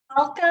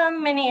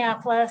Welcome,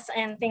 Minneapolis,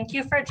 and thank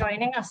you for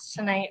joining us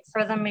tonight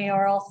for the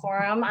Mayoral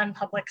Forum on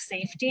Public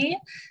Safety.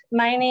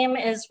 My name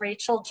is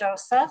Rachel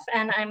Joseph,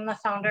 and I'm the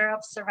founder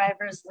of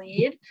Survivors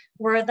Lead.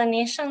 We're the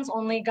nation's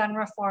only gun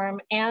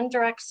reform and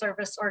direct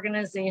service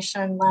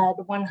organization led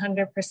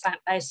 100%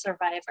 by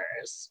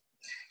survivors.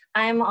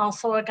 I'm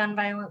also a gun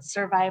violence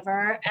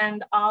survivor,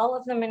 and all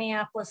of the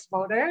Minneapolis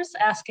voters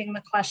asking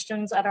the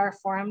questions at our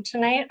forum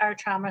tonight are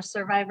trauma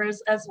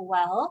survivors as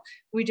well.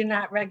 We do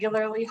not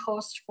regularly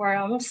host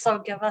forums, so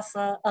give us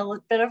a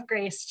bit of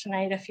grace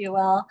tonight, if you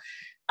will.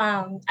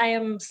 I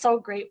am so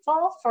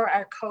grateful for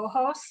our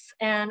co-hosts,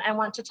 and I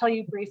want to tell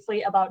you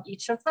briefly about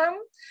each of them.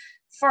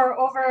 For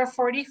over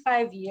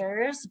 45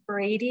 years,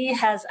 Brady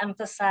has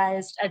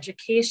emphasized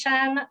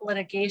education,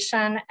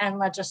 litigation, and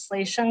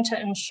legislation to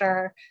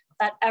ensure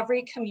that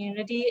every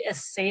community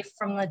is safe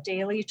from the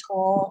daily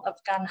toll of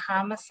gun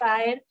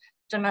homicide,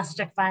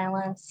 domestic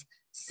violence,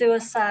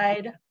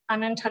 suicide,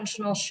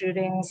 unintentional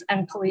shootings,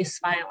 and police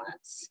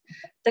violence.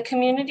 The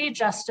Community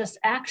Justice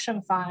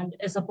Action Fund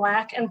is a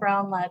Black and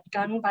Brown-led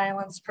gun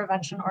violence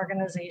prevention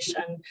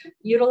organization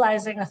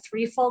utilizing a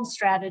threefold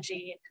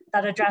strategy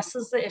that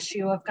addresses the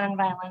issue of gun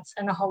violence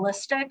in a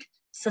holistic,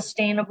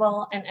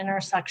 sustainable, and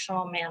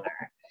intersectional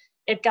manner.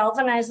 It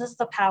galvanizes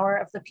the power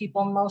of the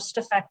people most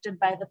affected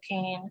by the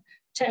pain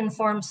to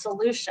inform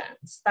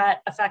solutions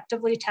that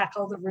effectively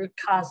tackle the root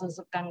causes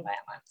of gun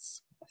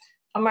violence.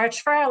 A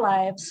March for Our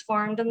Lives,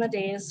 formed in the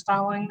days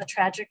following the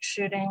tragic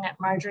shooting at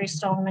Marjory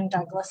Stoneman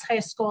Douglas High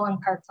School in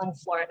Parkland,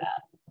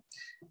 Florida.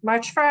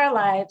 March for Our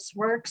Lives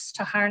works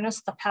to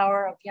harness the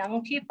power of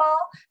young people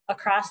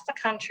across the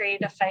country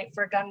to fight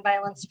for gun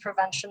violence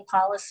prevention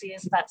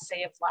policies that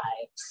save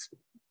lives.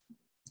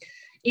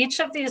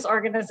 Each of these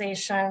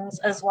organizations,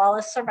 as well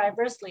as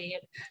Survivors Lead,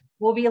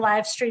 will be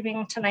live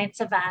streaming tonight's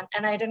event,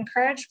 and I'd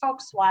encourage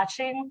folks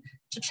watching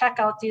to check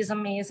out these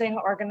amazing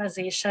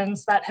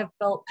organizations that have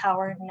built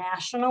power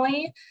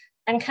nationally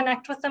and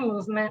connect with the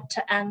movement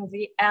to end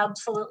the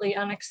absolutely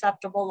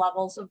unacceptable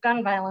levels of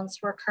gun violence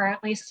we're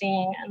currently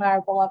seeing in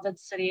our beloved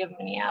city of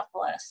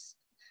Minneapolis.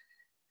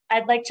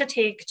 I'd like to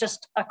take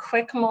just a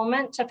quick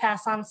moment to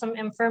pass on some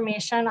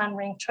information on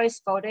ranked choice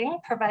voting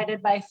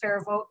provided by Fair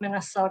Vote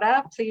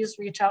Minnesota. Please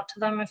reach out to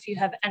them if you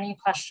have any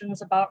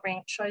questions about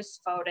ranked choice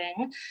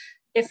voting.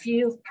 If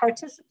you've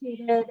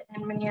participated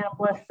in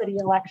Minneapolis city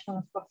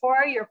elections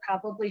before, you're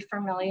probably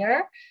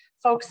familiar.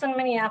 Folks in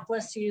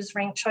Minneapolis use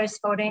ranked choice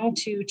voting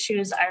to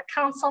choose our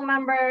council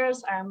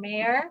members, our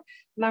mayor,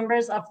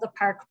 members of the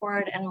park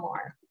board, and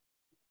more.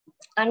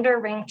 Under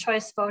ranked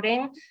choice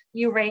voting,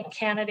 you rank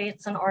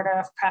candidates in order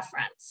of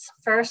preference,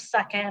 first,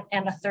 second,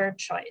 and a third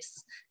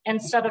choice,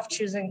 instead of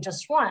choosing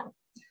just one.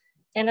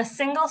 In a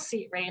single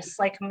seat race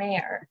like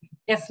mayor,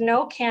 if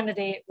no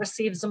candidate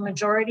receives a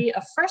majority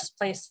of first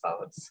place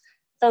votes,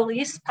 the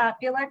least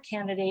popular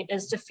candidate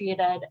is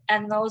defeated,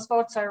 and those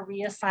votes are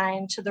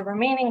reassigned to the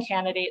remaining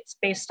candidates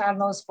based on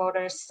those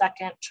voters'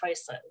 second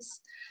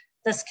choices.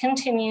 This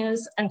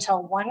continues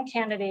until one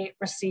candidate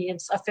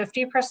receives a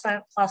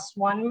 50% plus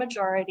one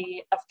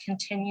majority of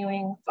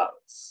continuing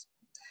votes.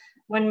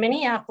 When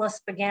Minneapolis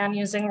began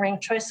using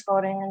ranked choice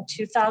voting in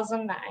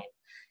 2009,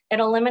 it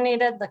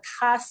eliminated the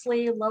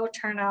costly, low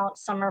turnout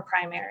summer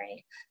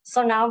primary.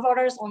 So now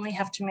voters only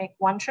have to make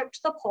one trip to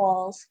the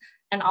polls,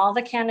 and all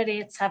the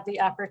candidates have the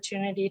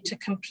opportunity to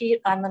compete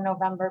on the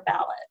November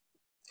ballot.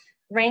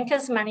 Rank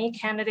as many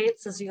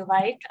candidates as you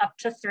like, up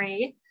to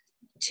 3,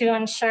 to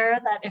ensure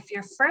that if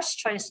your first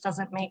choice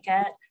doesn't make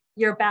it,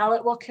 your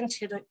ballot will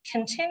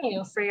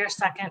continue for your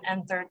second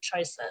and third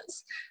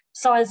choices.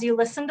 So as you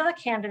listen to the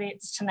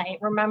candidates tonight,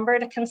 remember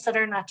to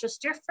consider not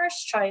just your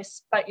first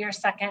choice, but your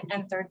second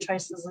and third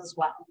choices as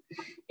well.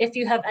 If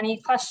you have any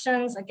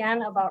questions,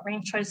 again, about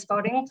ranked choice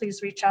voting,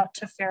 please reach out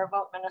to Fair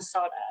Vote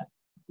Minnesota.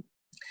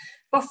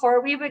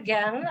 Before we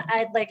begin,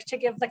 I'd like to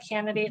give the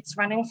candidates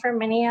running for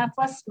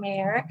Minneapolis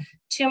mayor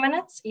 2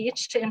 minutes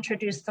each to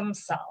introduce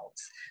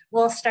themselves.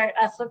 We'll start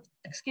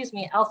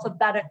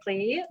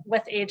alphabetically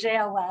with AJ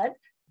Awed,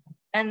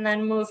 and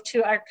then move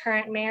to our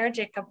current mayor,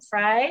 Jacob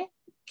Fry,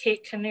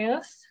 Kate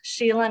Knuth,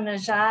 Sheila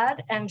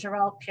Najad, and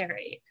Jarrell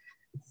Perry.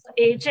 So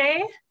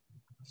AJ,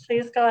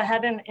 please go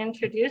ahead and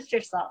introduce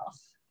yourself.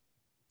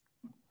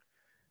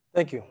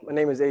 Thank you. My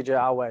name is AJ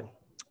Awed.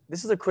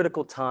 This is a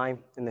critical time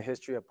in the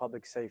history of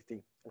public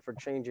safety and for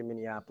change in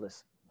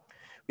Minneapolis.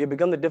 We have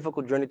begun the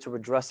difficult journey to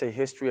redress a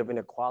history of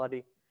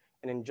inequality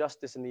and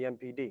injustice in the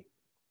MPD,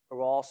 but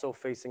we're also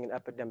facing an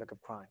epidemic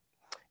of crime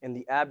and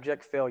the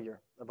abject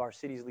failure of our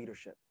city's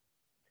leadership.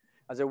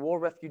 As a war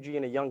refugee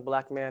and a young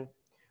Black man,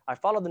 I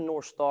followed the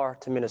North Star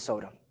to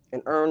Minnesota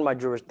and earned my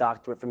Juris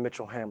Doctorate from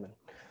Mitchell Hamlin,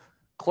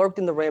 clerked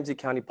in the Ramsey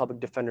County Public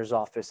Defender's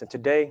Office, and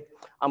today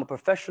I'm a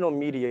professional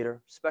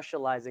mediator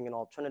specializing in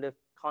alternative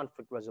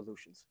conflict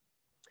resolutions.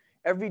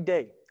 Every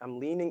day, I'm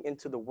leaning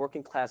into the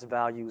working class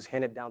values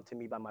handed down to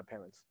me by my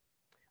parents.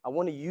 I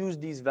want to use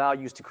these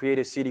values to create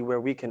a city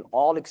where we can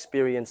all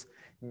experience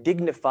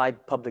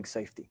dignified public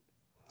safety.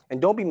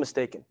 And don't be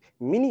mistaken,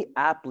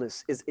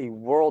 Minneapolis is a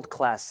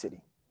world-class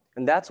city,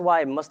 and that's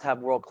why it must have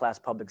world-class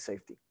public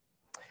safety.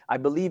 I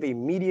believe a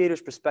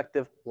mediator's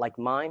perspective like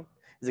mine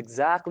is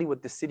exactly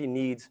what the city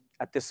needs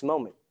at this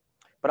moment.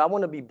 But I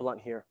want to be blunt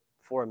here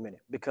for a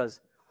minute because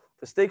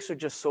the stakes are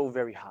just so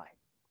very high.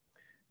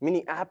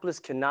 Minneapolis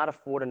cannot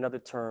afford another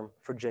term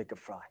for Jacob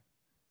Fry.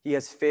 He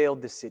has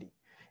failed the city.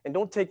 And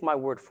don't take my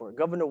word for it.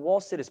 Governor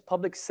Walz said his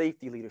public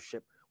safety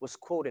leadership was,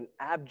 quote, an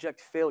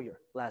abject failure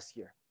last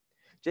year.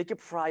 Jacob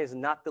Fry is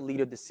not the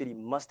leader the city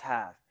must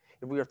have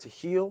if we are to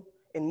heal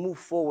and move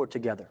forward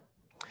together.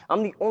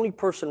 I'm the only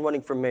person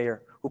running for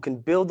mayor who can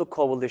build the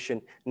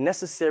coalition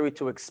necessary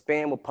to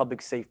expand what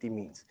public safety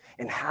means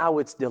and how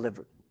it's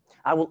delivered.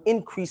 I will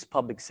increase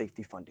public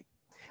safety funding.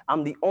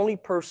 I'm the only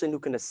person who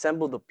can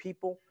assemble the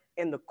people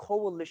and the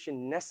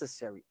coalition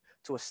necessary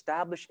to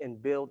establish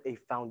and build a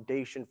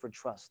foundation for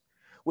trust,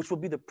 which will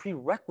be the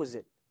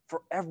prerequisite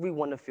for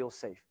everyone to feel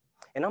safe.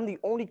 And I'm the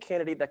only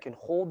candidate that can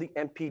hold the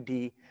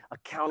MPD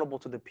accountable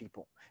to the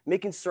people,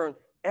 making certain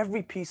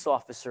every peace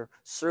officer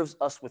serves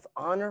us with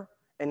honor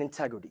and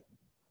integrity.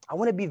 I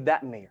want to be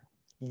that mayor,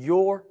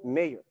 your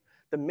mayor,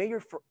 the mayor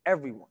for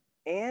everyone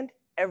and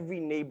every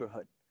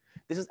neighborhood.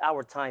 This is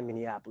our time,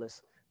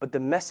 Minneapolis, but the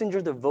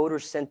messenger the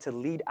voters sent to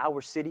lead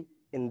our city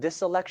in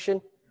this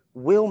election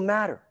will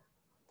matter.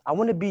 I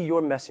want to be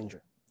your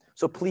messenger.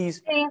 So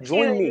please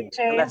join me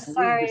and let's move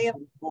this city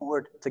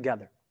forward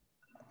together.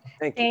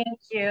 Thank you. Thank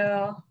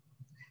you.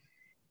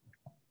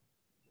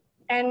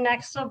 And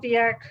next will be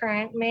our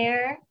current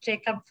mayor,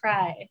 Jacob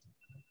Fry.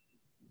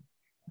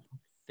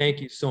 Thank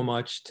you so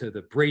much to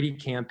the Brady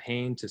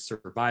campaign, to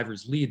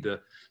Survivors Lead, the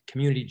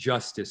Community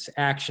Justice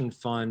Action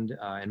Fund,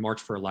 and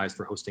March for Our Lives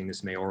for hosting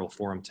this mayoral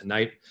forum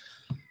tonight.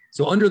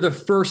 So under the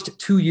first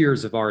 2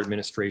 years of our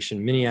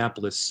administration,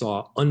 Minneapolis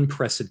saw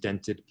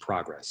unprecedented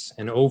progress.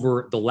 And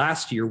over the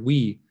last year,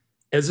 we,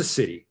 as a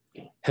city,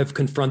 have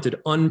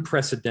confronted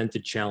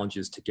unprecedented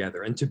challenges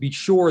together. And to be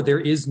sure, there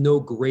is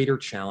no greater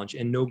challenge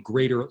and no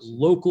greater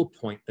local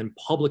point than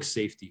public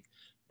safety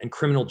and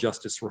criminal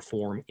justice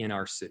reform in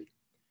our city.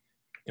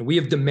 And we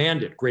have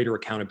demanded greater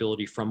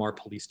accountability from our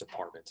police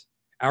department.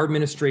 Our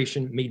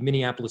administration made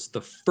Minneapolis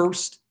the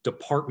first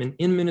department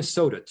in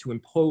Minnesota to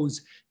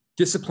impose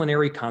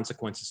disciplinary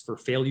consequences for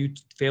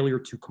failure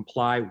to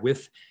comply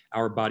with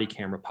our body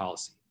camera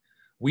policy.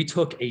 We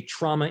took a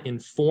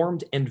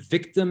trauma-informed and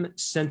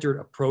victim-centered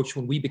approach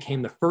when we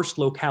became the first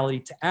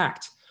locality to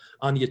act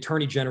on the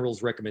Attorney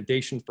General's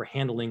recommendation for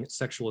handling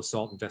sexual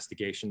assault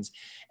investigations.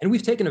 And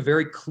we've taken a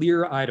very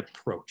clear-eyed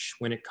approach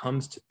when it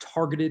comes to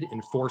targeted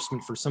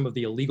enforcement for some of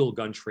the illegal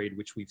gun trade,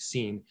 which we've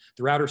seen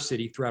throughout our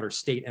city, throughout our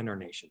state and our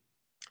nation.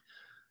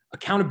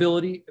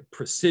 Accountability,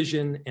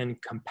 precision,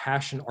 and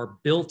compassion are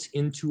built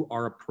into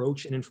our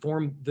approach and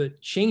inform the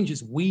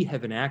changes we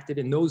have enacted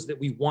and those that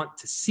we want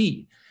to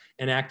see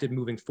enacted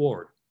moving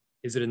forward.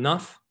 Is it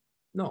enough?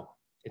 No,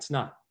 it's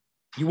not.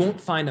 You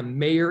won't find a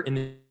mayor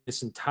in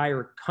this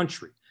entire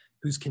country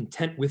who's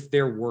content with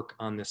their work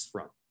on this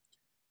front.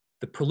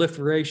 The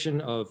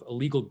proliferation of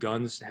illegal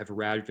guns have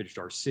ravaged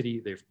our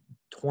city. They've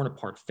torn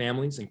apart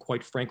families and,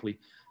 quite frankly,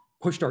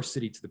 pushed our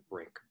city to the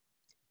brink.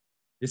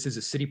 This is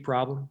a city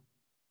problem.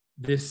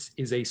 This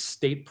is a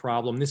state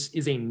problem. This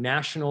is a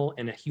national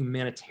and a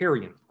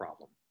humanitarian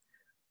problem.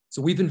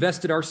 So we've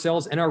invested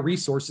ourselves and our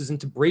resources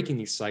into breaking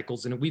these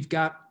cycles, and we've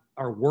got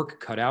our work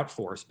cut out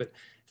for us. But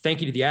thank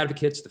you to the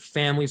advocates, the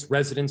families,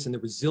 residents, and the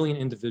resilient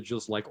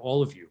individuals like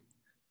all of you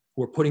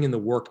who are putting in the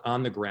work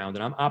on the ground.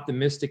 And I'm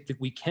optimistic that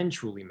we can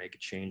truly make a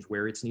change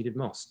where it's needed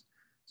most.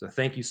 So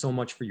thank you so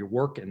much for your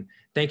work, and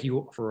thank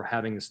you for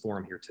having this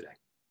forum here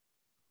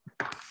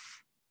today.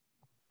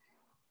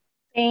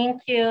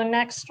 Thank you.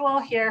 Next,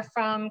 we'll hear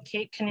from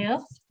Kate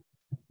Knuth.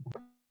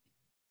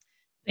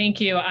 Thank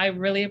you. I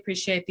really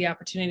appreciate the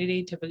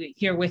opportunity to be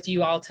here with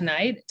you all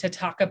tonight to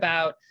talk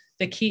about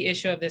the key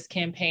issue of this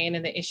campaign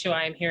and the issue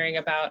I'm hearing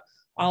about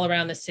all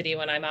around the city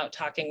when I'm out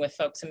talking with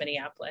folks in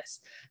Minneapolis.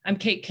 I'm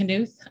Kate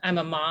Knuth. I'm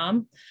a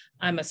mom.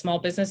 I'm a small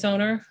business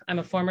owner. I'm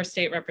a former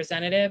state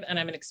representative, and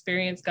I'm an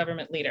experienced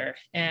government leader.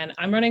 And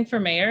I'm running for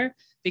mayor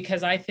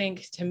because I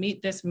think to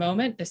meet this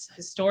moment, this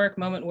historic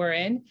moment we're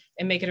in,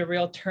 and make it a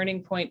real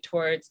turning point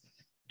towards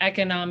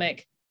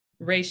economic,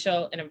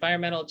 racial, and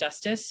environmental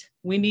justice,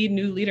 we need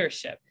new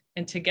leadership.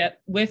 And to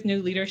get with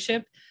new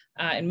leadership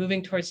and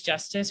moving towards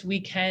justice,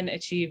 we can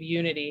achieve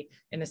unity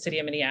in the city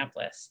of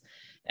Minneapolis.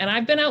 And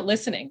I've been out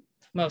listening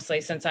mostly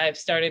since I've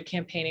started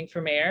campaigning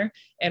for mayor.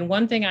 And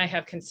one thing I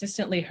have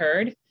consistently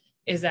heard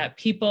is that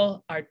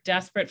people are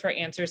desperate for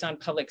answers on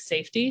public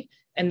safety,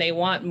 and they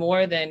want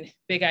more than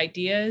big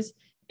ideas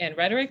and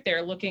rhetoric.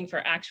 They're looking for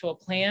actual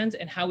plans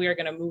and how we are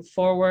going to move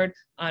forward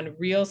on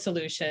real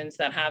solutions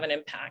that have an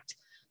impact.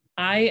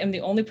 I am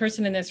the only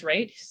person in this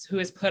race who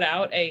has put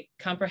out a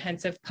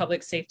comprehensive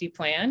public safety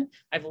plan.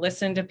 I've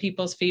listened to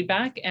people's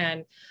feedback,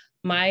 and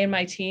I and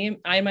my team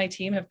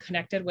have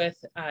connected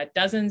with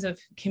dozens of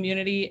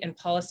community and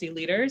policy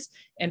leaders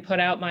and put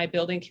out my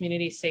Building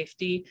Community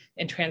Safety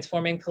and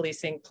Transforming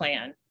Policing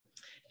plan.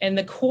 And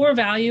the core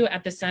value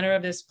at the center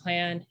of this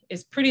plan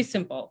is pretty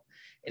simple.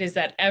 It is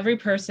that every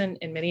person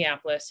in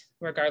Minneapolis,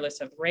 regardless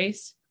of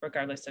race,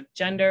 regardless of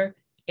gender,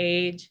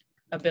 age,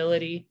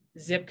 ability,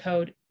 zip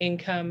code,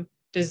 income,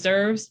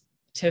 deserves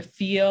to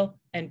feel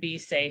and be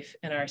safe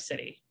in our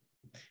city.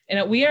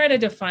 And we are at a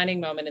defining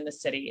moment in the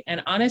city.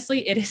 And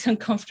honestly, it is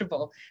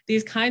uncomfortable.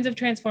 These kinds of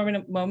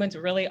transformative moments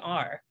really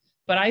are.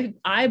 But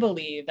I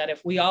believe that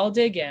if we all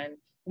dig in,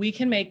 we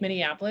can make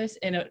Minneapolis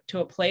to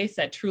a place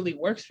that truly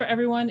works for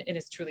everyone and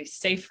is truly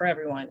safe for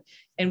everyone.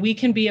 And we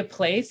can be a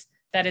place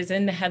that is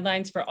in the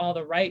headlines for all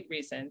the right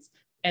reasons.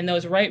 And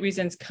those right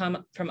reasons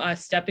come from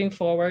us stepping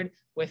forward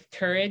with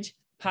courage,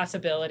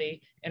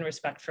 possibility, and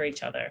respect for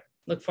each other.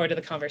 Look forward to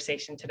the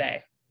conversation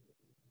today.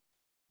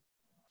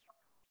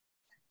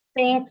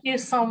 Thank you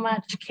so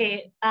much,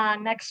 Kate.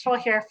 Next, we'll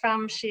hear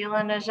from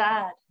Sheila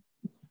Najad.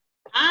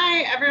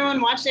 Hi, everyone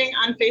watching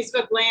on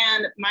Facebook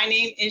land. My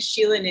name is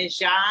Sheila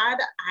Najad,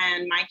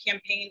 and my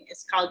campaign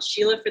is called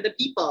Sheila for the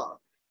People.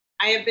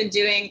 I have been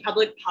doing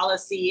public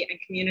policy and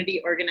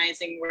community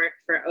organizing work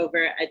for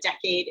over a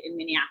decade in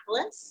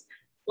Minneapolis.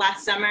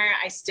 Last summer,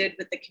 I stood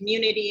with the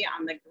community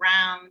on the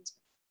ground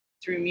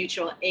through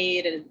mutual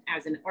aid and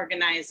as an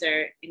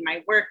organizer. In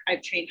my work,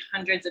 I've trained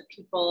hundreds of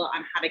people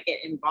on how to get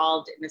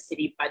involved in the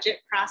city budget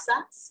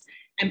process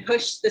and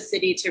pushed the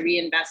city to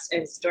reinvest a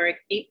historic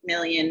 $8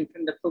 million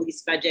from the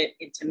police budget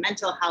into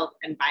mental health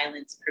and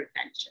violence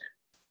prevention.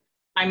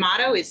 My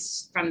motto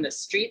is from the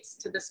streets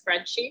to the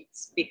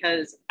spreadsheets,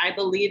 because I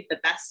believe the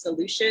best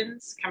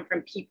solutions come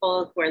from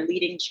people who are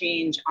leading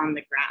change on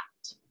the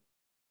ground.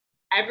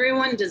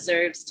 Everyone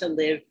deserves to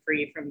live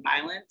free from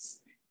violence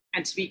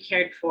and to be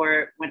cared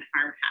for when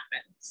harm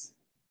happens.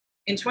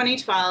 In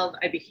 2012,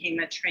 I became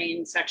a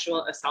trained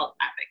sexual assault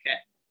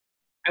advocate.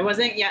 I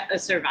wasn't yet a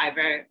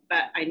survivor,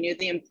 but I knew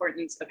the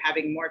importance of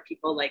having more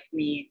people like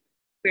me,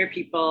 queer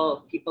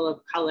people, people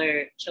of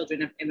color,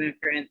 children of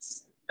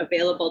immigrants,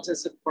 available to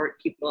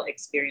support people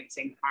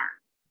experiencing harm.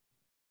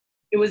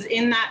 It was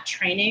in that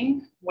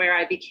training where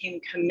I became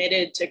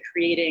committed to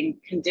creating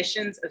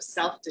conditions of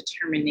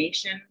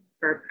self-determination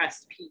for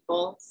oppressed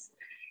peoples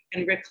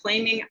and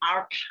reclaiming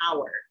our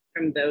power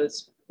from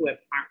those who have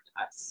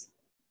harmed us.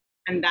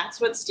 And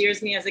that's what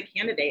steers me as a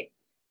candidate,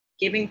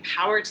 giving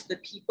power to the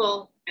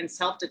people and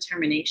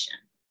self-determination.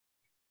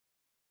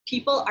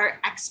 People are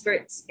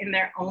experts in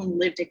their own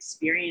lived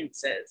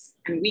experiences,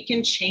 and we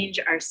can change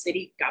our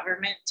city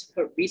government to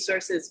put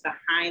resources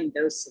behind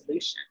those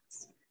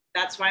solutions.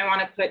 That's why I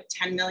want to put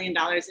 $10 million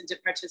into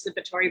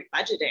participatory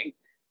budgeting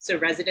so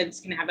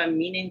residents can have a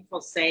meaningful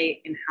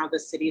say in how the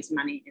city's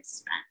money is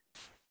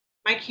spent.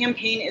 My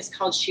campaign is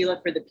called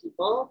Sheila for the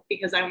People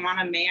because I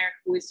want a mayor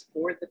who is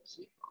for the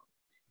people.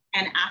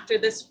 And after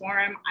this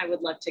forum, I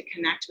would love to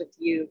connect with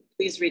you.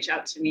 Please reach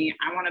out to me.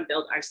 I want to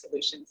build our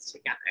solutions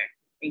together.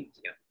 Thank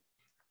you.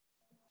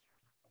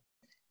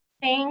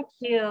 Thank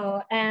you.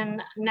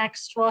 And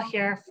next we'll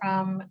hear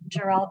from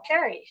Jarrell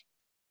Perry.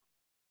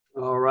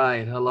 All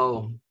right,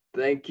 hello.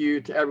 Thank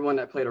you to everyone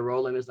that played a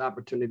role in this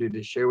opportunity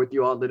to share with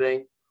you all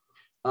today.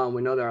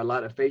 We know there are a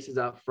lot of faces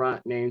out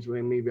front, names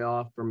we may be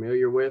all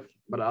familiar with,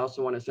 but I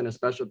also want to send a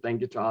special thank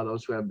you to all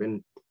those who have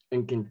been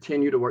and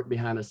continue to work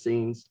behind the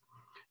scenes.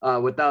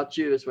 Without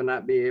you, this would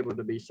not be able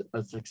to be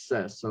a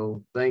success.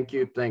 So thank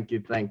you, thank you,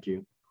 thank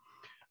you.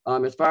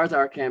 As far as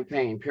our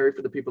campaign, Perry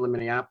for the People of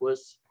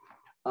Minneapolis,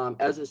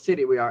 as a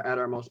city, we are at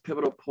our most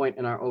pivotal point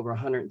in our over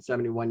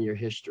 171-year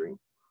history.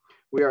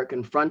 We are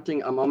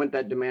confronting a moment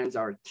that demands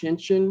our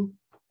attention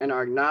and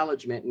our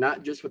acknowledgement,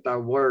 not just with our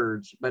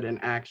words, but in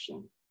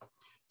action.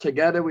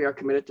 Together, we are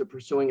committed to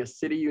pursuing a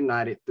city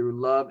united through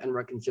love and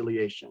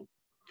reconciliation.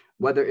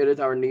 Whether it is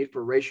our need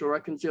for racial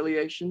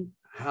reconciliation,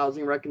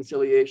 housing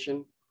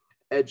reconciliation,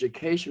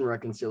 education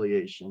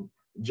reconciliation,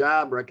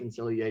 job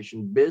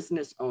reconciliation,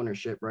 business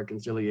ownership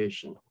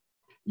reconciliation,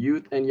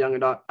 youth and young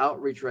adult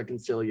outreach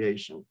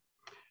reconciliation,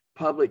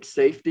 public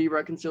safety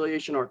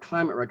reconciliation, or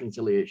climate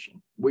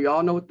reconciliation. We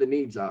all know what the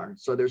needs are,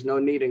 so there's no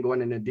need in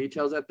going into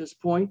details at this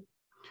point,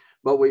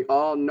 but we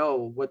all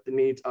know what the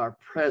needs are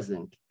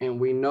present, and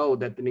we know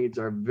that the needs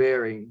are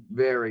very,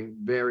 very,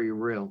 very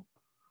real.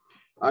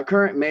 Our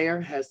current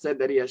mayor has said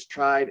that he has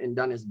tried and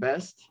done his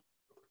best.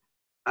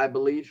 I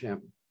believe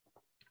him.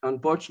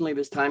 Unfortunately,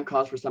 this time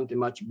calls for something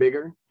much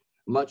bigger,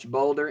 much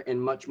bolder,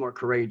 and much more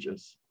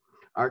courageous.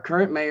 Our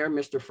current mayor,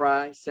 Mr.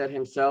 Fry, said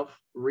himself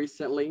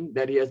recently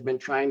that he has been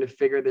trying to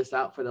figure this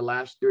out for the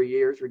last 3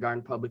 years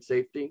regarding public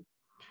safety.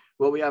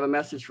 Well, we have a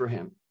message for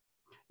him.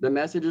 The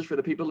messages for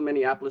the people of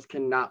Minneapolis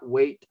cannot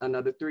wait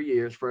another 3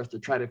 years for us to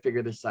try to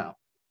figure this out.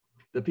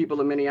 The people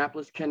of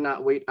Minneapolis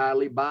cannot wait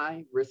idly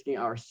by, risking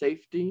our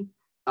safety,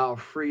 our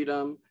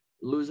freedom,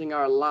 losing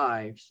our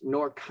lives,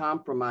 nor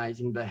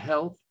compromising the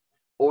health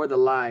or the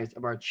lives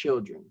of our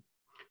children.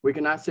 We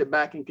cannot sit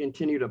back and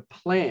continue to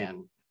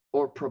plan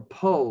or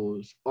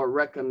propose or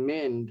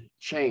recommend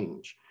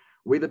change.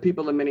 We, the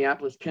people of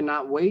Minneapolis,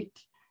 cannot wait,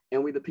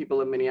 and we, the people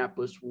of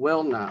Minneapolis,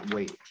 will not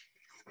wait.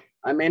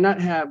 I may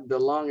not have the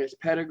longest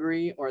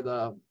pedigree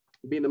or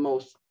be the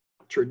most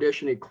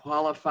traditionally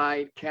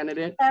qualified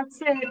candidate.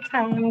 That's your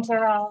time,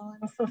 Jarrell.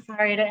 I'm so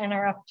sorry to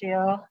interrupt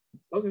you.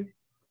 Okay,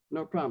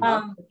 no problem.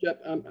 I'll catch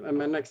up on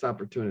my next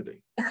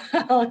opportunity.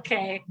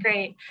 Okay,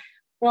 great.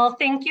 Well,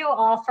 thank you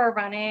all for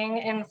running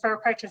and for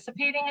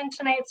participating in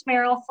tonight's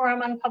Mayoral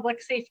Forum on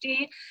Public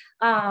Safety.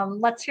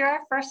 Let's hear our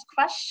first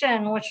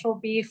question, which will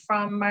be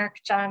from Mark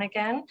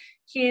Jonigan.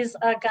 He's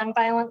a gun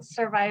violence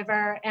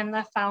survivor and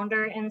the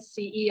founder and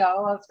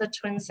CEO of the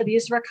Twin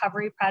Cities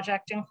Recovery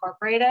Project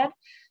Incorporated.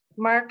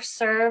 Mark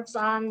serves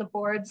on the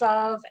boards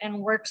of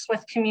and works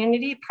with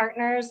community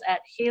partners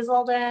at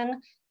Hazelden,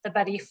 the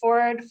Betty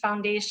Ford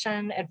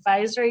Foundation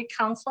Advisory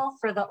Council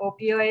for the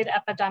Opioid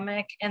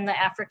Epidemic in the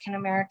African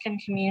American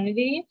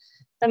Community,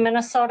 the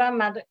Minnesota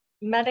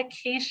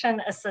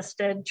Medication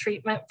Assisted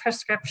Treatment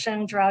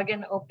Prescription Drug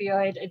and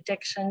Opioid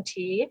Addiction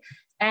Tea,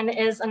 and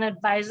is an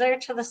advisor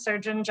to the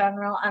Surgeon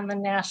General on the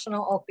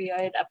national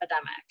opioid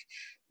epidemic.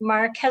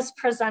 Mark has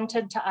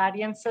presented to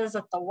audiences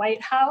at the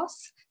White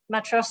House,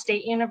 Metro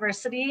State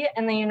University,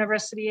 and the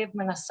University of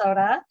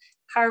Minnesota,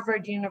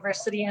 Harvard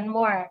University, and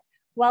more.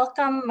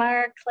 Welcome,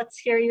 Mark. Let's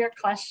hear your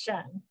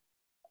question.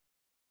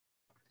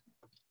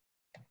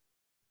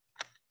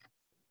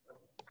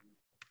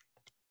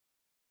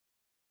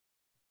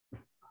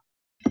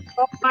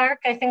 Oh,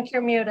 Mark, I think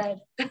you're muted.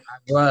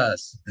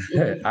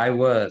 I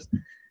was.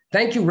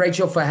 Thank you,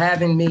 Rachel, for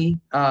having me,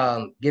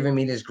 giving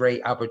me this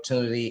great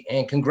opportunity,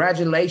 and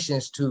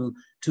congratulations to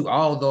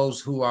all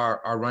those who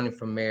are running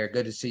for mayor.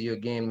 Good to see you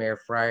again, Mayor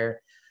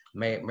Fryer.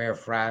 Mayor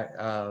Fry.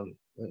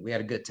 We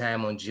had a good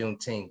time on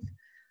Juneteenth.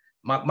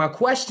 My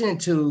question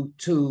to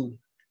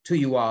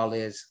you all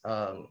is,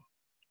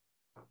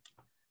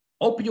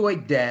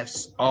 opioid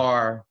deaths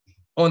are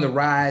on the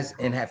rise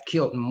and have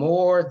killed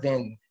more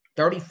than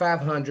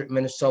 3,500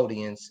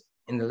 Minnesotans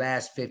in the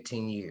last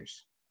 15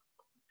 years.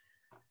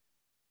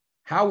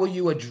 How will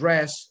you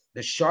address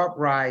the sharp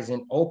rise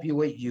in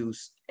opioid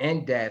use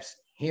and deaths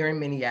here in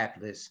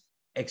Minneapolis,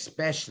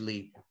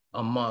 especially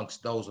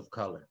amongst those of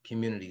color,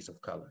 communities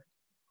of color?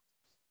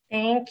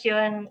 Thank you.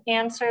 And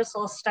answers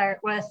will start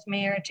with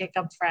Mayor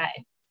Jacob Fry.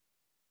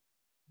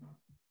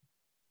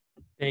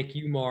 Thank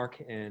you,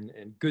 Mark, and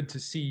good to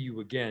see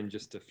you again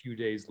just a few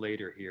days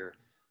later here.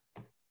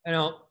 And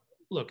now,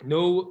 look,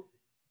 no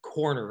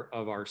corner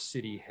of our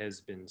city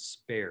has been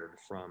spared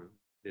from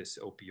this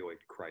opioid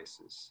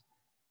crisis.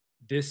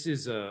 This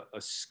is a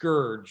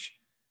scourge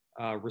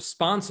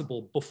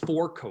responsible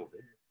before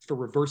COVID for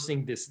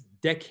reversing this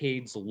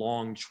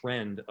decades-long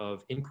trend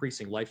of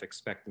increasing life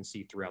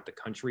expectancy throughout the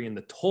country, and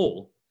the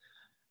toll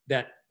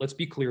that, let's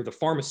be clear, the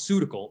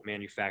pharmaceutical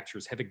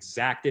manufacturers have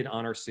exacted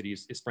on our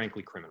cities is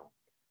frankly criminal.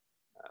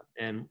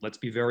 And let's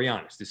be very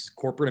honest, this is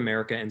corporate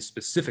America, and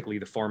specifically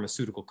the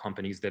pharmaceutical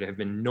companies that have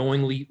been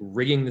knowingly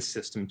rigging the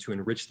system to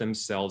enrich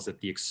themselves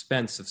at the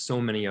expense of so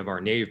many of our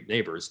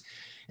neighbors.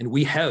 And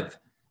we have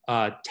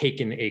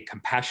taken a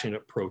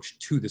compassionate approach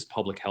to this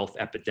public health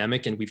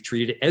epidemic, and we've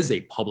treated it as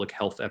a public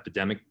health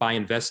epidemic by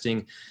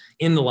investing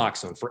in the lock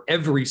zone for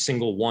every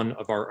single one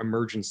of our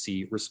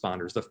emergency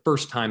responders, the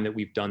first time that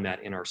we've done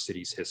that in our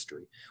city's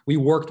history. We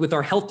worked with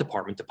our health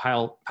department to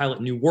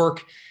pilot new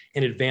work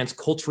and advance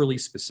culturally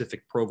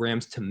specific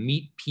programs to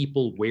meet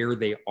people where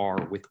they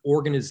are with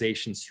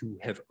organizations who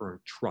have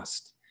earned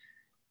trust.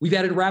 We've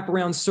added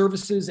wraparound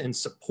services and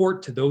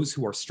support to those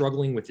who are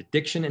struggling with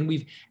addiction, and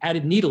we've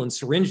added needle and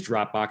syringe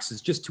drop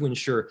boxes just to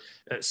ensure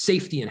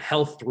safety and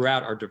health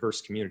throughout our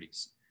diverse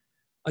communities.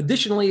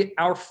 Additionally,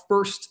 our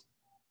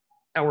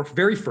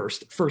very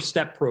first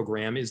step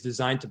program is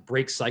designed to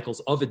break cycles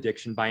of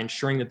addiction by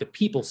ensuring that the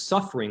people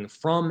suffering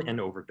from an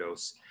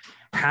overdose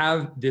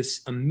have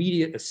this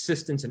immediate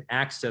assistance and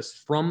access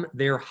from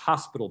their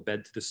hospital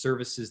bed to the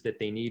services that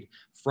they need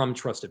from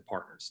trusted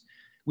partners.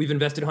 We've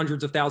invested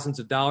hundreds of thousands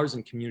of dollars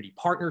in community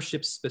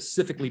partnerships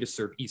specifically to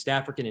serve East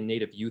African and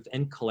Native youth,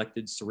 and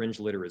collected syringe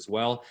litter as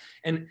well.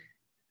 And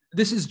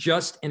this is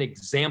just an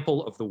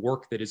example of the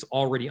work that is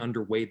already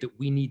underway that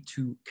we need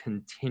to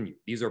continue.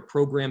 These are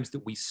programs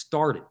that we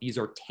started. These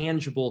are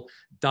tangible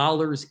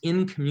dollars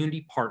in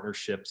community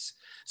partnerships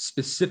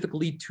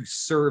specifically to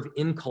serve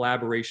in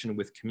collaboration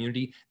with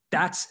community.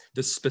 That's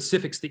the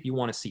specifics that you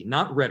want to see,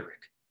 not rhetoric.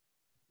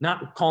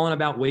 Not calling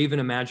about waving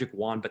a magic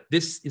wand, but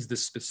this is the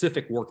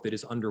specific work that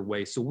is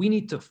underway. So we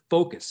need to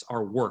focus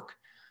our work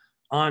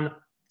on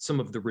some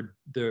of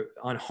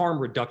on harm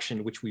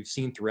reduction, which we've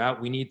seen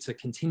throughout. We need to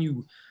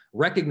continue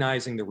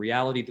recognizing the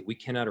reality that we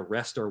cannot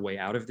arrest our way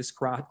out of this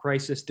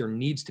crisis. There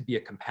needs to be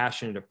a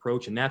compassionate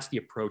approach, and that's the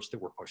approach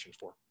that we're pushing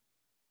for.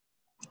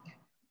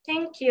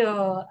 Thank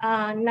you.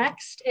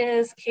 Next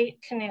is Kate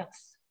Knuth.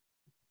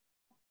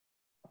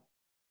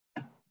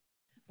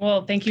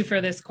 Well, thank you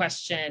for this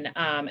question.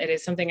 It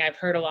is something I've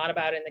heard a lot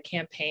about in the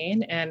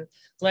campaign, and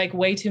like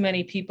way too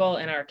many people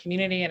in our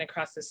community and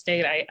across the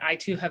state, I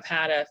too have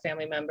had a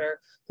family member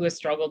who has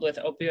struggled with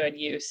opioid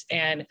use.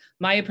 And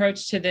my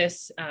approach to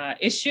this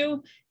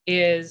issue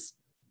is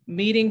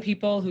meeting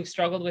people who've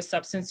struggled with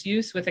substance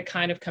use with a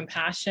kind of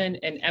compassion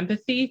and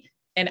empathy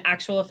and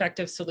actual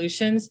effective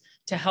solutions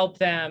to help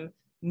them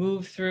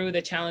move through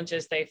the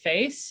challenges they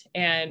face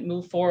and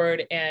move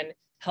forward in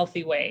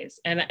healthy ways.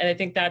 And I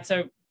think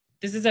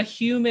this is a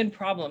human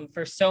problem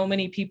for so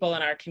many people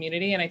in our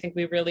community, and I think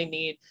we really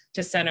need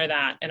to center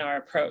that in our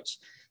approach.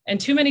 And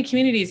too many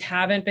communities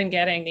haven't been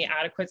getting the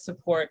adequate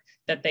support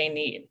that they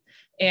need.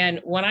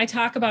 And when I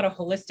talk about a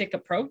holistic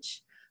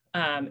approach,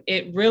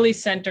 it really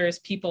centers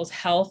people's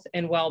health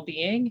and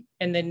well-being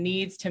and the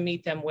needs to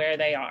meet them where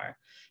they are.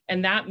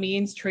 And that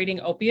means treating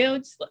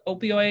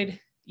opioid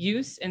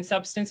use and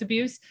substance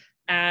abuse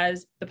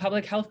as the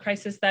public health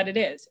crisis that it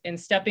is, and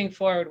stepping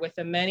forward with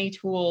the many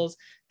tools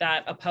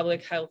that a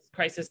public health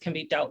crisis can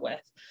be dealt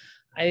with.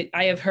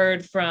 I have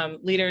heard from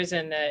leaders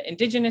in the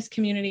Indigenous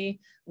community,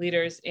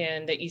 leaders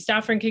in the East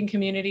African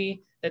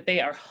community, that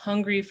they are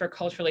hungry for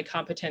culturally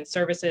competent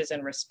services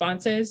and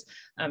responses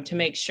to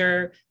make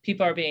sure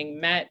people are being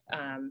met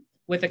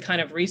with the kind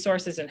of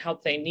resources and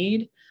help they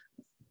need.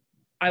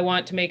 I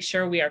want to make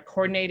sure we are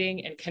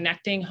coordinating and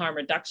connecting harm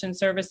reduction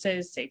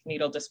services, safe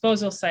needle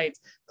disposal sites,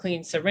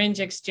 clean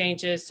syringe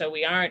exchanges, so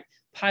we aren't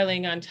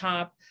piling on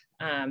top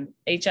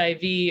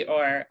HIV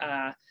or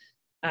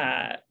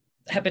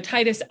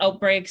hepatitis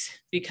outbreaks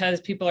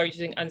because people are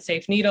using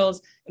unsafe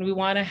needles. And we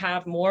want to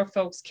have more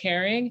folks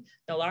carrying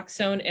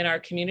naloxone in our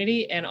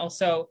community, and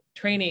also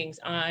trainings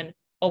on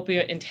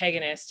opioid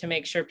antagonists to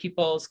make sure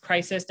people's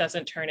crisis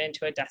doesn't turn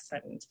into a death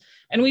sentence.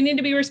 And we need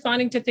to be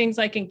responding to things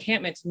like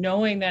encampments,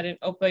 knowing that an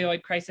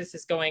opioid crisis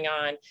is going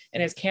on,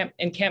 and as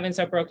encampments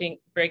are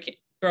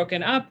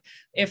broken up,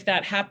 if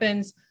that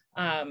happens,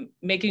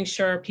 making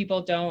sure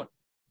people don't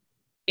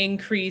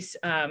increase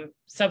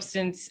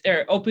substance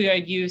or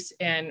opioid use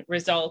and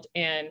result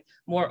in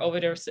more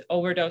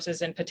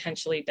overdoses and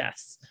potentially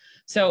deaths.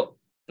 So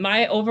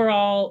my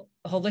overall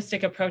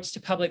holistic approach to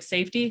public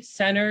safety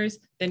centers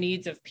the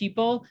needs of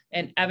people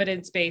and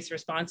evidence-based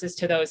responses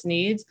to those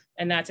needs.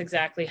 And that's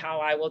exactly how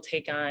I will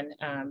take on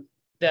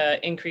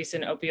the increase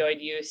in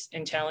opioid use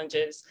and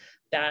challenges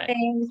that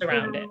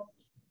surround it.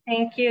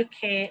 Thank you,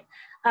 Kate.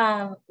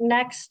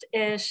 Next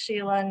is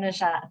Sheila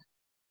Najad.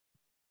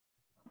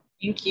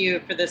 Thank you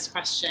for this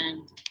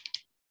question.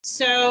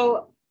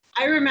 So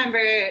I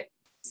remember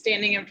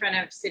standing in front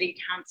of City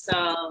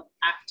Council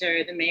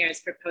after the mayor's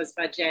proposed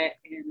budget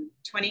in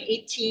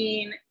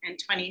 2018 and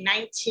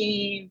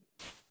 2019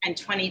 and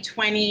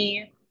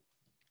 2020,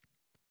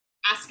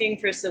 asking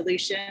for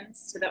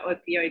solutions to the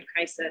opioid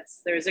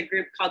crisis. There was a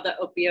group called the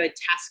Opioid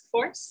Task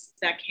Force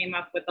that came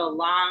up with a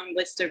long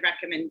list of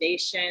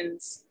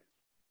recommendations,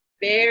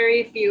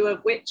 very few of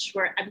which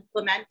were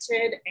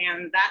implemented.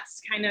 And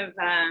that's kind of,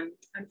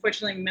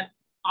 unfortunately,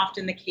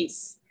 often the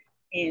case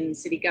in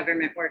city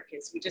government work,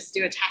 is we just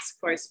do a task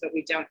force, but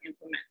we don't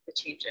implement the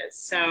changes.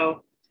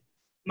 So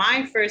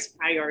my first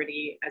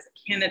priority as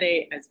a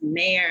candidate, as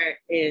mayor,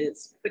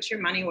 is put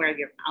your money where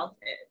your mouth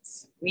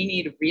is. We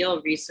need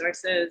real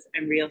resources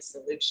and real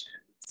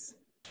solutions.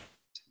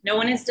 No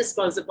one is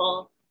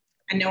disposable,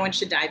 and no one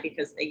should die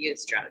because they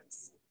use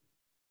drugs.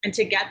 And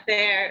to get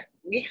there,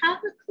 we have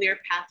a clear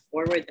path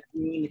forward that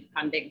we need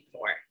funding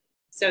for.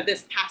 So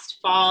this past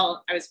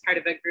fall, I was part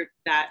of a group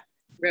that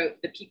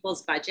wrote the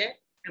People's Budget,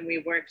 and we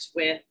worked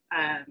with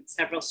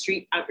several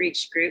street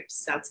outreach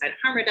groups, Southside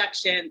Harm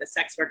Reduction, the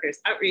Sex Workers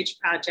Outreach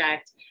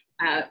Project,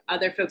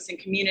 other folks in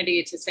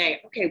community, to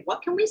say, okay,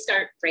 what can we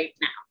start right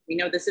now? We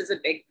know this is a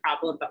big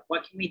problem, but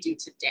what can we do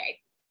today?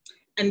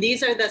 And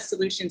these are the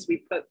solutions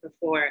we put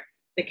before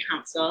the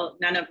council,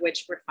 none of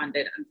which were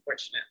funded,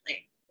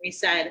 unfortunately. We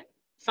said,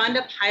 fund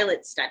a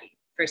pilot study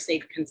for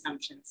safe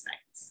consumption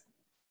sites.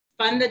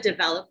 Fund the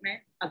development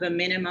of a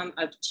minimum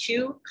of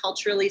 2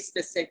 culturally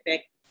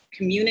specific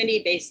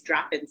community-based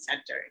drop-in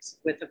centers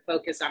with a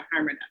focus on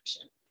harm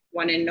reduction,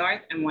 one in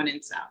North and one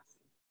in South.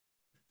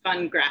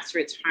 Fund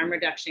grassroots harm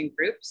reduction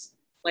groups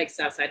like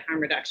Southside Harm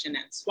Reduction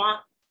and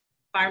SWAP.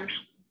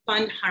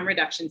 Fund harm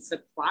reduction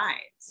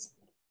supplies.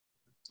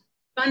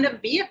 Fund a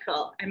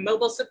vehicle and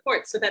mobile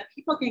support so that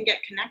people can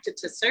get connected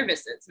to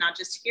services, not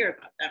just hear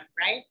about them,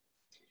 right?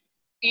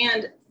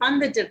 And fund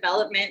the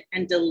development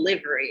and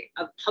delivery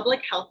of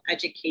public health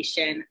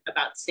education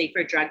about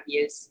safer drug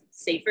use,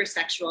 safer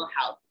sexual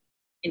health,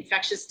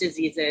 infectious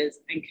diseases,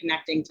 and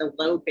connecting to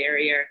low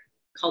barrier,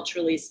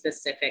 culturally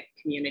specific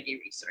community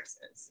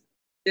resources.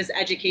 This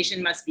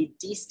education must be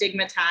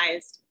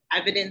destigmatized,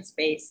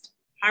 evidence-based,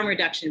 harm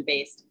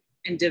reduction-based,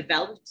 and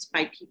developed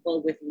by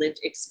people with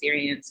lived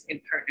experience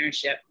in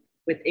partnership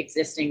with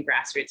existing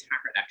grassroots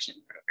harm reduction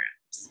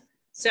programs.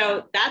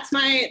 So that's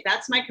my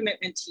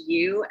commitment to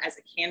you as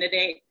a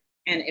candidate.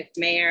 And if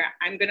mayor,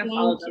 I'm gonna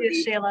follow the lead. Thank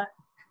you, Sheila.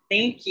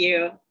 Thank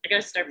you. I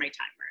gotta start my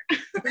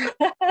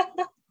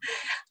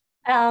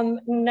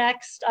timer.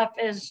 Next up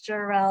is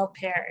Jarrell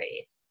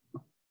Perry.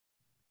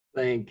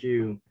 Thank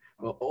you.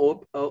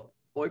 Well,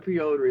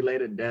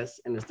 opioid-related deaths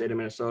in the state of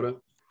Minnesota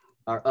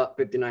are up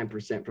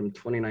 59% from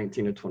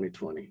 2019 to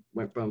 2020.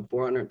 Went from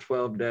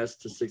 412 deaths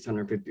to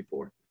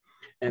 654.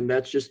 And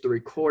that's just the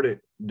recorded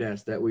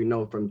deaths that we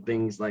know from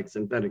things like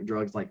synthetic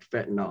drugs like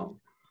fentanyl,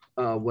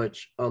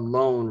 which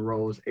alone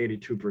rose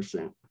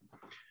 82%.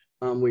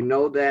 We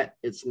know that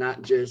it's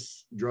not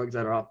just drugs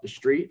that are off the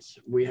streets.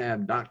 We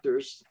have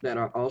doctors that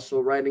are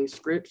also writing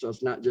scripts, so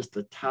it's not just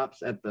the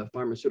tops at the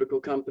pharmaceutical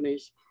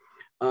companies.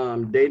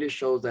 Data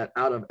shows that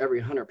out of every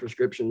 100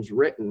 prescriptions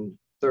written,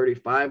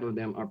 35 of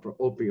them are for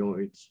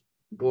opioids.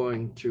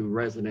 going to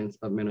residents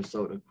of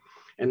Minnesota.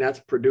 And that's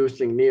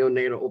producing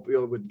neonatal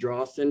opioid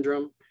withdrawal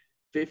syndrome.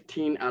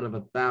 15 out of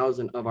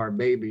 1,000 of our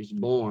babies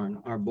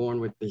born are born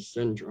with this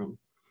syndrome.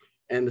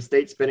 And the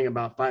state's spending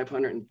about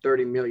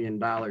 $530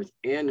 million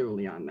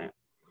annually on that.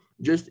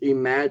 Just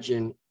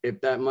imagine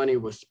if that money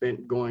was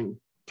spent going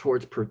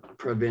towards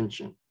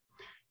prevention.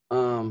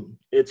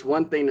 It's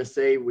one thing to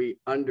say we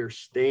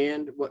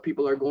understand what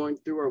people are going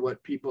through or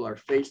what people are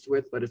faced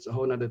with, but it's a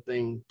whole other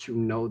thing to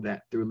know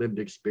that through lived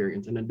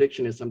experience. And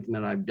addiction is something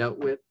that I've dealt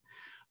with.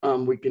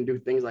 We can do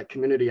things like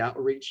community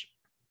outreach,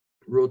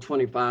 Rule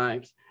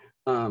 25s,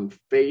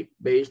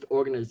 faith-based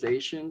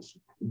organizations,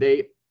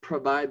 they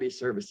provide these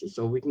services.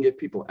 So we can give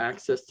people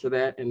access to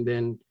that. And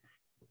then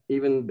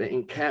even the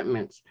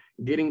encampments,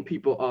 getting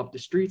people off the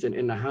streets and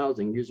into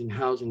housing, using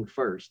housing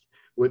first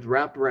with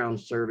wraparound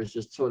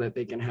services so that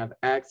they can have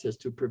access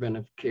to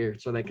preventive care,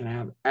 so they can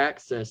have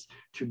access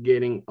to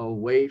getting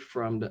away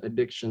from the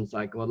addiction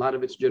cycle. A lot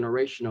of it's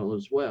generational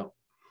as well.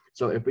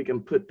 So if we can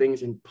put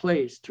things in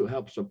place to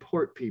help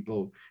support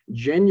people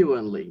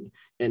genuinely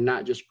and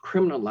not just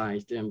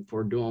criminalize them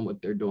for doing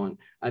what they're doing,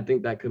 I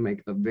think that could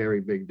make a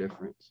very big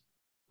difference.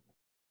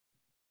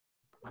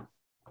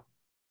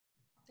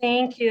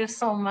 Thank you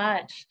so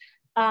much.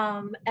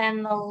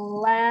 And the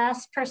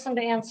last person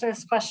to answer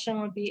this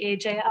question would be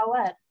AJ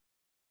Awed.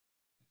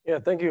 Yeah,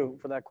 thank you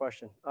for that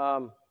question.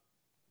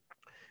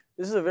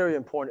 This is a very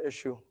important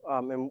issue,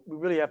 and we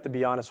really have to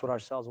be honest with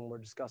ourselves when we're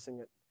discussing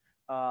it.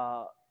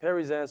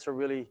 Perry's answer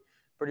really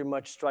pretty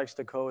much strikes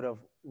the code of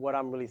what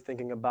I'm really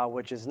thinking about,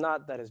 which is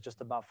not that it's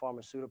just about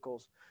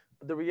pharmaceuticals,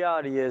 but the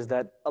reality is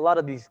that a lot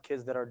of these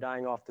kids that are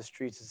dying off the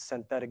streets is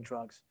synthetic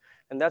drugs.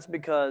 And that's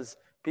because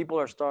people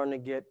are starting to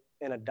get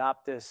and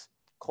adopt this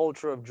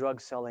culture of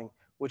drug selling,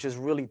 which is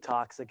really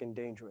toxic and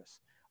dangerous.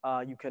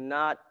 You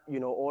cannot,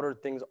 order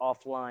things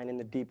offline in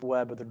the deep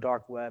web or the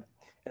dark web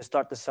and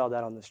start to sell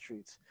that on the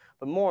streets.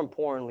 But more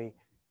importantly,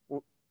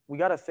 we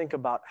got to think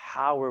about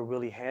how we're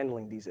really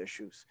handling these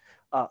issues.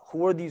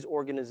 Who are these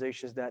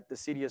organizations that the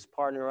city has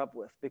partnered up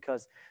with?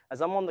 Because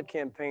as I'm on the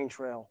campaign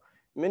trail,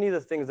 many of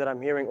the things that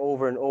I'm hearing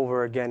over and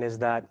over again is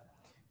that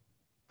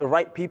the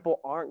right people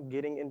aren't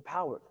getting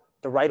empowered.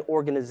 The right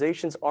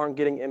organizations aren't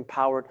getting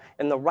empowered,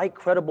 and the right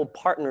credible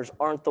partners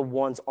aren't the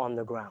ones on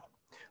the ground.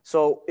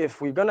 So if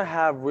we're going to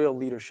have real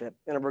leadership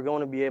and if we're going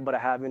to be able to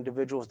have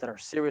individuals that are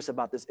serious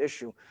about this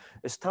issue,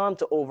 it's time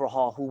to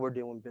overhaul who we're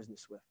doing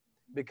business with.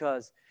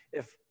 Because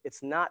if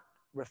it's not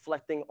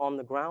reflecting on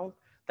the ground,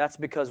 that's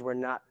because we're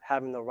not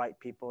having the right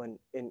people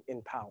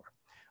in power.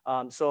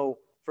 So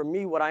for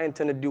me, what I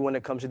intend to do when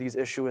it comes to these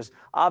issues is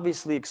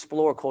obviously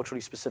explore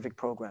culturally specific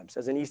programs.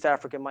 As an East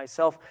African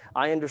myself,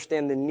 I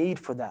understand the need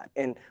for that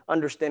and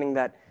understanding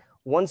that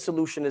one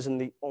solution isn't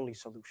the only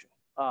solution.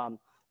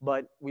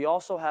 But we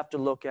also have to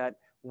look at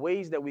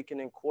ways that we can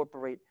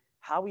incorporate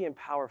how we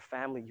empower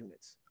family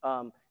units.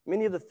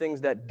 Many of the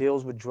things that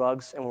deals with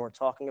drugs, and when we're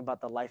talking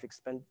about the life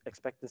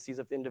expectancies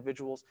of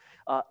individuals,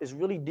 is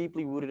really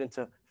deeply rooted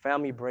into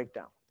family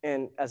breakdown.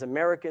 And as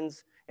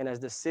Americans and as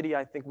the city,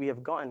 I think we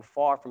have gotten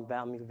far from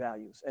family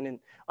values and in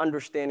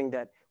understanding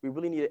that we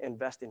really need to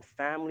invest in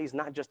families,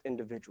 not just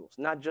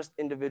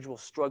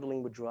individuals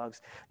struggling with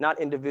drugs, not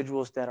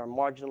individuals that are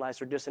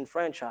marginalized or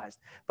disenfranchised,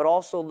 but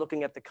also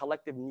looking at the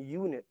collective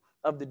unit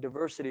of the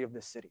diversity of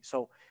the city.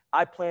 So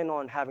I plan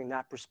on having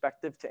that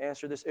perspective to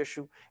answer this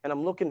issue. And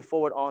I'm looking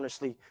forward,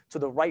 honestly, to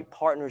the right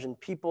partners and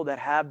people that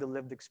have the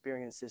lived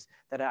experiences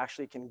that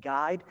actually can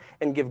guide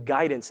and give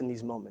guidance in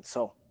these moments.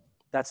 So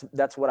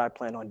that's what I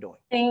plan on doing.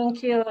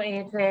 Thank you,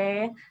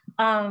 AJ.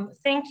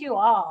 Thank you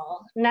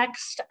all.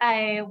 Next,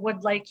 I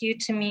would like you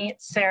to meet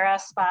Sarah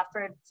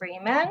Spofford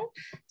Freeman.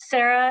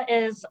 Sarah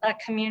is a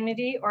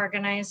community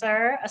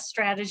organizer, a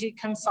strategy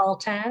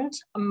consultant,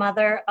 a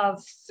mother of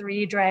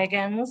 3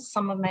 dragons,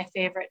 some of my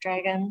favorite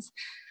dragons,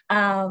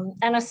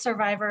 and a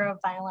survivor of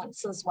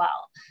violence as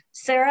well.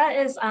 Sarah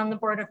is on the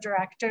board of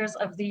directors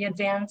of the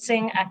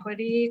Advancing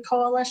Equity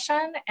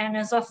Coalition and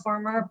is a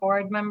former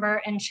board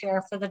member and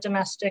chair for the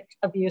Domestic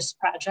Abuse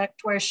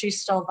Project, where she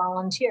still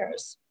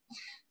volunteers.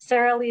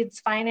 Sarah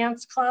leads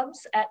finance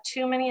clubs at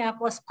 2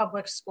 Minneapolis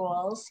public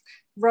schools,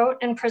 wrote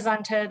and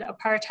presented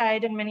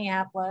Apartheid in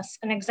Minneapolis,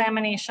 an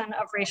examination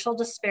of racial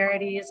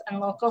disparities and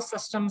local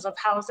systems of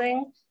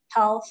housing,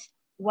 health,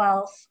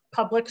 wealth,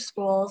 public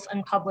schools,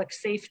 and public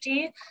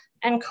safety,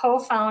 and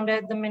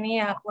co-founded the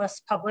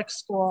Minneapolis Public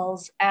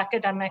Schools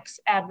Academics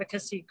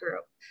Advocacy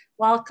Group.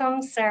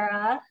 Welcome,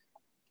 Sarah.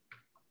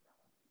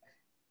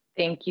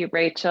 Thank you,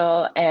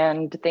 Rachel,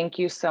 and thank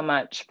you so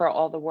much for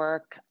all the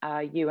work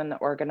you and the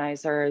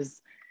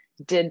organizers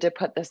did to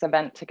put this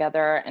event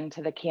together, and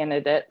to the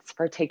candidates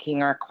for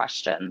taking our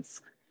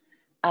questions.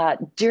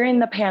 During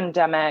the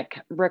pandemic,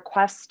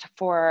 requests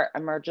for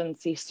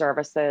emergency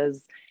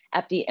services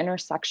at the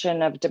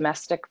intersection of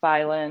domestic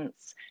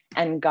violence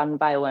and gun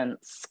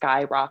violence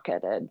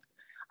skyrocketed.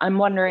 I'm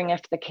wondering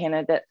if the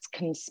candidates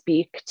can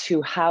speak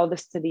to how the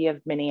city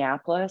of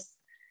Minneapolis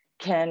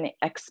can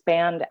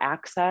expand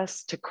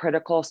access to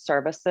critical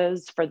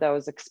services for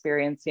those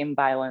experiencing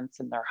violence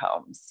in their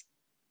homes.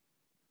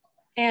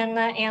 And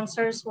the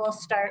answers will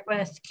start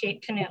with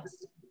Kate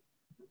Knuth.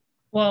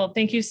 Well,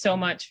 thank you so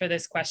much for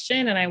this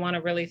question. And I want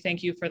to really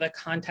thank you for the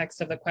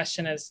context of the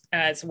question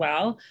as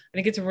well. I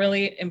think it's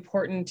really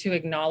important to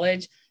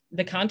acknowledge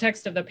the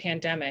context of the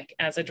pandemic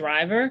as a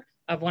driver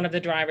of one of the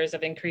drivers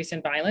of increase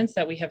in violence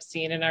that we have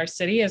seen in our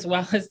city, as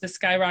well as the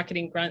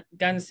skyrocketing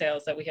gun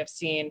sales that we have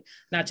seen,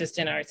 not just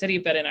in our city,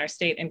 but in our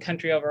state and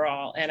country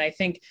overall. And I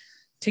think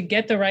to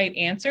get the right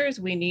answers,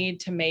 we need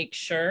to make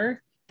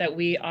sure that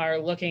we are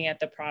looking at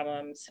the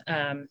problems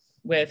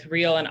with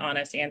real and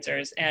honest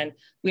answers. And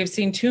we've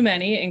seen too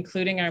many,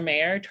 including our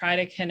mayor, try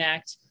to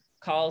connect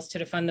calls to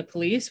defund the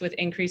police with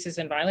increases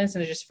in violence,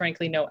 and there's just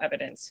frankly no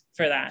evidence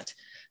for that.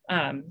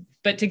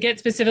 But to get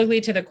specifically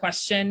to the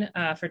question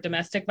for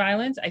domestic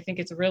violence, I think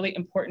it's really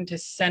important to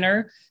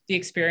center the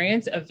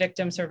experience of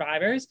victim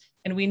survivors.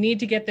 And we need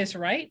to get this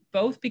right,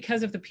 both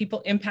because of the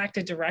people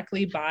impacted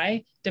directly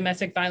by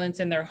domestic violence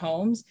in their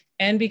homes,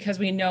 and because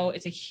we know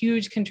it's a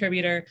huge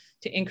contributor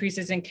to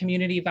increases in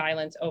community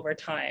violence over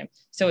time.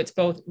 So it's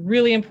both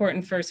really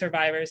important for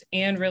survivors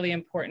and really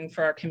important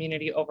for our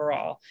community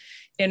overall.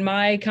 In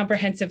my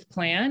comprehensive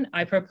plan,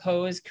 I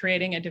propose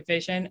creating a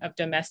division of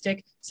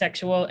domestic,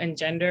 sexual, and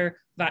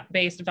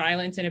gender-based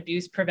violence and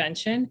abuse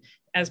prevention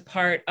as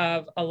part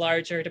of a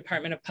larger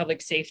Department of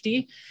Public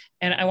Safety.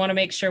 And I want to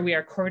make sure we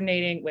are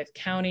coordinating with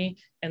county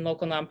and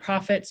local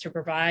nonprofits to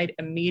provide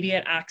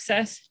immediate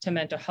access to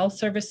mental health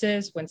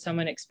services when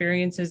someone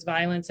experiences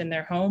violence in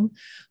their home.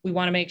 We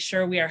want to make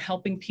sure we are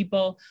helping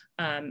people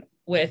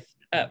with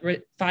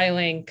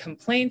filing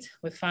complaints,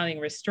 with filing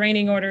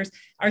restraining orders.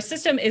 Our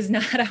system is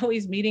not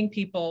always meeting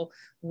people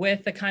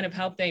with the kind of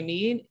help they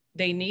need,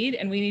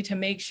 and we need to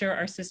make sure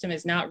our system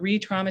is not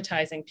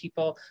re-traumatizing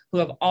people who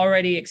have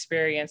already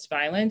experienced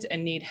violence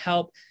and need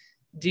help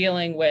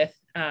dealing with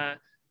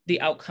the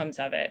outcomes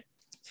of it.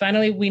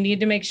 Finally, we need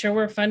to make sure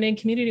we're funding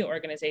community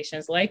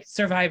organizations like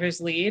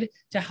Survivors Lead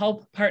to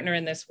help partner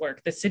in this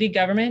work. The city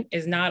government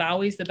is not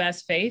always the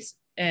best face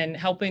in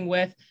helping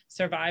with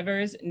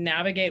survivors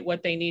navigate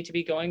what they need to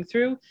be going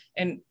through.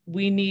 And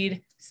we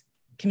need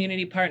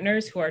community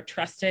partners who are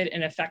trusted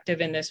and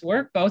effective in this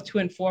work, both to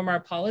inform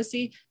our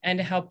policy and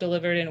to help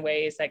deliver it in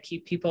ways that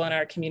keep people in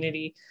our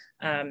community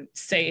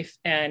safe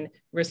and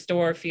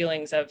restore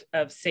feelings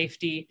of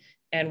safety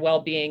and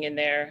well-being in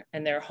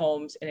their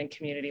homes and in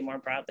community more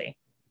broadly.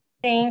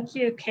 Thank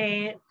you,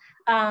 Kate.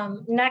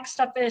 Next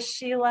up is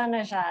Sheila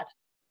Najad.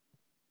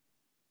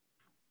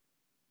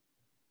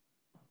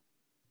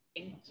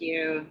 Thank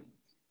you.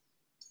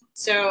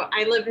 So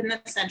I live in the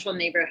central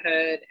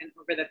neighborhood, and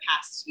over the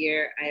past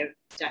year, I have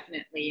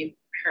definitely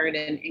heard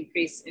an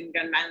increase in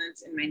gun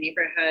violence in my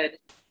neighborhood.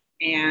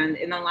 And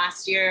in the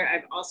last year,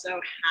 I've also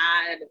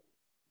had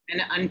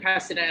an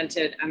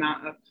unprecedented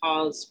amount of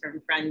calls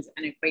from friends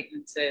and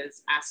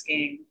acquaintances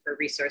asking for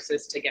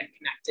resources to get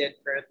connected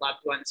for loved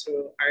ones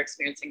who are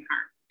experiencing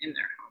harm in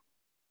their home.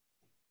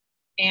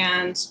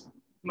 And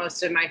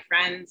most of my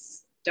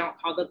friends don't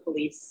call the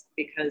police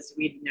because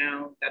we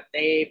know that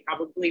they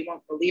probably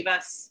won't believe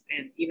us.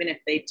 And even if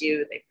they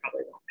do, they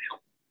probably won't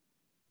help.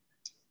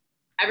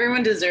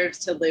 Everyone deserves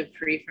to live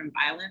free from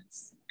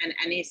violence, and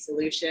any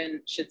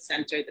solution should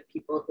center the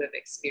people who have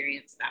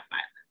experienced that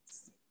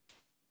violence.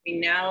 We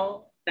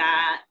know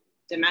that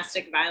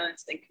domestic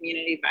violence and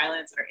community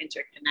violence are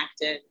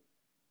interconnected,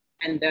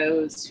 and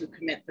those who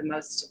commit the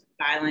most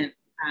violent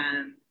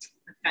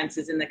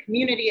offenses in the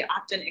community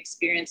often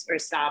experienced or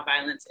saw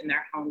violence in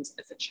their homes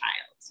as a child.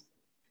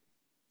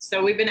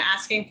 So we've been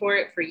asking for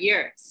it for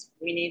years.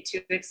 We need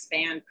to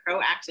expand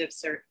proactive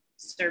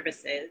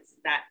services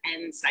that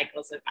end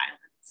cycles of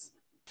violence.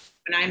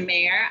 When I'm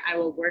mayor, I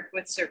will work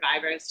with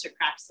survivors to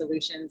craft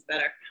solutions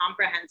that are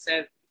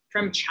comprehensive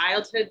from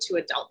childhood to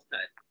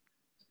adulthood.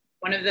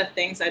 One of the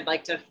things I'd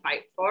like to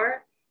fight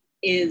for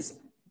is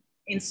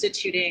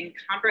instituting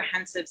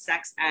comprehensive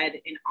sex ed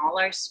in all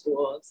our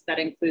schools that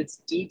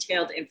includes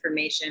detailed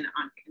information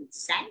on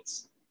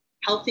consent,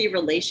 healthy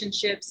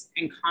relationships,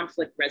 and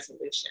conflict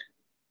resolution.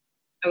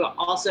 I will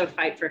also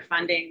fight for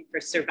funding for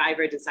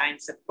survivor design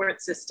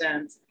support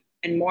systems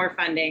and more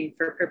funding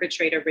for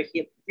perpetrator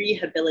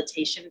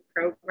rehabilitation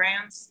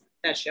programs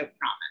that show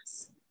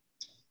promise.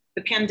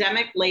 The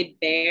pandemic laid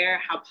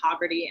bare how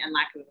poverty and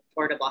lack of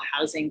affordable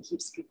housing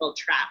keeps people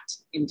trapped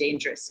in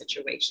dangerous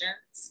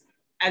situations.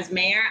 As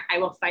mayor, I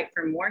will fight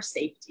for more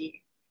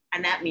safety,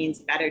 and that means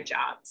better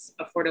jobs,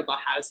 affordable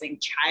housing,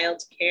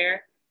 childcare,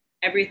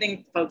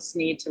 everything folks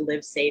need to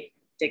live safe,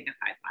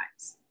 dignified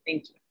lives.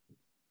 Thank you.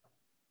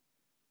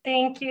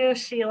 Thank you,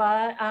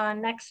 Sheila.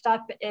 Next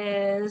up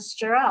is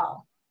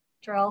Jarrell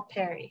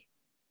Perry.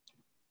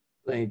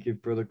 Thank you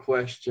for the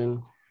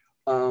question.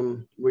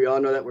 We all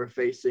know that we're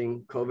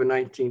facing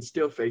COVID-19,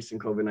 still facing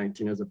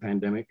COVID-19 as a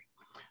pandemic.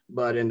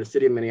 But in the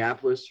city of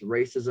Minneapolis,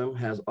 racism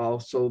has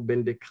also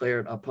been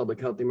declared a public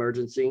health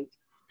emergency.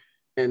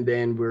 And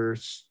then we're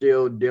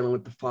still dealing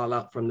with the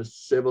fallout from the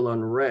civil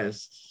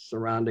unrest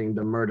surrounding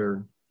the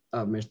murder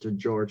of Mr.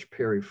 George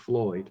Perry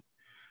Floyd.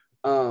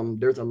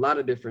 There's a lot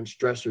of different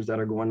stressors that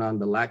are going on,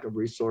 the lack of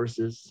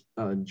resources,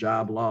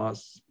 job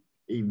loss,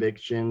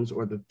 evictions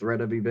or the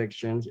threat of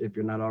evictions if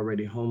you're not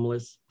already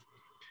homeless.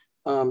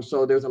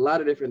 So there's a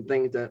lot of different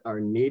things that are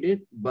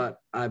needed, but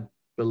I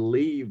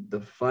believe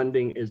the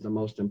funding is the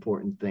most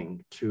important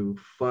thing, to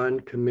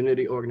fund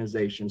community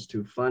organizations,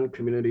 to fund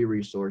community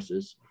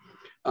resources,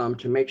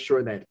 to make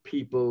sure that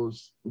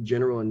people's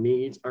general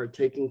needs are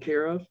taken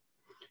care of.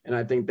 And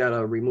I think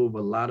that'll remove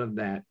a lot of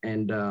that.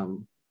 And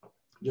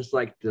just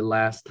like the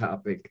last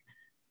topic,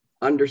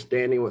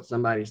 understanding what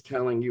somebody's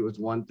telling you is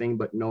one thing,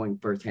 but knowing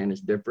firsthand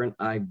is different.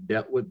 I've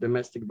dealt with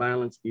domestic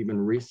violence even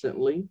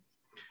recently,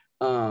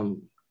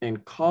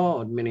 and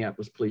called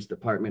Minneapolis Police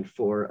Department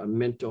for a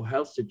mental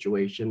health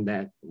situation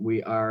that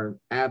we are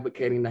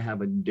advocating to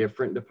have a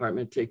different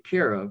department take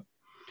care of.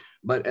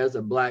 But as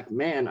a Black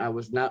man, I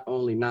was not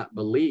only not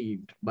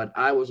believed, but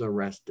I was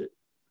arrested.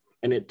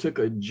 And it took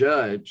a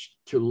judge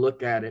to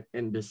look at it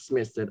and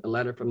dismiss it, a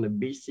letter from the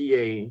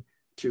BCA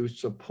to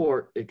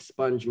support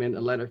expungement,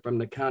 a letter from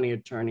the county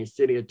attorney,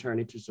 city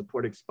attorney to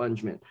support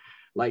expungement.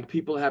 Like,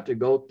 people have to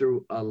go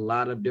through a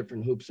lot of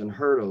different hoops and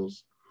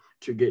hurdles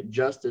to get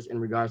justice in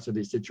regards to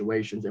these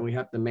situations. And we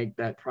have to make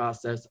that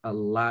process a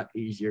lot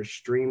easier,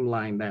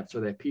 streamline that so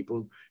that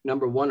people,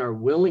 number one, are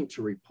willing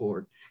to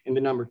report. And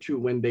then number two,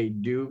 when they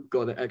do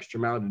go the extra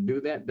mile to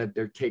do that, that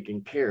they're taken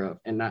care of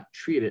and not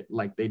treated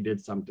like they did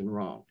something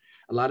wrong.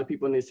 A lot of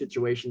people in these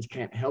situations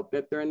can't help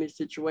that they're in these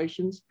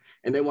situations,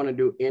 and they want to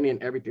do any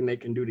and everything they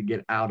can do to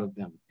get out of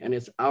them. And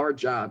it's our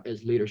job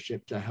as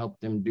leadership to help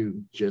them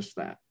do just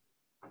that.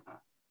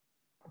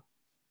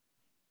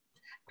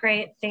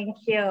 Great, thank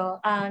you.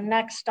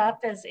 Next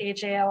up is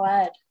AJ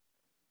Awed.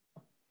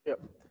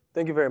 Yep,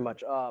 thank you very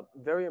much.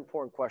 Very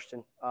important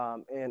question.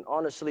 And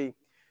honestly,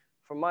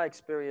 from my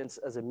experience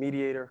as a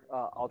mediator,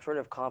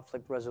 alternative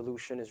conflict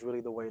resolution is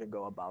really the way to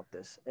go about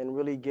this, and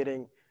really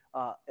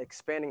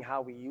expanding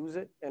how we use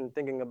it and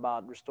thinking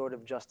about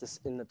restorative justice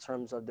in the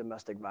terms of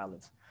domestic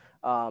violence.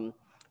 When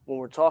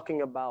we're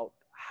talking about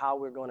how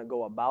we're going to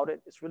go about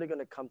it, it's really going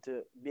to come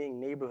to being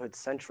neighborhood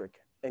centric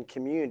and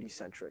community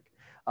centric.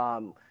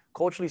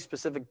 Culturally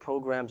specific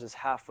programs is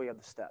halfway of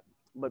the step,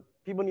 but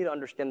people need to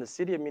understand the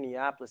city of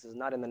Minneapolis is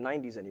not in the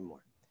 90s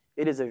anymore.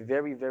 It is a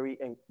very, very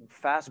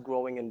fast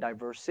growing and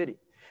diverse city.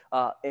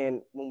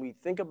 And when we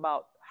think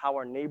about how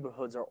our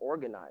neighborhoods are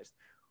organized,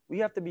 we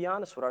have to be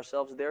honest with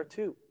ourselves there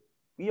too.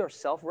 We are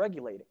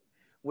self-regulating,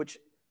 which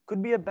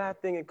could be a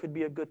bad thing, it could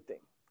be a good thing.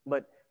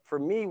 But for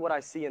me, what I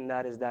see in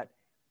that is that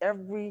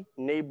every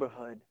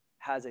neighborhood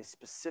has a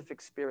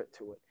specific spirit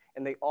to it,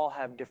 and they all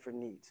have different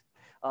needs.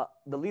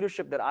 The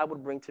leadership that I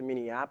would bring to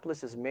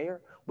Minneapolis as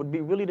mayor would be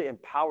really to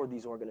empower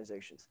these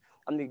organizations.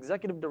 I'm the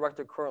executive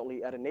director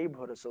currently at a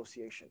neighborhood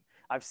association.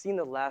 I've seen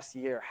the last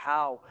year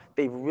how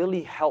they've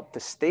really helped the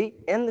state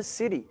and the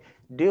city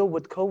deal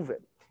with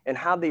COVID, and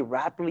how they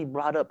rapidly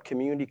brought up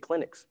community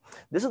clinics.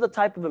 This is the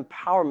type of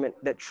empowerment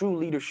that true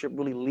leadership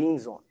really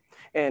leans on.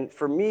 And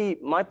for me,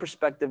 my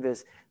perspective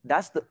is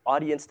that's the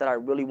audience that I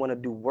really want to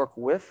do work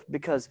with,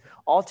 because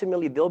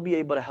ultimately they'll be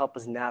able to help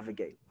us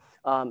navigate.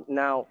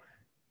 Now,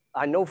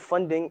 I know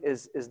funding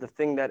is the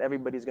thing that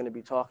everybody's going to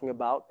be talking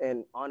about,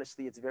 and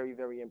honestly, it's very,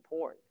 very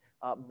important.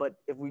 But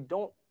if we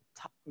don't,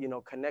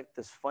 connect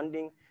this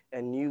funding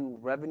and new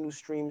revenue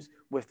streams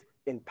with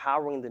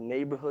empowering the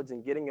neighborhoods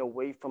and getting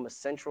away from a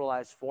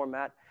centralized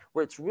format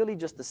where it's really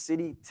just the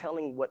city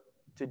telling what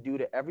to do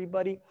to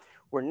everybody,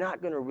 we're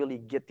not going to really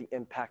get the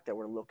impact that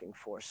we're looking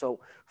for. So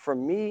for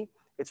me,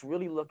 it's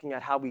really looking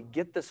at how we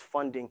get this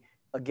funding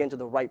again to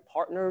the right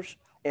partners,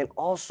 and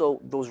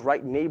also those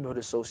right neighborhood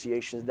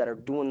associations that are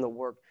doing the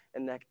work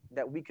and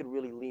that we could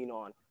really lean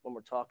on when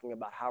we're talking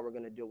about how we're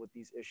going to deal with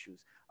these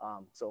issues.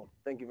 So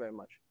thank you very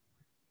much.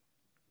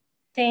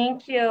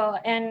 Thank you.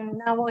 And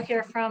now we'll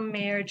hear from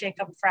Mayor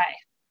Jacob Frey.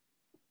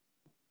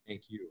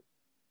 Thank you.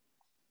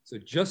 So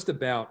just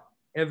about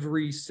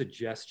every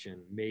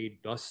suggestion made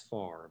thus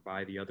far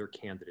by the other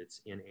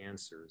candidates in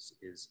answers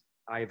is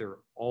either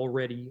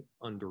already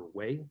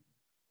underway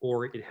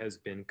or it has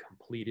been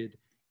completed,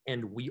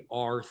 and we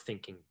are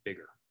thinking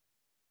bigger.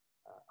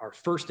 Our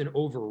first and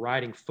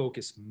overriding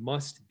focus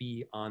must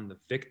be on the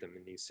victim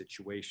in these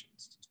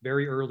situations. It's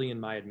very early in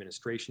my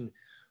administration,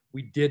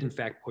 we did in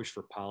fact push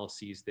for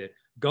policies that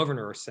govern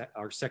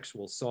our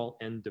sexual assault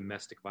and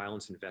domestic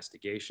violence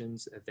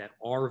investigations that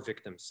are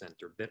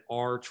victim-centered, that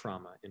are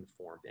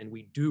trauma-informed, and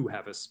we do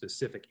have a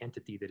specific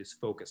entity that is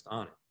focused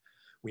on it.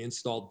 We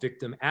installed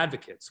victim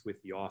advocates with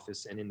the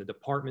office and in the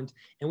department,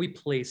 and we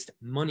placed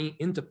money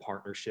into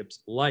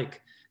partnerships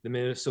like the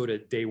Minnesota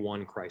Day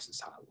One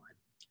Crisis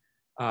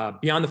Hotline.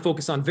 Beyond the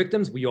focus on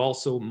victims, we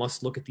also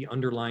must look at the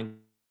underlying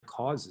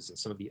causes and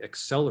some of the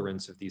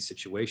accelerants of these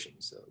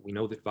situations. We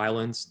know that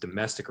violence,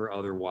 domestic or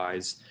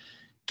otherwise,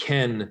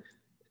 can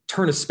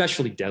turn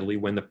especially deadly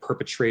when the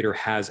perpetrator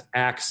has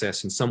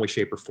access in some way,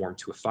 shape, or form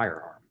to a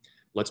firearm.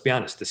 Let's be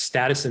honest, the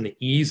status and the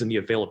ease and the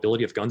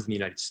availability of guns in the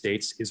United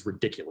States is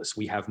ridiculous.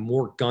 We have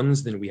more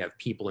guns than we have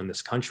people in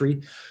this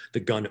country. The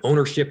gun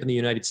ownership in the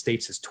United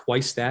States is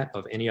twice that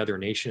of any other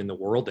nation in the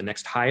world, the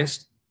next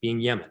highest being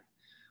Yemen.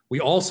 We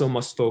also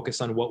must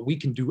focus on what we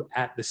can do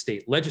at the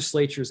state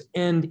legislatures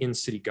and in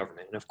city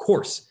government. And of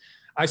course,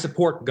 I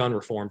support gun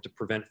reform to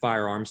prevent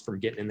firearms from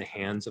getting in the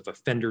hands of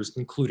offenders,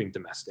 including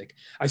domestic.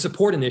 I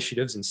support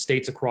initiatives in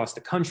states across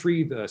the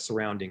country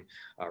surrounding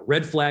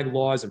red flag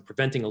laws and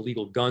preventing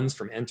illegal guns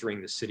from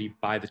entering the city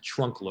by the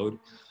trunk load.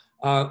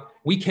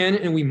 We can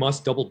and we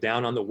must double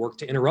down on the work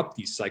to interrupt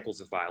these cycles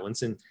of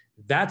violence. And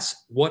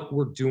that's what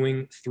we're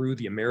doing through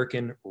the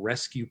American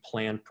Rescue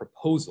Plan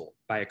proposal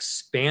by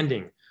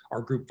expanding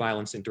our group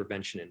violence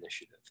intervention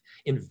initiative,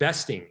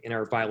 investing in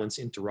our violence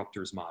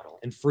interrupters model,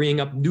 and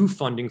freeing up new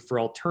funding for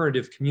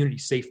alternative community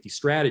safety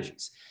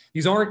strategies.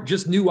 These aren't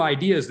just new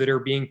ideas that are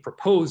being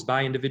proposed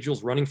by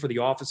individuals running for the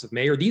office of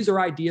mayor. These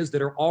are ideas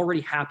that are already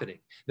happening,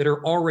 that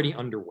are already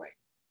underway.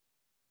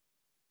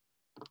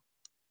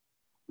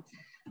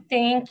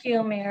 Thank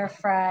you, Mayor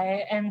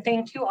Fry, and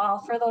thank you all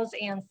for those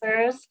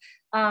answers.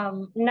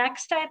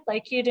 Next, I'd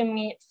like you to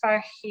meet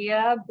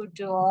Farhia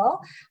Budul.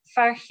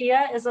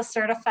 Farhia is a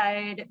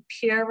certified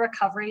peer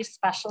recovery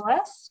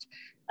specialist,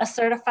 a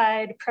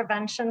certified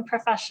prevention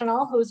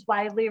professional who's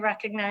widely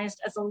recognized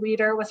as a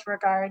leader with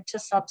regard to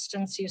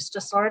substance use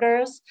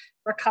disorders,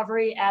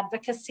 recovery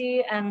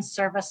advocacy, and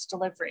service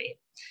delivery.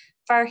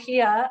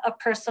 Farhia, a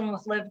person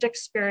with lived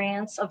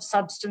experience of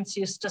substance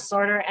use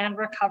disorder and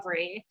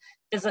recovery,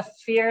 is a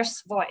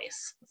fierce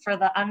voice for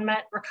the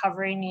unmet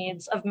recovery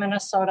needs of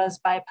Minnesota's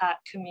BIPOC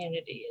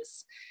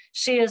communities.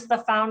 She is the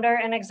founder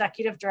and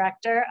executive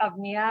director of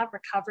NIA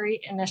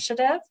Recovery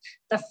Initiative,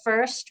 the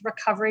first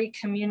recovery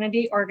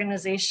community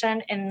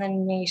organization in the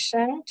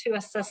nation to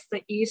assist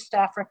the East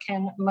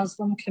African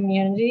Muslim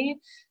community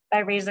by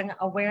raising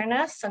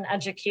awareness and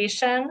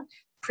education,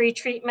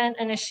 pre-treatment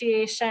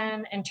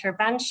initiation,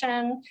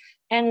 intervention,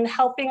 and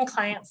helping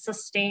clients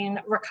sustain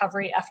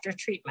recovery after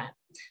treatment.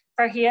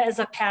 Farhia is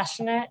a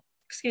passionate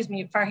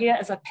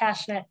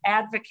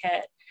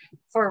advocate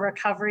for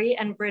recovery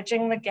and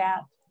bridging the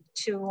gap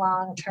to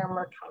long-term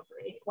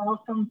recovery.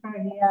 Welcome,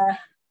 Farhia.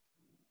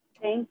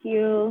 Thank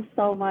you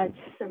so much,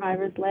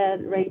 Survivors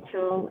Led,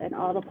 Rachel, and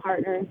all the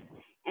partners.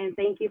 And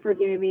thank you for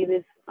giving me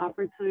this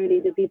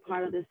opportunity to be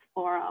part of this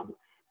forum.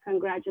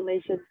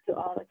 Congratulations to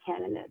all the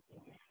candidates.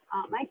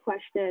 My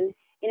question,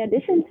 in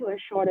addition to a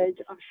shortage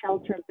of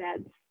shelter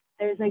beds,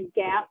 there's a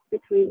gap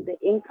between the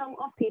income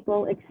of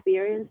people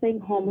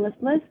experiencing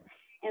homelessness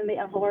and the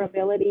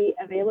affordability,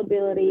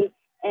 availability,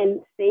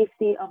 and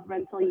safety of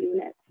rental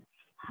units.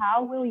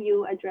 How will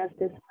you address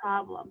this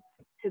problem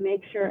to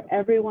make sure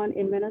everyone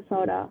in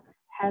Minnesota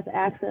has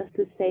access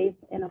to safe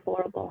and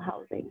affordable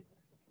housing?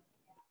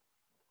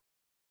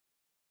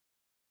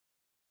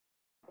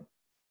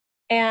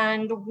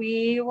 And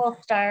we will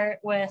start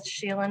with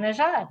Sheila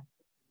Najad.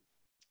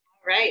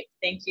 All right,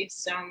 thank you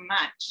so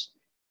much.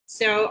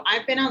 So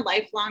I've been a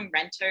lifelong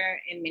renter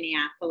in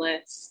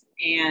Minneapolis,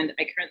 and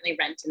I currently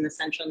rent in the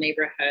central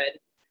neighborhood.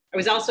 I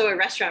was also a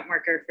restaurant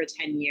worker for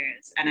 10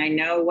 years, and I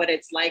know what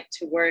it's like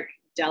to work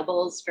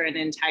doubles for an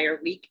entire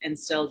week and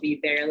still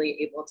be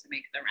barely able to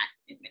make the rent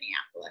in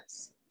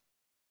Minneapolis.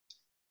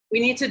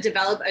 We need to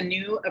develop a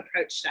new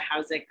approach to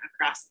housing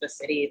across the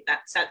city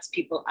that sets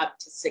people up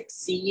to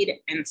succeed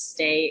and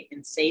stay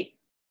in safe,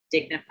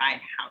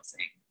 dignified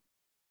housing.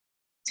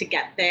 To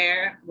get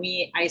there,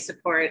 I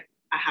support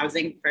a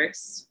housing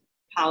first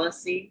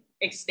policy,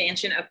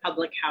 expansion of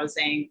public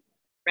housing,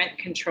 rent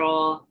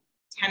control,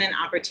 tenant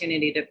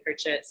opportunity to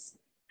purchase,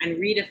 and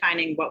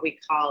redefining what we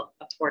call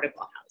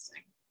affordable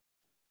housing.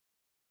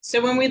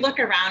 So when we look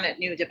around at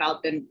new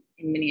development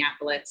in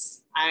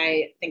Minneapolis,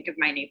 I think of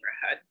my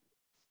neighborhood.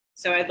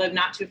 So I live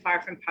not too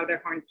far from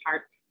Powderhorn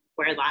Park,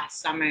 where last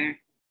summer,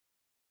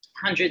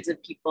 hundreds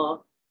of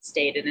people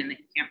stayed in an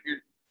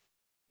encampment.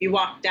 You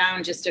walk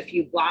down just a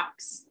few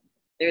blocks,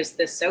 there's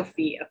the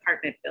Sophie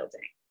apartment building,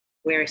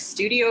 where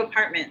studio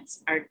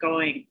apartments are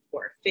going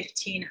for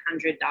 $1,500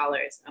 a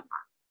month.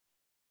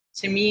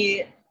 To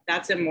me,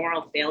 that's a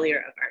moral failure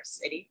of our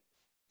city,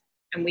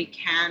 and we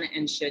can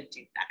and should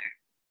do better.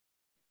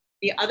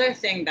 The other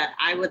thing that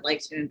I would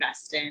like to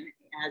invest in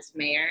as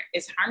mayor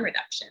is harm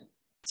reduction.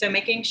 So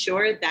making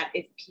sure that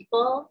if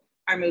people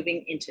are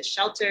moving into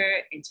shelter,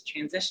 into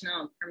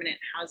transitional and permanent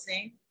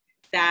housing,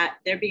 that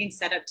they're being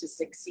set up to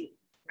succeed,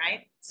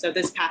 right? So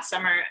this past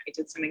summer, I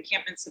did some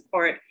encampment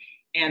support,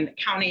 and the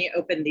county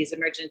opened these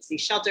emergency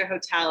shelter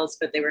hotels,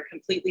 but they were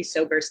completely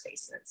sober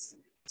spaces.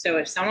 So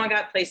if someone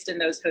got placed in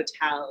those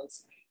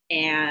hotels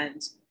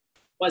and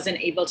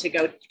wasn't able to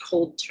go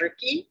cold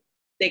turkey,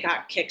 they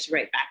got kicked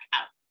right back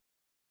out.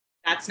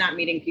 That's not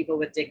meeting people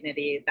with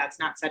dignity. That's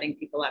not setting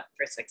people up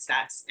for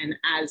success. And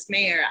as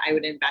mayor, I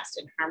would invest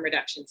in harm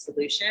reduction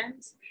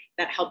solutions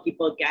that help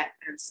people get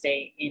and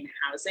stay in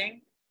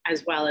housing,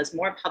 as well as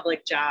more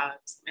public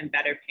jobs and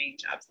better paying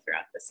jobs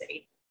throughout the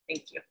city.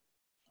 Thank you.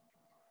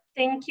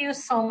 Thank you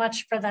so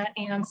much for that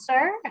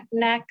answer.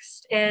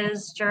 Next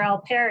is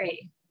Jarrell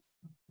Perry.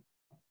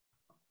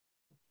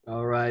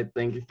 All right,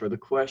 thank you for the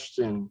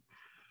question.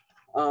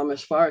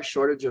 As far as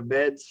shortage of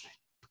beds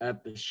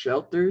at the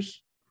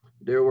shelters,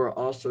 there were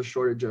also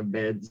shortage of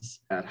beds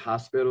at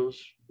hospitals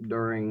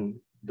during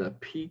the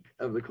peak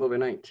of the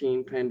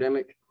COVID-19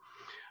 pandemic,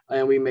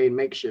 and we made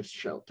makeshift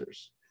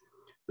shelters.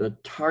 The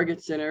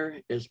Target Center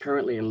is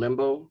currently in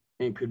limbo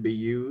and could be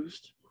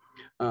used.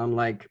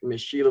 Like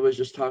Ms. Sheila was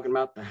just talking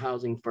about, the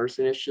Housing First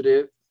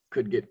initiative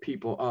could get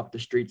people off the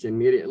streets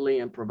immediately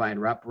and provide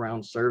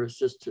wraparound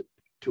services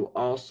to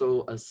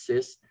also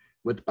assist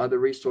with other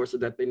resources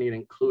that they need,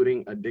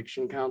 including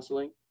addiction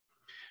counseling.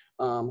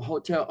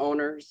 Hotel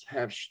owners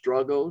have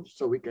struggled,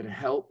 so we could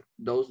help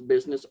those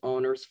business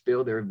owners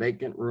fill their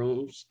vacant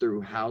rooms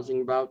through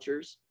housing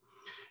vouchers.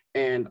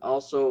 And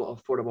also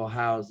affordable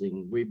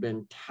housing. We've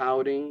been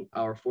touting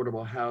our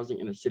affordable housing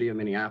in the city of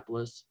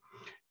Minneapolis.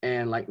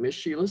 And like Ms.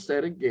 Sheila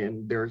said,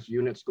 again, there's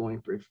units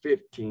going for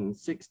 $1,500,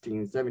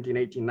 $1,600,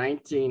 $1,700,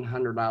 $1,800,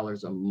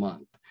 $1,900 a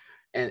month.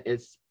 And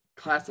it's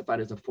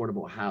classified as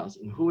affordable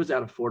housing. Who is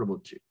that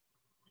affordable to?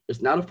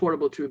 It's not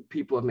affordable to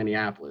people of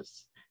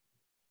Minneapolis.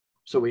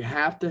 So we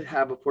have to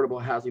have affordable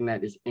housing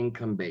that is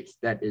income-based,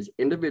 that is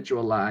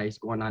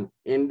individualized, going on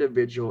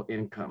individual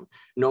income,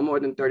 no more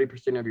than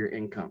 30% of your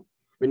income.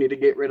 We need to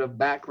get rid of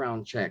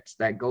background checks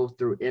that go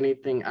through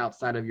anything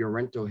outside of your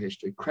rental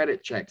history.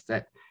 Credit checks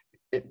that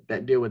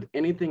deal with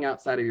anything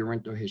outside of your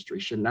rental history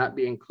should not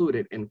be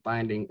included in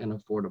finding an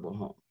affordable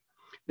home.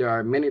 There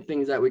are many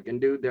things that we can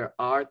do. There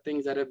are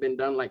things that have been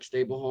done, like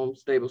stable homes,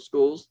 stable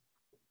schools.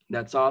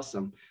 That's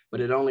awesome,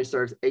 but it only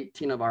serves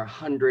 18 of our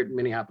 100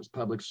 Minneapolis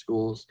public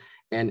schools.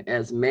 And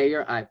as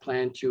mayor, I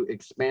plan to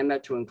expand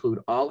that to include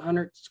all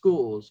 100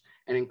 schools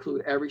and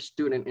include every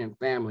student and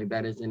family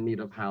that is in need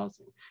of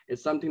housing.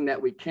 It's something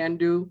that we can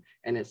do,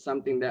 and it's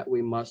something that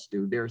we must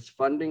do. There's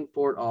funding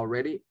for it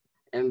already,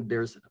 and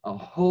there's a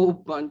whole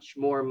bunch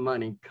more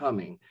money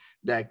coming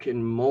that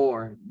can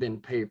more than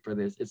pay for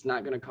this. It's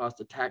not going to cost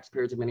the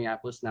taxpayers of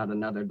Minneapolis not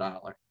another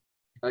dollar.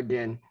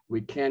 Again,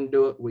 we can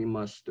do it, we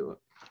must do it.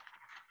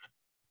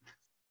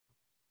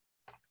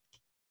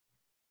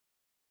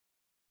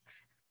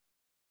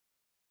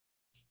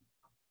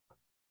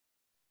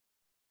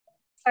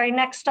 Sorry,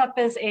 next up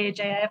is AJ.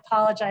 I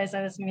apologize,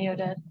 I was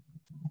muted.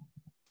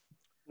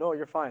 No,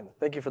 you're fine.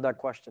 Thank you for that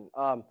question.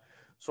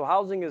 So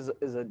housing is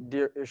a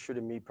dear issue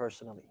to me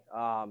personally.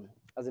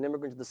 As an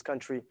immigrant to this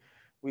country,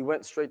 we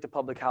went straight to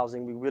public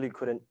housing. We really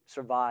couldn't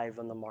survive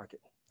on the market.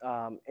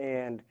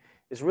 And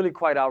it's really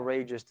quite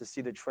outrageous to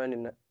see the trend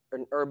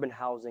in urban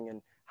housing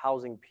and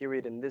housing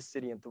period in this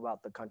city and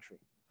throughout the country.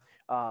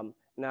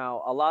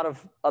 Now, a lot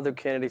of other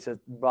candidates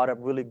have brought up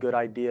really good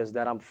ideas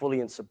that I'm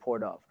fully in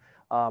support of.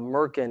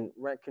 MERC and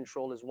rent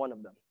control is one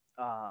of them.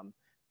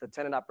 The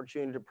tenant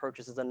opportunity to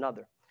purchase is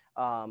another.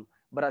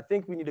 But I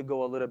think we need to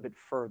go a little bit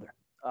further.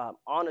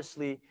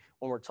 Honestly,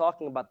 when we're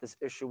talking about this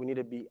issue, we need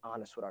to be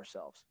honest with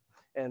ourselves.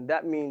 And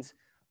that means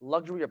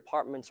luxury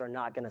apartments are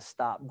not going to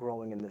stop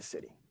growing in this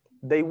city.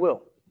 They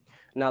will.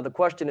 Now, the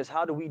question is,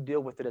 how do we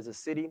deal with it as a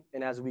city?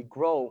 And as we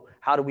grow,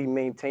 how do we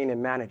maintain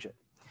and manage it?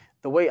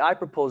 The way I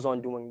propose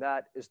on doing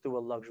that is through a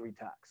luxury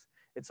tax.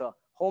 It's a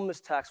homeless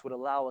tax would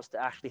allow us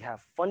to actually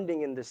have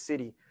funding in the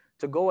city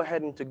to go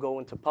ahead and to go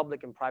into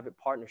public and private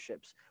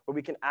partnerships where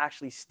we can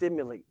actually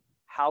stimulate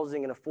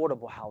housing and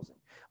affordable housing.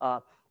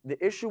 The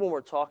issue when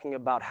we're talking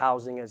about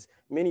housing, as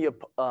many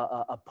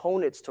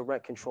opponents to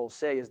rent control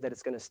say, is that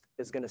it's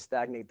going to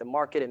stagnate the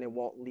market and it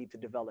won't lead to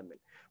development.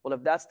 Well,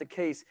 if that's the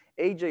case,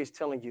 AJ is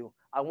telling you,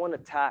 I want to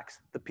tax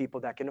the people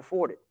that can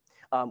afford it.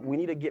 We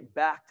need to get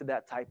back to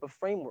that type of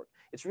framework.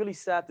 It's really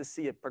sad to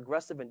see a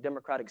progressive and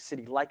democratic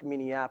city like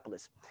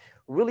Minneapolis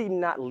really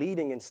not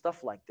leading in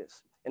stuff like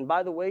this. And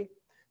by the way,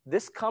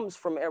 this comes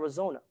from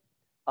Arizona.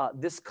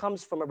 This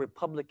comes from a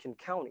Republican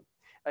county.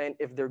 And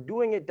if they're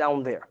doing it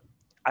down there,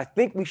 I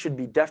think we should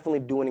be definitely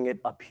doing it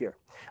up here.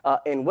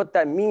 And what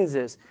that means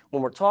is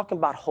when we're talking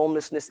about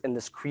homelessness and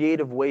this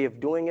creative way of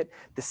doing it,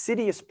 the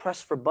city is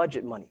pressed for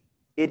budget money.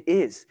 It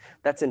is.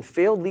 That's in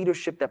failed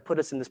leadership that put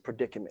us in this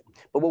predicament.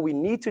 But what we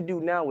need to do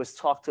now is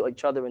talk to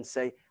each other and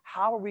say,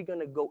 how are we going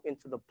to go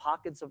into the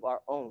pockets of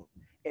our own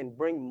and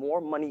bring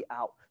more money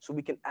out so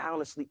we can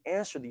honestly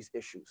answer these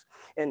issues?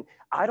 And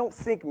I don't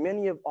think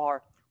many of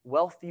our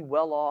wealthy,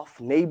 well-off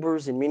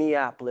neighbors in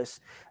Minneapolis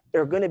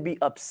are going to be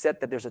upset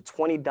that there's a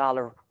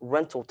 $20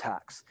 rental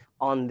tax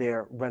on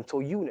their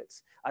rental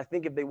units. I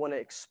think if they want to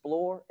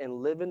explore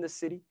and live in the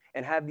city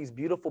and have these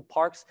beautiful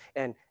parks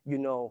and, you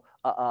know,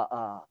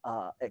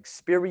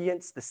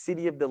 experience the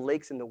city of the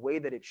lakes in the way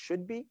that it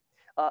should be,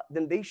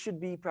 then they should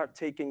be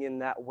partaking in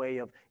that way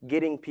of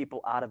getting people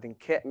out of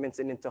encampments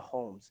and into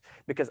homes.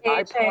 Because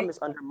I promise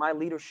under my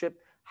leadership,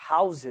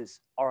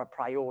 houses are a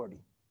priority.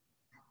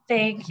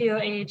 Thank you,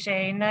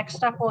 AJ.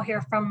 Next up, we'll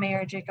hear from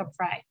Mayor Jacob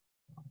Frey.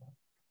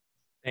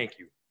 Thank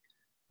you.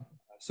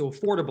 So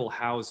affordable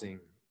housing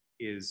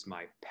is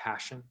my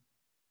passion.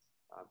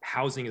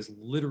 Housing is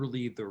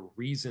literally the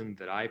reason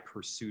that I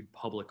pursued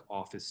public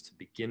office to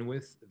begin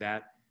with.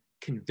 That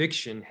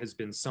conviction has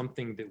been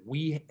something that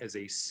we as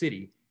a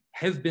city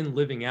have been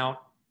living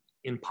out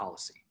in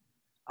policy.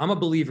 I'm a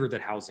believer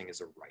that housing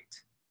is a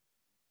right.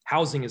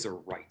 Housing is a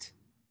right.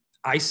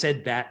 I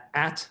said that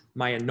at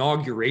my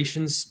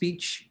inauguration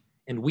speech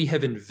and we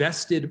have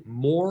invested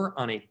more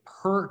on a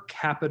per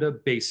capita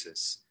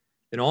basis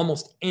than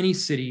almost any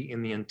city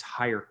in the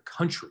entire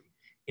country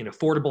in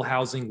affordable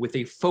housing, with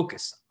a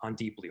focus on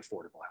deeply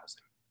affordable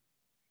housing.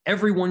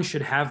 Everyone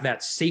should have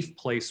that safe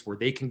place where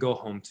they can go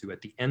home to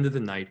at the end of the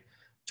night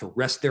to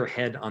rest their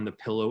head on the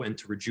pillow and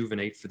to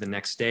rejuvenate for the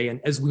next day. And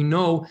as we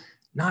know,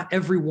 not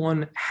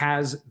everyone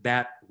has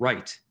that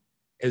right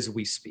as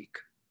we speak.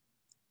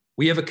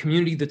 We have a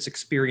community that's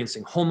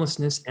experiencing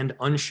homelessness and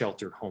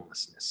unsheltered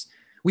homelessness.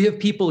 We have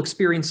people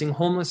experiencing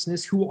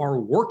homelessness who are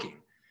working,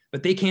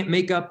 but they can't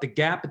make up the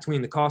gap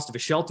between the cost of a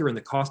shelter and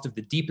the cost of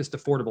the deepest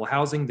affordable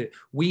housing that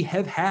we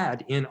have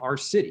had in our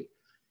city.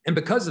 And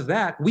because of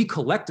that, we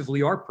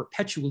collectively are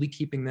perpetually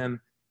keeping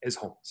them as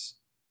homeless.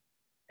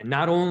 And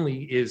not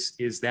only is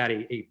that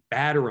a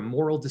bad or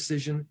immoral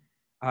decision,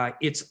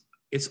 it's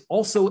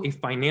also a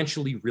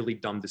financially really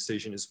dumb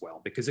decision as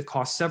well, because it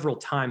costs several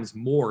times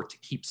more to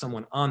keep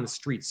someone on the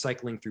street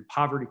cycling through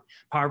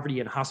poverty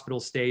and hospital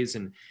stays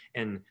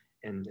and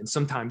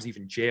sometimes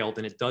even jail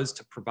than it does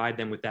to provide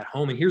them with that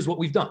home. And here's what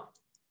we've done.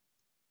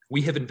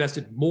 We have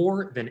invested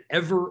more than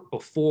ever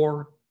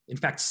before, in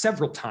fact,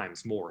 several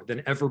times more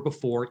than ever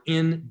before,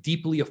 in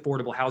deeply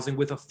affordable housing,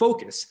 with a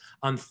focus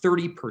on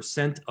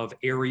 30% of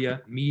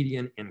area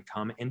median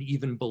income and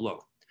even below,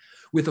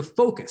 with a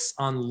focus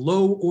on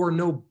low or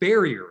no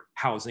barrier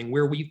housing,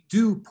 where we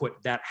do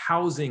put that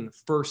housing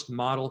first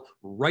model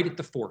right at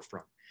the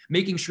forefront,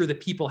 making sure that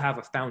people have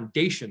a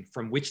foundation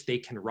from which they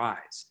can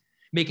rise,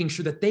 making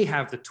sure that they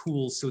have the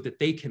tools so that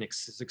they can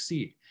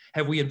succeed.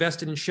 Have we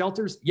invested in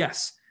shelters?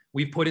 Yes,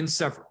 we've put in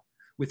several,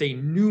 with a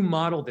new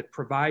model that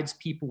provides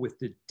people with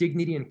the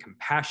dignity and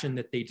compassion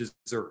that they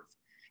deserve.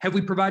 Have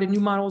we provided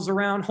new models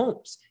around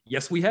homes?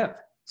 Yes, we have.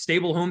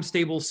 Stable Homes,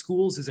 Stable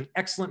Schools is an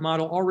excellent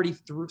model, already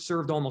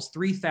served almost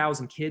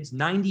 3,000 kids,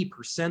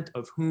 90%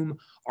 of whom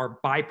are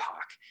BIPOC.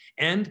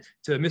 And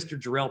to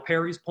Mr. Jarrell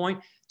Perry's point,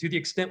 to the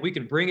extent we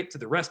can bring it to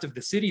the rest of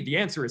the city, the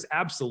answer is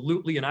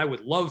absolutely, and I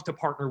would love to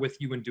partner with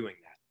you in doing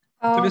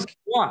that. To Mr.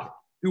 Watt,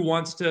 who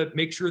wants to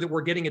make sure that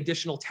we're getting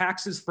additional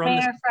taxes from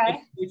the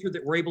legislature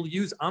that we're able to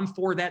use, I'm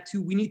for that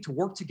too. We need to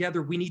work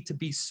together. We need to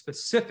be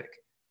specific,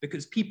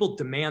 because people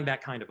demand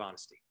that kind of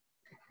honesty.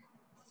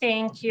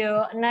 Thank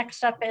you.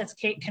 Next up is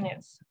Kate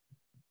Knuth.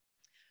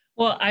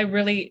 Well, I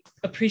really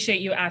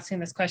appreciate you asking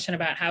this question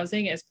about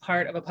housing as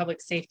part of a public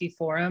safety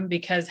forum,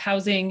 because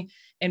housing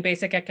and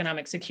basic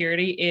economic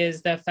security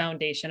is the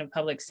foundation of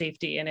public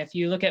safety. And if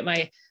you look at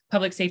my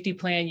public safety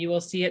plan, you will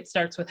see it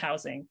starts with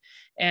housing.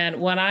 And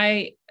when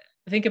I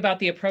think about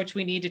the approach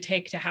we need to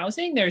take to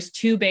housing, there's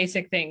two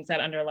basic things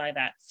that underlie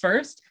that.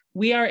 First,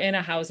 we are in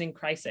a housing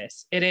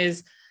crisis. It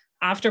is,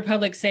 after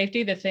public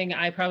safety, the thing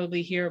I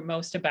probably hear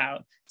most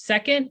about.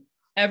 Second,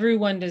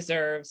 everyone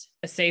deserves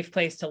a safe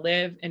place to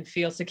live and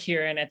feel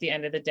secure in at the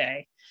end of the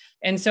day.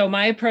 And so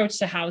my approach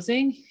to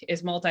housing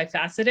is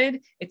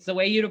multifaceted. It's the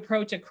way you'd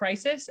approach a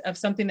crisis of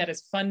something that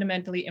is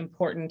fundamentally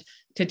important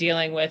to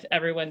dealing with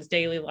everyone's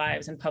daily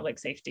lives and public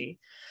safety.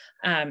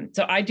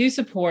 So I do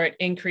support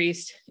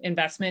increased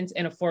investments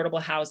in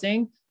affordable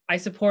housing. I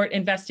support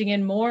investing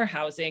in more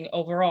housing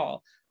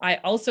overall. I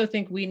also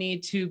think we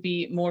need to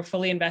be more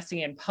fully investing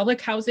in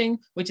public housing,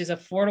 which is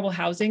affordable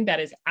housing that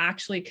is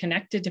actually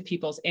connected to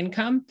people's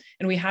income.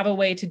 And we have a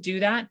way to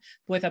do that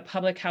with a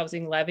public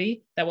housing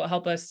levy that will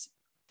help us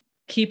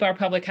keep our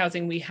public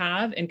housing we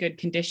have in good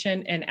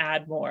condition and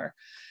add more.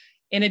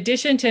 In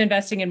addition to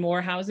investing in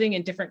more housing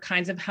and different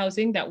kinds of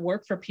housing that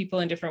work for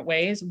people in different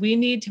ways, we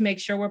need to make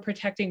sure we're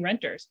protecting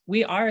renters.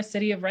 We are a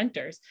city of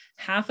renters.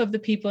 Half of the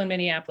people in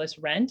Minneapolis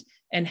rent,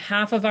 and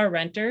half of our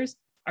renters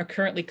are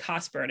currently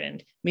cost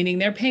burdened, meaning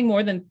they're paying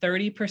more than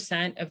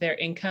 30% of their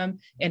income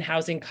in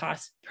housing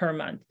costs per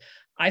month.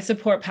 I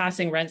support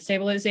passing rent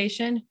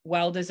stabilization,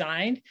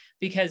 well-designed,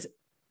 because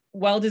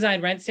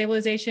well-designed rent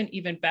stabilization,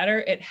 even better,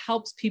 it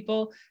helps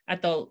people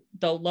at the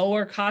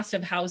lower cost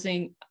of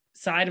housing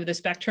side of the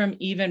spectrum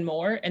even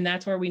more. And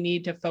that's where we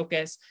need to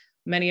focus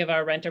many of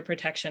our renter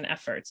protection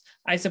efforts.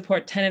 I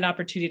support tenant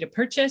opportunity to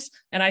purchase,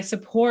 and I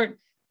support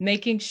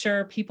making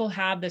sure people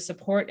have the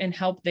support and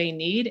help they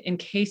need in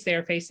case they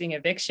are facing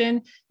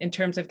eviction, in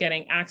terms of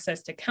getting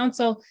access to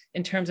counsel,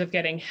 in terms of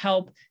getting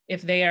help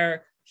if they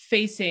are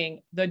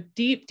facing the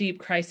deep, deep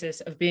crisis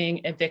of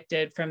being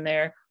evicted from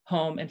their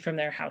home and from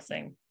their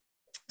housing.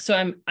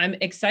 So I'm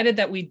excited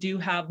that we do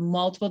have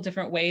multiple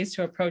different ways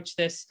to approach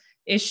this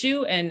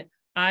issue, and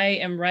I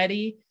am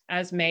ready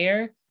as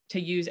mayor to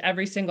use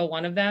every single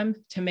one of them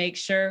to make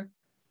sure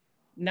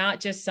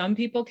not just some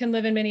people can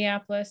live in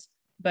Minneapolis,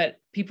 but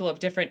people of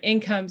different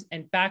incomes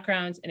and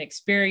backgrounds and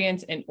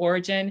experience and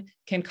origin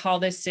can call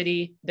this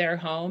city their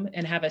home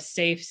and have a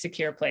safe,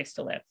 secure place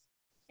to live.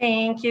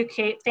 Thank you,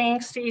 Kate.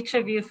 Thanks to each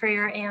of you for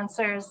your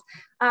answers.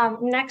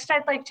 Next,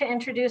 I'd like to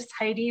introduce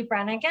Heidi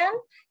Brennigan.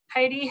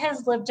 Heidi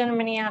has lived in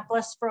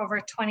Minneapolis for over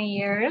 20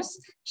 years.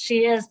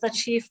 She is the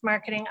Chief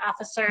Marketing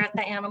Officer at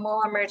the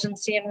Animal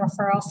Emergency and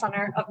Referral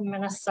Center of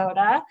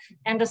Minnesota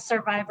and a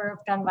survivor of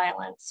gun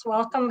violence.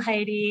 Welcome,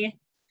 Heidi.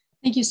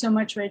 Thank you so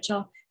much,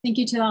 Rachel. Thank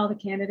you to all the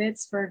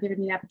candidates for giving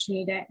me the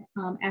opportunity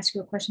to ask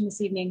you a question this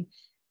evening.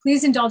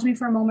 Please indulge me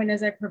for a moment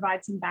as I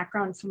provide some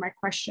background for my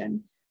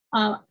question.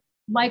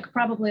 Like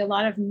probably a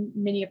lot of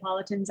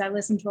Minneapolitans, I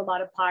listen to a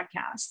lot of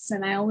podcasts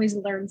and I always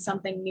learn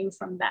something new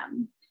from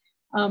them.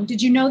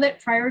 Did you know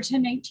that prior to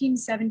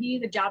 1970,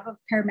 the job of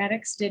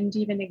paramedics didn't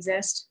even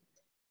exist?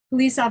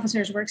 Police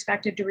officers were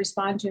expected to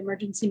respond to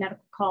emergency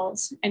medical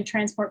calls and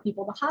transport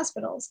people to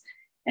hospitals.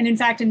 And in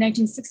fact, in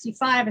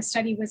 1965, a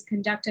study was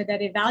conducted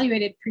that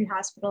evaluated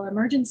pre-hospital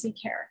emergency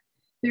care.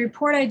 The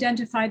report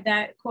identified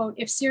that, quote,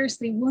 if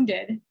seriously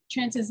wounded,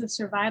 chances of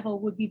survival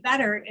would be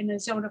better in a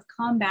zone of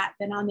combat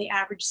than on the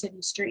average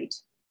city street.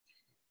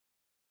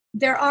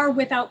 There are,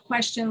 without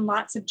question,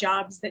 lots of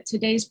jobs that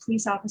today's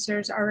police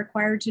officers are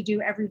required to do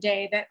every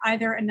day that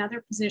either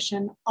another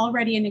position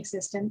already in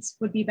existence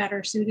would be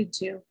better suited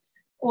to,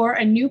 or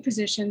a new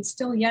position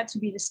still yet to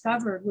be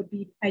discovered would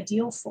be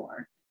ideal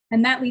for.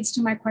 And that leads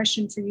to my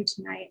question for you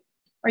tonight.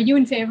 Are you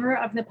in favor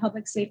of the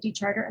Public Safety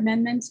Charter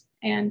Amendment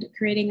and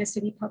creating a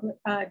city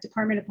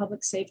Department of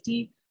Public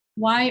Safety?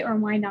 Why or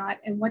why not?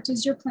 And what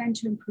does your plan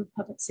to improve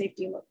public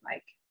safety look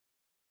like?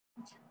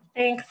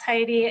 Thanks,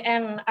 Heidi.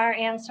 And our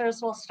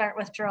answers will start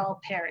with Joel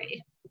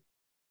Perry.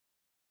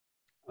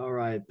 All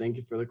right, thank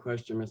you for the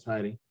question, Ms.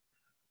 Heidi.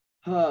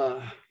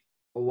 A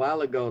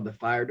while ago, the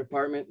fire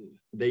department,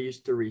 they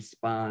used to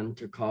respond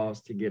to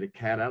calls to get a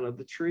cat out of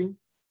the tree.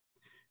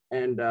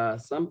 And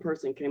some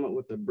person came up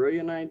with a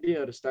brilliant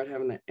idea to start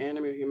having the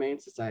Animal Humane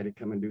Society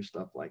come and do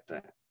stuff like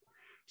that.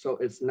 So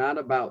it's not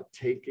about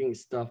taking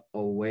stuff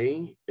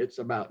away, it's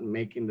about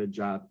making the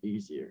job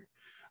easier.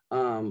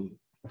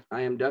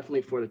 I am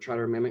definitely for the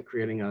Charter Amendment,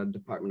 creating a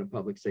Department of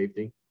Public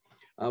Safety.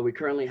 We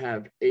currently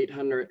have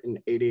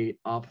 888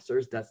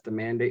 officers. That's the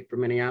mandate for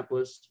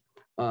Minneapolis.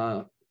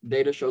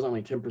 Data shows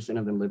only 10%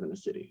 of them live in the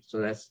city. So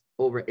that's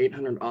over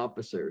 800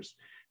 officers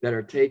that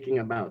are taking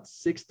about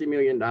 $60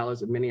 million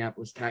of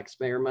Minneapolis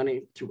taxpayer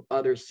money to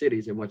other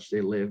cities in which they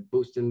live,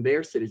 boosting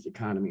their city's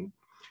economy,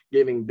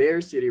 giving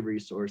their city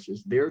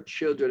resources, their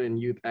children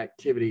and youth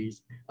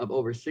activities of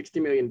over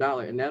 $60 million.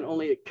 And that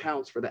only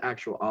accounts for the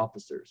actual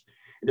officers.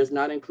 It does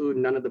not include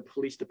none of the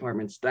police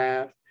department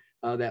staff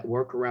that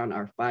work around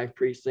our 5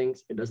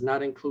 precincts. It does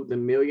not include the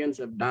millions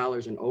of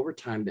dollars in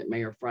overtime that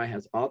Mayor Fry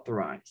has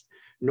authorized,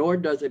 nor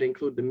does it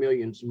include the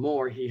millions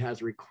more he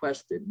has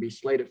requested be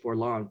slated for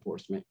law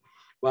enforcement,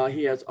 while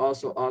he has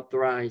also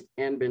authorized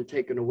and been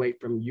taken away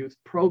from youth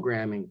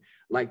programming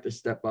like the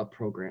Step Up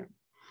program.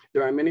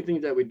 There are many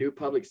things that we do.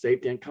 Public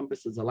safety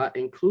encompasses a lot,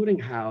 including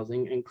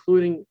housing,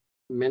 including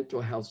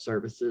mental health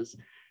services.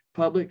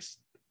 Public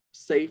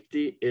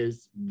safety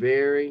is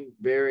very,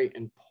 very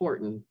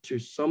important to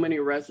so many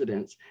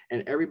residents,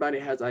 and everybody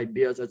has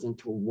ideas as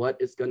into what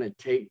it's going to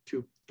take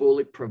to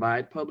fully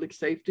provide public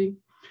safety.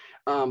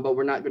 But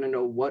we're not going to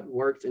know what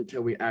works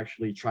until we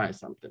actually try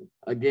something.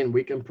 Again,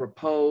 we can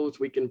propose,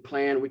 we can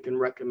plan, we can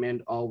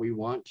recommend all we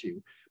want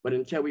to, but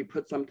until we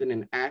put something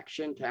in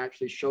action to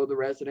actually show the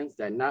residents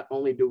that not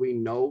only do we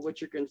know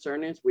what your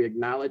concern is, we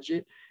acknowledge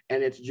it,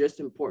 and it's just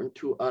important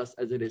to us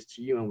as it is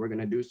to you, and we're going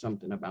to do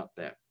something about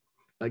that.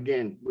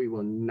 Again, we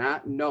will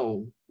not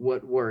know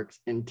what works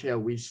until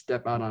we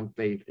step out on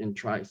faith and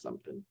try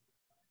something.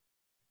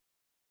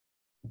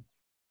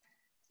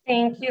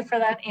 Thank you for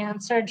that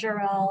answer,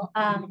 Jarrell.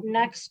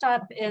 Next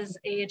up is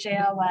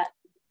AJ Awet.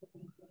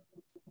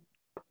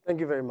 Thank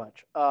you very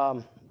much.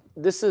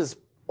 This is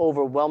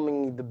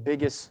overwhelmingly the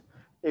biggest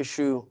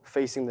issue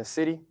facing the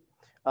city.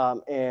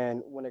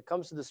 And when it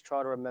comes to this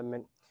charter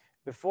amendment,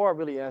 before I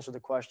really answer the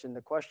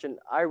question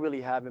I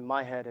really have in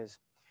my head is,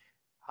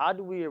 how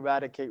do we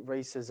eradicate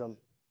racism,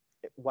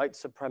 white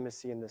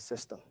supremacy in the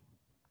system?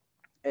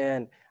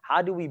 And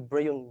how do we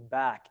bring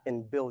back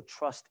and build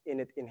trust in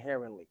it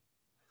inherently?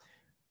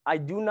 I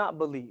do not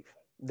believe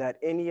that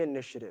any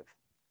initiative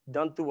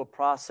done through a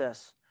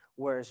process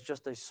where it's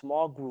just a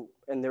small group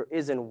and there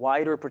isn't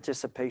wider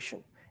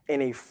participation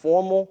in a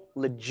formal,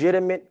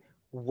 legitimate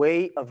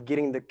way of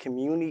getting the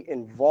community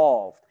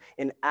involved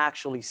in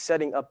actually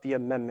setting up the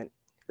amendment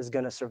is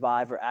going to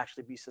survive or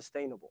actually be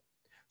sustainable.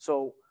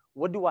 So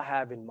what do I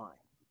have in mind?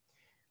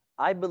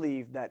 I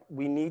believe that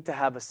we need to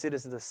have a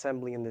citizens'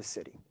 assembly in this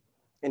city.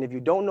 And if you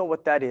don't know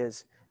what that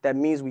is, that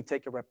means we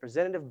take a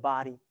representative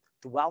body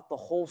throughout the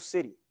whole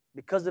city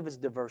because of its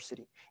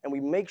diversity, and we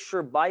make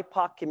sure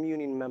BIPOC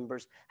community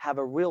members have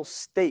a real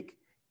stake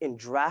in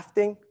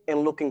drafting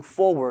and looking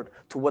forward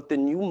to what the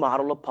new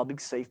model of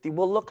public safety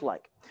will look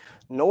like.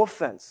 No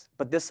offense,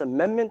 but this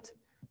amendment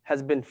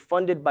has been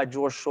funded by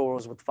George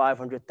Soros with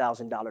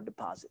 $500,000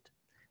 deposit.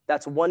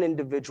 That's one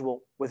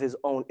individual with his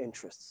own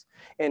interests.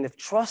 And if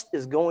trust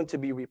is going to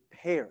be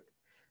repaired,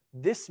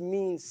 this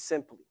means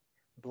simply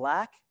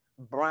Black,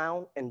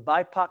 brown, and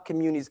BIPOC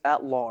communities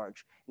at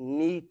large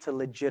need to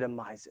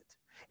legitimize it.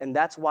 And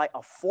that's why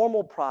a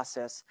formal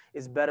process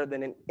is better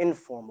than an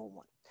informal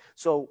one.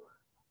 So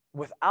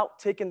without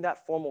taking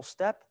that formal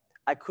step,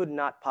 I could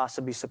not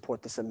possibly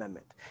support this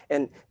amendment.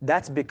 And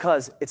that's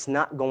because it's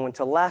not going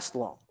to last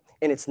long.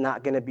 and it's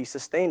not going to be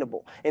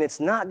sustainable. And it's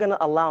not going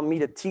to allow me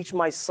to teach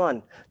my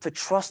son to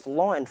trust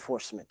law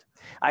enforcement.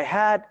 I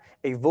had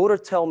a voter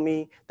tell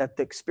me that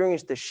the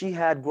experience that she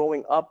had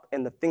growing up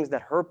and the things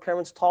that her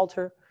parents taught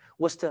her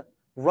was to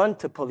run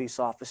to police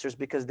officers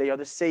because they are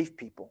the safe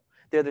people.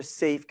 They're the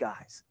safe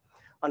guys.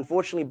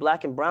 Unfortunately,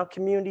 Black and brown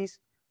communities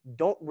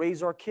don't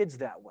raise our kids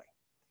that way.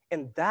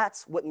 And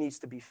that's what needs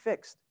to be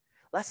fixed.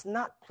 Let's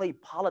not play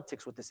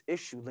politics with this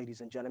issue,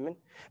 ladies and gentlemen,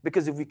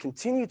 because if we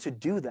continue to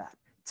do that,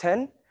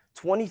 10,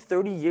 20,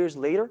 30 years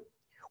later,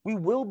 we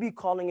will be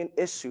calling an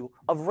issue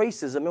of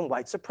racism and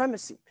white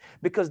supremacy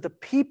because the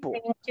people,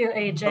 Thank you,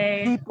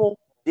 AJ. the people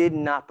did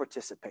not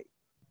participate.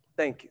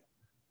 Thank you.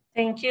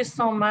 Thank you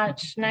so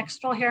much.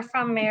 Next, we'll hear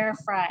from Mayor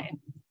Fry.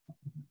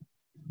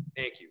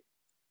 Thank you.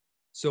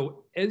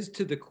 So as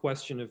to the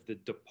question of the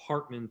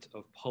Department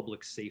of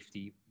Public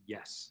Safety,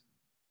 yes.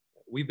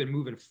 We've been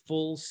moving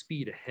full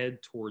speed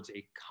ahead towards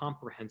a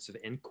comprehensive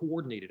and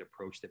coordinated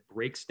approach that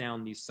breaks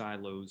down these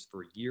silos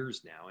for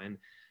years now. And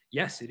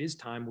yes, it is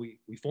time we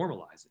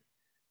formalize it.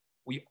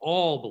 We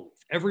all believe,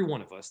 every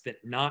one of us, that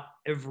not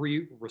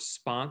every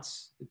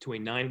response to a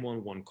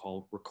 911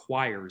 call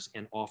requires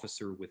an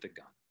officer with a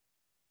gun.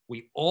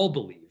 We all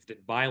believe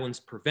that violence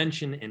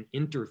prevention and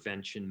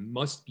intervention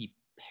must be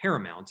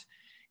paramount,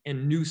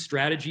 and new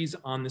strategies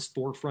on this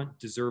forefront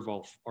deserve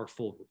our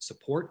full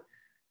support.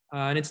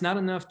 And it's not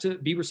enough to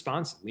be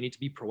responsive. We need to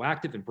be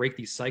proactive and break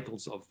these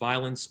cycles of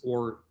violence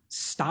or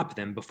stop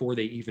them before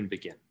they even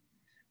begin.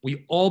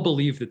 We all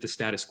believe that the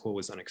status quo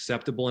is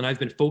unacceptable, and I've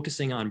been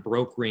focusing on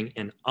brokering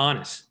an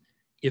honest,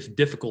 if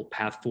difficult,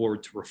 path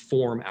forward to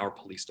reform our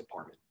police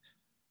department.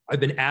 I've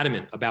been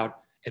adamant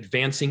about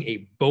advancing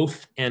a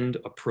both-end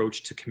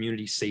approach to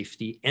community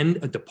safety, and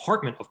a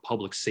Department of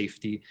Public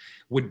Safety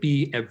would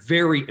be a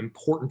very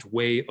important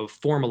way of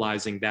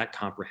formalizing that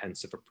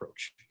comprehensive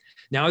approach.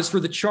 Now, as for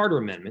the charter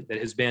amendment that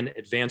has been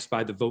advanced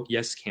by the Vote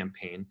Yes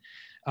campaign,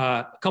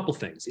 a couple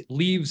things. It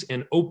leaves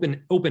an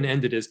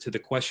open-ended as to the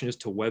question as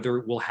to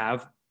whether we'll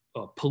have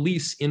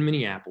police in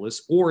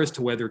Minneapolis, or as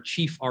to whether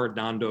Chief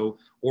Arredondo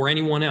or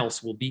anyone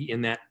else will be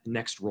in that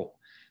next role.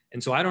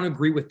 And so I don't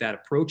agree with that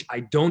approach. I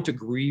don't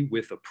agree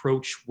with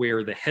approach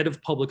where the head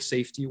of public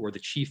safety or the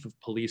chief of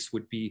police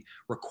would be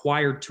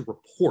required to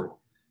report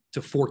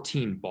to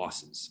 14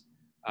 bosses.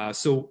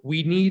 So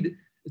we need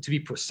to be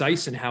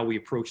precise in how we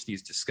approach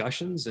these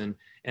discussions. And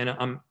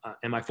am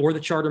I for the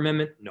charter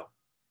amendment? No.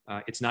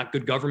 It's not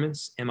good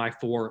governance. Am I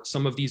for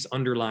some of these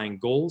underlying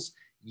goals?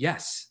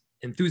 Yes,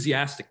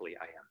 enthusiastically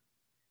I am.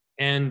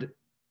 And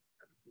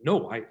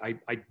no,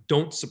 I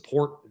don't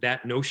support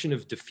that notion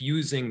of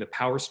diffusing the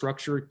power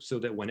structure so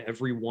that when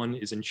everyone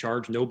is in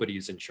charge, nobody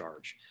is in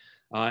charge.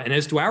 And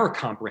as to our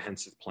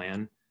comprehensive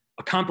plan,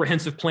 a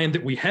comprehensive plan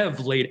that we have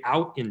laid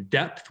out in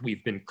depth,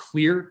 we've been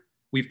clear,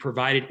 we've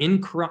provided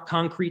in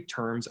concrete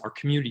terms our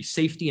community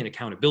safety and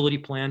accountability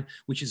plan,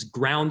 which is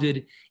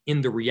grounded in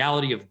the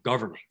reality of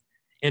governing.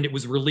 And it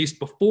was released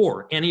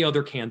before any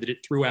other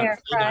candidate threw out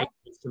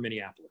for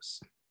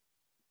Minneapolis.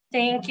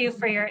 Thank you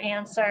for your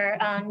answer.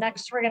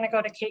 Next, we're going to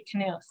go to Kate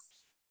Knuth.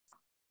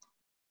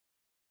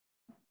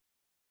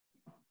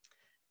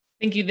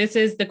 Thank you. This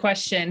is the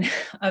question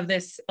of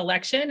this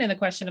election and the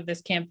question of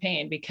this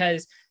campaign,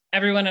 because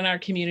everyone in our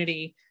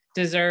community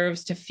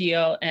deserves to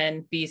feel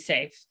and be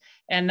safe.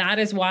 And that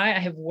is why I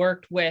have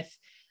worked with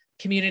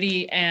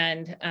community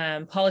and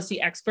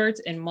policy experts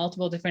in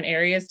multiple different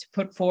areas to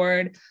put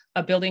forward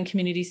a building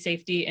community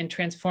safety and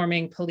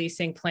transforming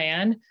policing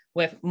plan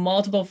with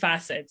multiple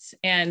facets.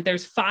 And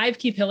there's 5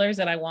 key pillars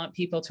that I want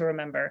people to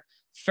remember.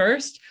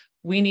 First,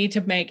 we need to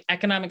make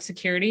economic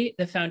security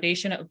the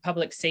foundation of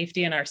public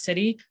safety in our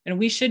city. And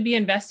we should be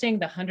investing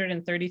the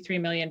 $133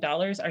 million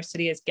our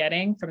city is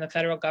getting from the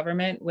federal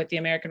government with the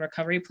American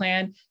Recovery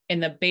Plan in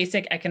the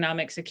basic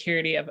economic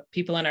security of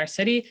people in our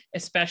city,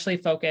 especially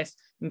focused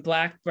in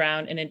Black,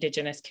 Brown, and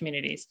Indigenous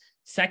communities.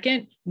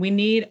 Second, we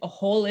need a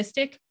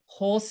holistic,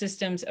 whole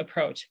systems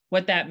approach.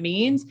 What that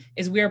means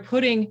is we are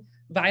putting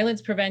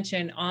violence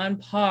prevention on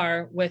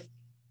par with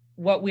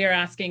what we are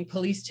asking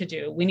police to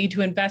do. We need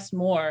to invest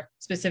more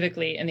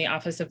specifically in the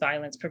Office of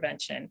Violence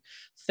Prevention.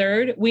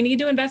 Third, we need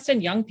to invest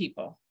in young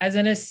people as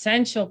an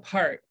essential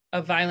part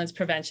of violence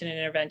prevention and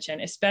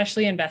intervention,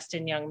 especially invest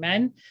in young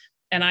men.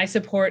 And I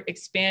support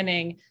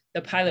expanding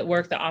the pilot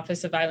work the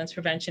Office of Violence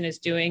Prevention is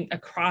doing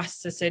across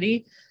the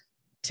city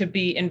to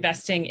be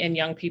investing in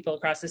young people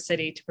across the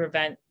city to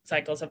prevent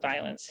cycles of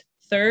violence.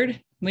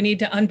 Third, we need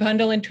to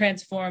unbundle and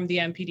transform the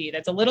MPD.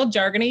 That's a little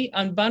jargony.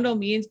 Unbundle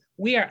means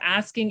we are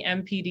asking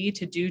MPD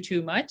to do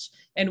too much,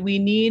 and we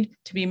need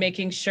to be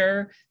making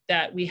sure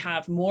that we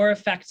have more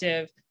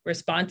effective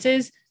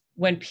responses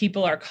when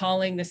people are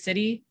calling the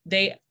city.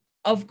 They,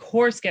 of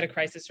course, get a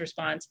crisis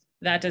response.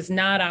 That does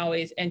not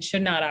always and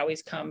should not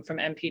always come from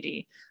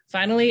MPD.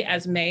 Finally,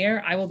 as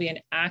mayor, I will be an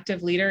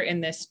active leader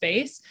in this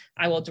space.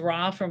 I will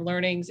draw from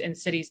learnings in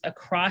cities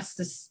across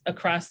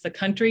the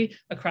country,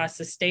 across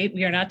the state.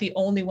 We are not the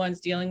only ones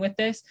dealing with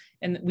this,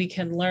 and we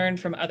can learn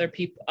from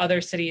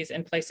other cities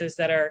and places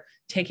that are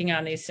taking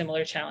on these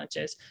similar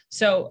challenges.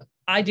 So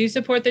I do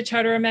support the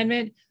charter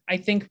amendment. I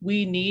think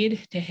we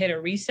need to hit a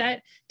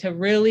reset to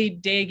really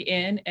dig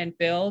in and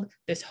build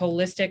this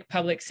holistic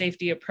public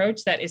safety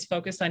approach that is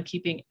focused on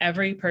keeping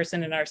every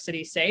person in our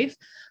city safe.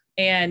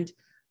 And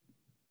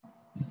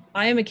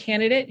I am a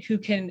candidate who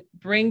can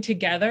bring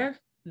together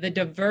the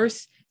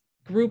diverse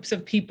groups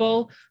of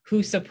people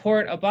who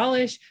support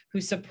abolish,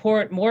 who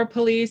support more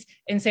police,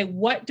 and say,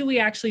 what do we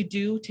actually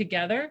do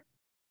together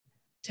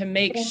to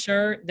make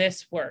sure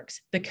this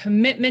works? The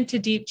commitment to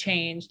deep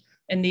change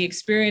and the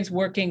experience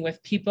working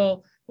with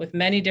people with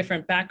many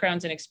different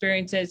backgrounds and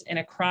experiences and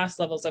across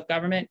levels of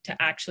government to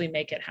actually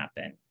make it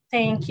happen.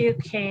 Thank you,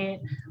 Kate.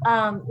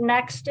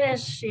 Next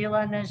is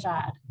Sheila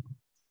Najad.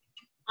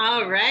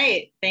 All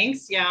right,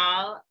 thanks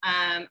y'all.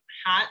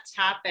 Hot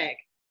topic.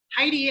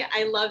 Heidi,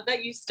 I love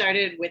that you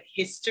started with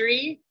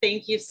history.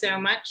 Thank you so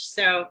much.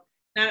 So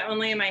not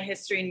only am I a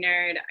history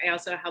nerd, I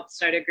also helped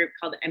start a group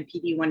called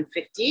MPD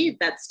 150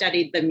 that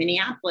studied the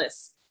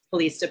Minneapolis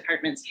Police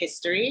Department's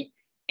history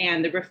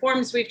and the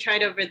reforms we've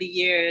tried over the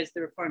years,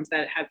 the reforms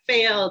that have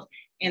failed,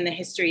 and the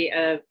history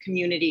of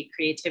community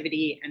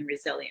creativity and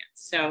resilience.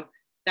 So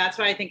that's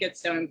why I think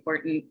it's so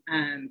important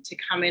to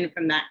come in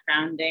from that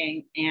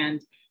grounding.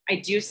 And I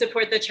do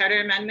support the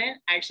charter amendment.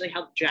 I actually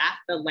helped draft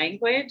the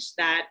language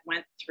that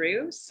went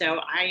through, so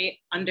I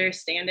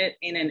understand it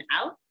in and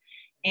out.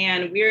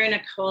 And we're in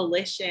a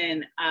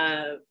coalition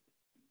of,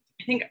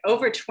 I think,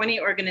 over 20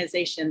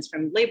 organizations,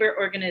 from labor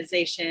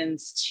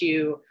organizations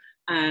to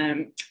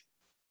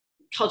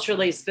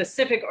culturally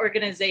specific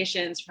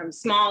organizations, from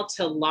small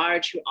to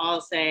large, who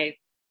all say,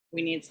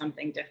 we need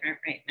something different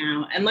right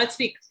now. And let's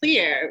be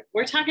clear,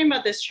 we're talking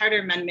about this charter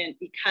amendment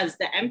because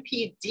the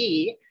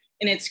MPD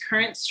in its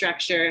current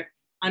structure,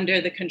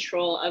 under the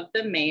control of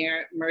the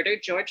mayor, murdered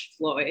George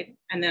Floyd,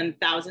 and then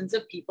thousands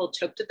of people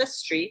took to the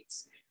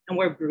streets and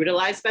were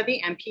brutalized by the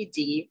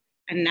MPD,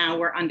 and now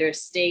we're under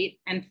state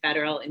and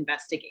federal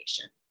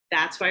investigation.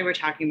 That's why we're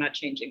talking about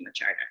changing the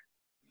charter.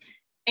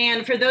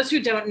 And for those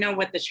who don't know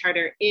what the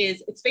charter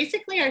is, it's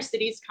basically our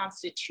city's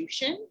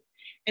constitution.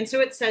 And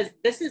so it says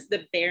this is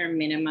the bare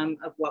minimum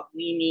of what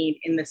we need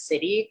in the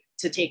city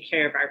to take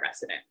care of our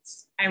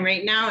residents. And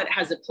right now it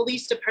has a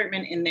police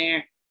department in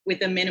there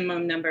with a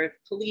minimum number of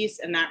police,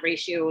 and that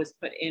ratio was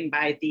put in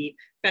by the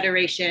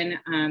Federation,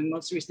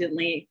 most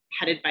recently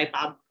headed by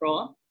Bob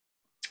Kroll.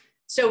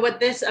 So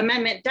what this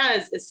amendment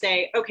does is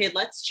say, okay,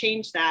 let's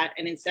change that.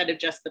 And instead of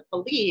just the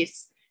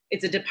police,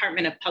 it's a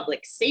Department of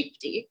Public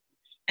Safety.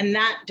 And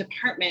that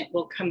department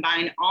will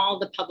combine all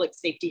the public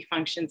safety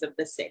functions of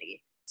the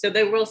city. So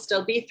there will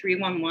still be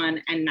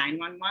 311 and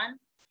 911.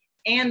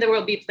 And there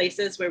will be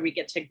places where we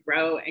get to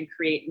grow and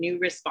create new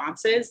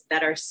responses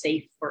that are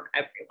safe for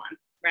everyone,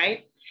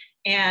 right?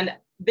 And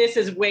this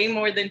is way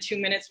more than 2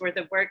 minutes worth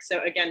of work.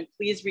 So again,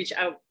 please reach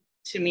out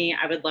to me.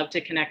 I would love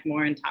to connect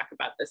more and talk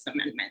about this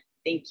amendment.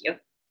 Thank you.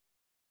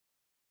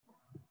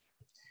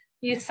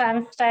 You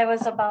sensed I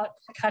was about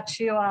to cut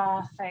you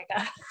off, I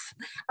guess.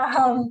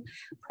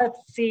 Let's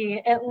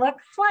see, it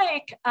looks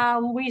like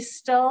we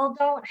still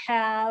don't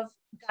have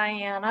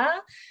Diana.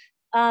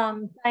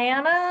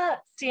 Diana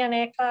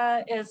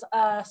Cianeka is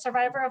a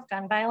survivor of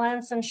gun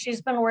violence, and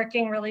she's been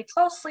working really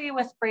closely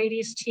with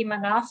Brady's team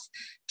enough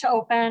to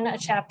open a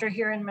chapter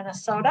here in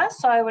Minnesota.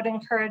 So I would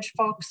encourage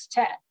folks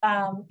to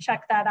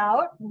check that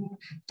out. And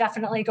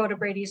definitely go to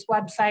Brady's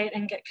website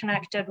and get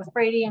connected with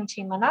Brady and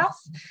Team Enough.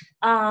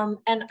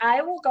 And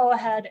I will go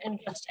ahead and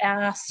just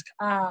ask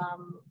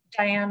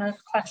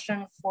Diana's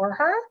question for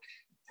her,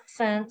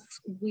 since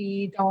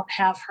we don't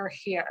have her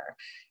here.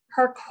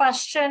 Her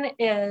question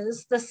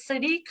is, the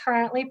city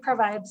currently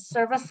provides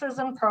services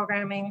and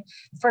programming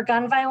for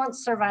gun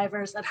violence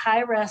survivors at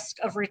high risk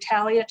of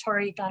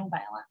retaliatory gun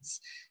violence.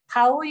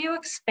 How will you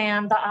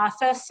expand the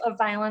Office of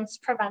Violence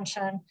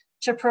Prevention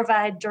to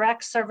provide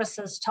direct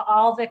services to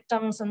all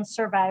victims and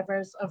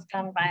survivors of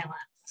gun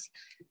violence?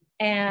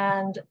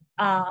 And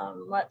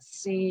let's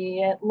see,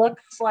 it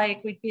looks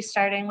like we'd be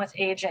starting with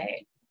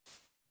AJ.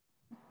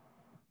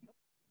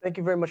 Thank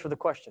you very much for the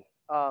question.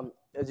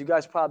 As you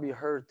guys probably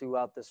heard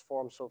throughout this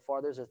forum so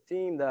far, there's a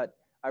theme that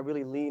I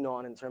really lean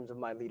on in terms of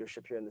my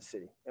leadership here in the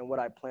city and what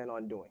I plan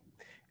on doing.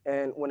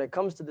 And when it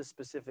comes to this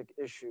specific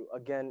issue,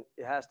 again,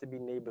 it has to be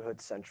neighborhood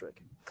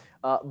centric.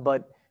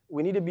 But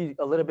we need to be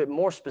a little bit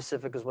more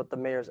specific as what the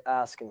mayor's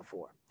asking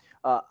for.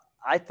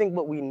 I think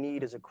what we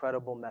need is a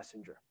credible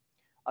messenger.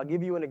 I'll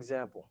give you an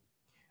example.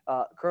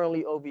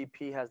 Currently,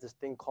 OVP has this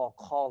thing called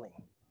calling,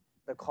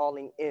 the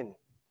calling in,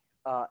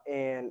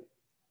 and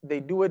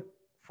they do it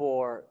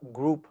for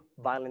group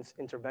violence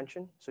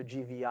intervention, so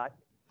GVI.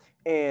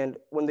 And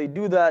when they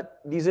do that,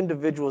 these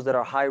individuals that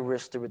are high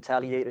risk to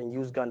retaliate and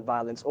use gun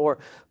violence, or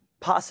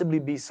possibly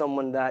be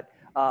someone that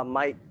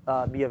might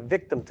be a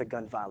victim to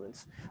gun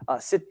violence,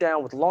 sit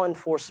down with law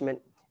enforcement,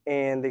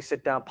 and they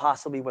sit down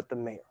possibly with the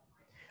mayor.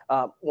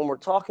 When we're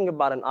talking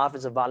about an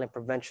Office of Violence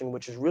Prevention,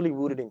 which is really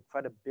rooted in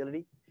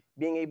credibility,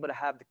 being able to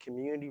have the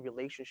community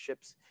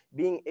relationships,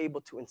 being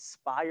able to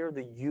inspire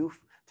the youth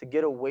to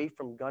get away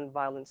from gun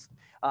violence,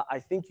 I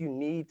think you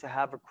need to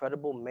have a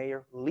credible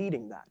mayor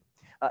leading that.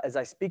 As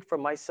I speak for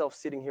myself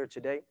sitting here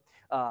today,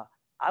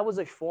 I was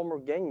a former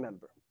gang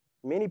member.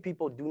 Many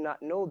people do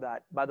not know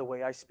that by the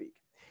way I speak.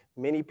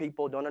 Many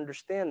people don't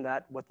understand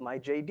that with my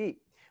JD.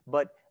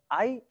 But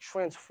I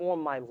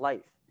transformed my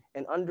life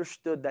and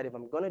understood that if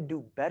I'm going to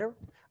do better,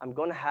 I'm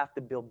going to have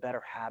to build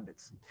better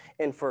habits.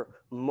 And for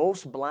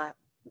most Black,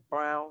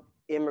 brown,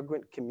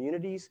 immigrant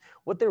communities,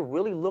 what they're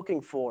really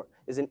looking for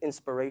is an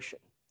inspiration.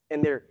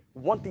 And they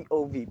want the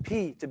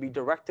OVP to be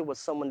directed with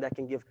someone that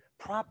can give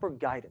proper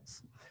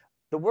guidance.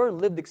 The word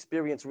lived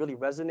experience really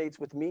resonates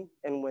with me.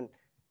 And when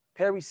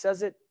Perry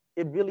says it,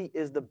 it really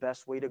is the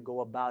best way to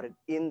go about it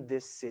in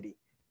this city,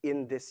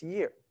 in this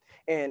year.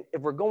 And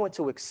if we're going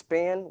to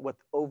expand what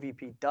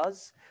OVP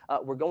does,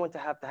 we're going to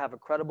have a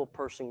credible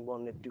person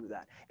willing to do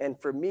that. And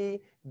for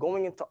me,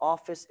 going into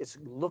office, it's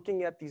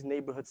looking at these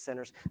neighborhood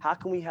centers. How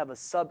can we have a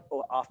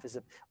sub-office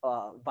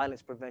of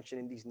violence prevention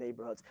in these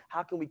neighborhoods?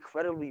 How can we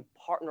credibly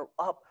partner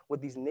up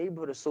with these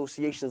neighborhood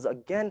associations,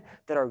 again,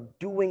 that are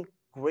doing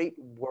great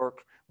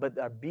work, but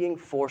are being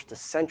forced to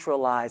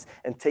centralize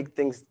and take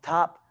things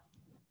top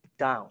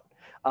down.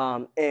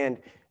 And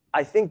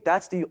I think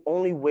that's the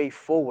only way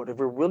forward if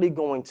we're really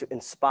going to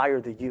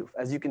inspire the youth.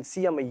 As you can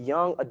see, I'm a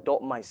young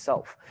adult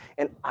myself,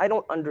 and I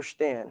don't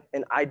understand,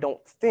 and I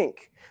don't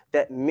think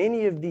that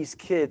many of these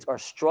kids are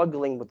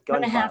struggling with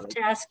gun violence. I'm gonna have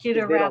to ask you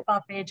to wrap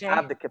up, AJ.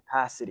 Have the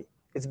capacity.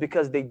 It's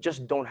because they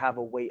just don't have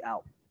a way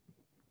out.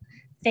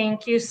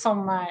 Thank you so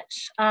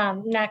much.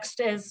 Next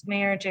is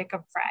Mayor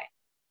Jacob Fry.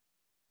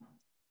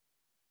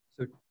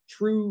 So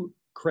true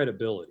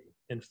credibility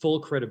and full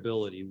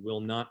credibility will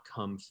not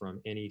come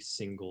from any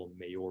single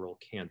mayoral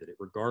candidate,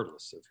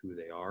 regardless of who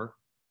they are.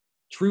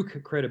 True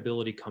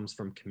credibility comes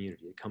from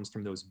community. It comes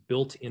from those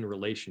built-in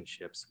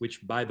relationships,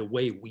 which, by the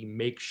way, we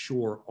make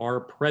sure are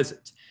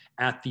present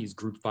at these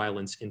group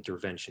violence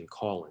intervention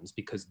call-ins,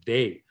 because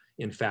they,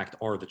 in fact,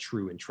 are the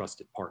true and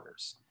trusted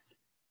partners.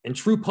 And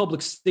true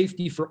public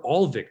safety for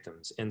all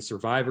victims and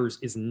survivors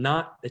is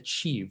not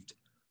achieved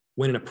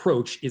when an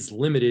approach is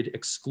limited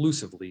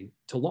exclusively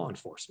to law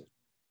enforcement.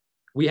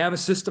 We have a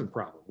system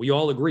problem. We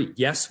all agree.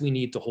 Yes, we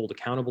need to hold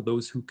accountable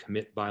those who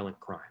commit violent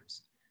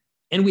crimes.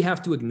 And we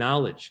have to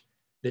acknowledge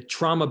that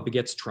trauma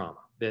begets trauma,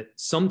 that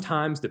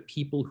sometimes the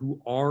people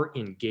who are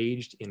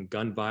engaged in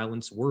gun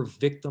violence were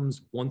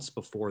victims once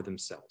before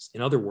themselves.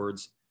 In other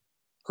words,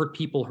 hurt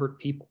people hurt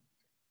people.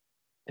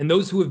 And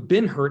those who have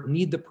been hurt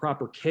need the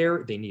proper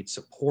care, they need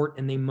support,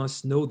 and they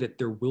must know that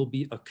there will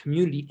be a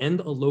community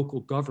and a local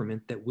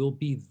government that will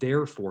be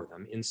there for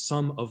them in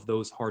some of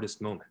those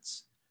hardest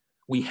moments.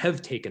 We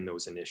have taken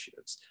those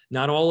initiatives.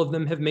 Not all of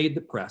them have made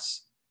the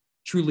press.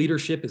 True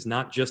leadership is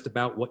not just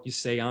about what you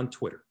say on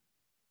Twitter.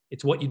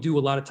 It's what you do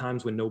a lot of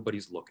times when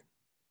nobody's looking.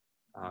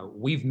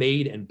 We've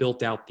made and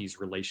built out these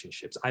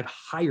relationships. I've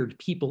hired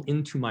people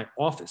into my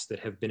office that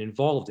have been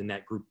involved in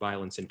that group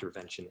violence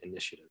intervention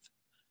initiative.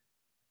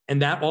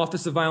 And that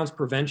Office of Violence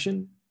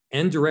Prevention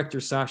and Director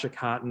Sasha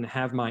Cotton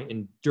have my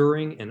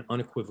enduring and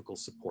unequivocal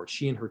support.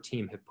 She and her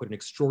team have put an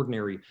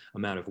extraordinary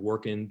amount of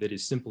work in that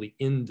is simply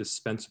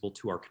indispensable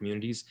to our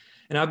communities.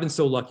 And I've been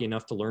so lucky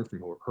enough to learn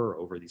from her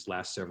over these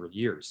last several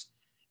years.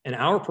 And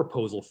our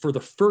proposal for the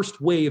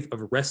first wave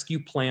of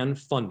rescue plan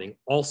funding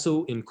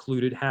also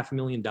included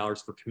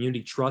 $500,000 for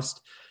community trust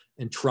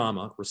and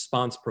trauma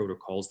response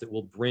protocols that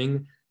will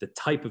bring the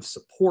type of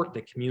support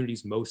that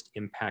communities most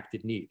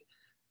impacted need.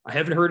 I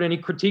haven't heard any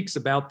critiques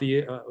about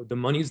the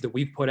monies that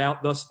we've put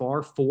out thus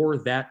far for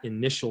that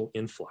initial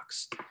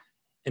influx.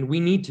 And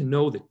we need to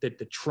know that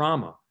the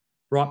trauma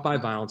brought by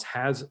violence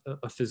has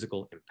a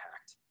physical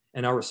impact.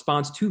 And our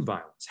response to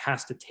violence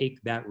has to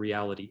take that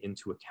reality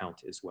into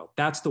account as well.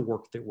 That's the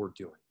work that we're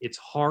doing. It's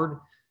hard,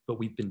 but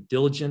we've been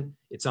diligent,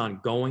 it's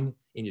ongoing,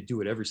 and you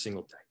do it every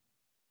single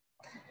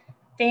day.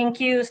 Thank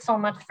you so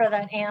much for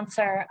that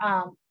answer.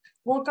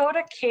 We'll go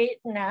to Kate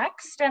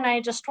next, and I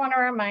just want to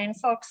remind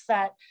folks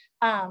that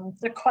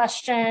the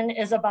question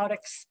is about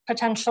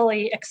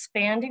potentially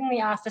expanding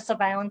the Office of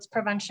Violence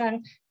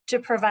Prevention to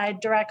provide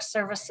direct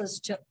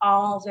services to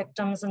all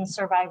victims and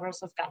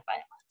survivors of gun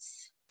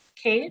violence.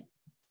 Kate?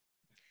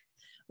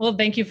 Well,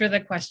 thank you for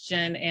the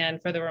question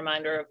and for the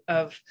reminder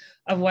of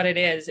what it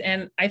is.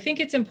 And I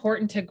think it's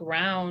important to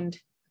ground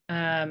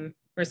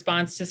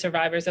response to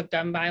survivors of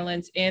gun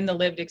violence in the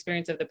lived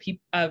experience of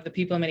the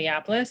people in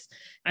Minneapolis.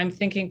 I'm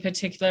thinking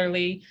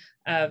particularly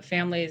of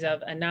families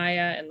of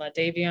Anaya and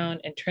LaDavion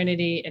and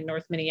Trinity in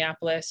North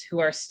Minneapolis who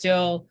are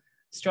still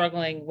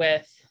struggling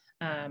with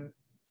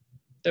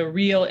the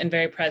real and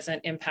very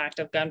present impact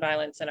of gun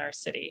violence in our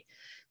city.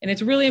 And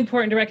it's really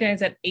important to recognize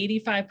that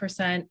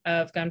 85%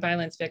 of gun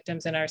violence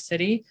victims in our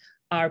city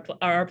are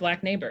our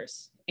Black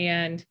neighbors.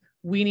 And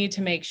we need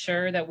to make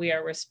sure that we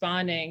are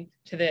responding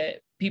to the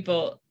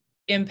people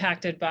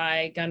impacted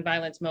by gun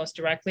violence most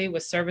directly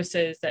with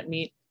services that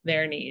meet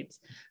their needs.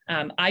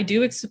 I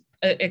do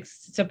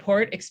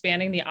support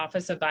expanding the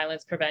Office of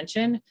Violence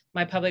Prevention.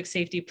 My public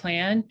safety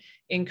plan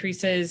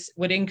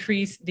would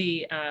increase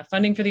the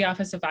funding for the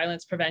Office of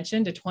Violence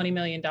Prevention to $20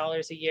 million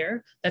a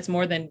year. That's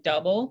more than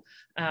double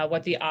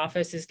what the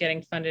office is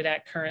getting funded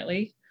at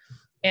currently.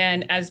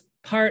 And as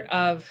part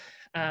of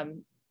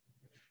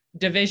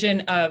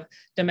Division of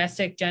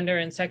Domestic, Gender,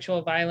 and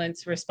Sexual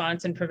Violence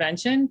Response and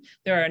Prevention,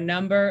 there are a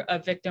number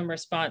of victim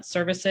response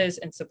services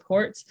and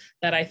supports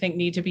that I think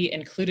need to be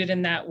included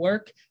in that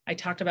work. I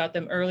talked about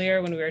them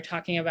earlier when we were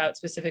talking about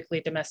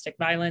specifically domestic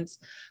violence.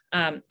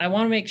 I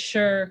want to make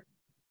sure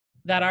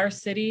that our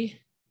city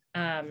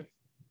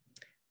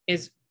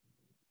is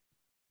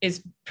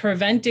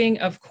preventing,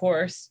 of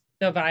course,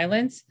 the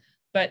violence,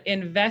 but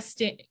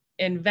investing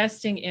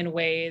in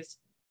ways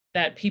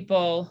that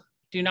people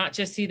do not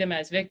just see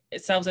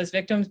themselves as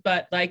victims,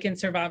 but like in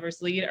Survivors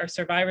Lead, are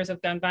survivors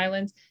of gun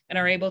violence and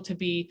are able to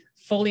be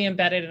fully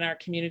embedded in our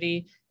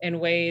community in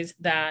ways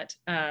that,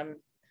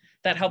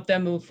 that help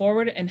them move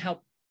forward and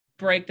help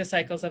break the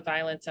cycles of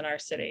violence in our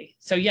city.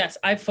 So yes,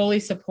 I fully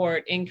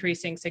support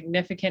increasing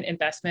significant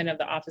investment of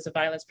the Office of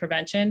Violence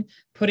Prevention,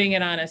 putting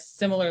it on a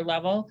similar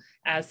level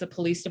as the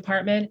police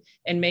department,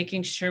 and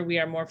making sure we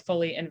are more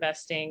fully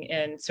investing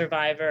in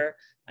survivor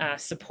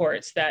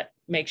supports that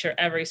make sure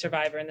every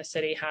survivor in the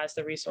city has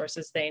the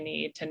resources they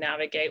need to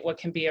navigate what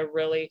can be a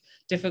really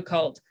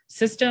difficult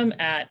system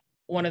at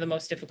one of the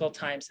most difficult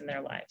times in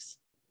their lives.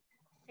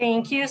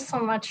 Thank you so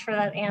much for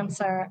that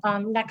answer.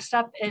 Next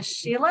up is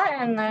Sheila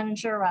and then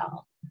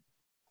Jarrell.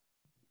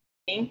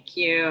 Thank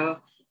you.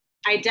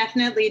 I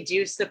definitely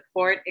do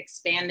support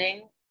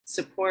expanding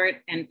support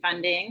and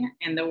funding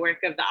and the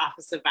work of the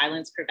Office of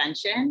Violence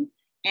Prevention.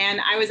 And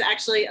I was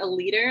actually a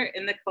leader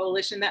in the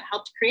coalition that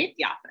helped create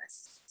the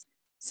office.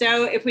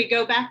 So if we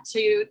go back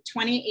to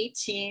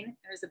 2018, it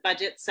was a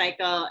budget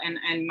cycle,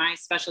 and my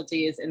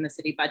specialty is in the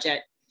city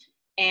budget.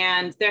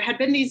 And there had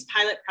been these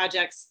pilot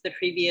projects the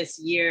previous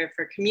year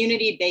for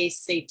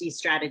community-based safety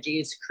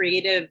strategies,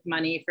 creative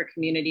money for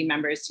community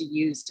members to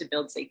use to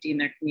build safety in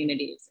their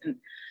communities. And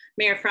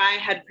Mayor Fry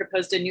had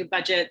proposed a new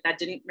budget that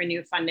didn't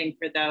renew funding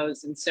for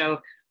those. And so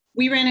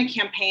we ran a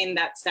campaign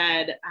that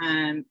said,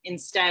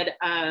 instead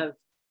of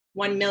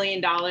 $1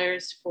 million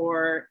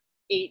for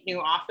 8 new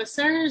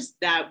officers,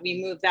 that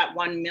we moved that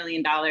 $1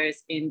 million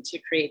in to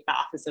create the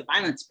Office of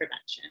Violence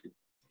Prevention.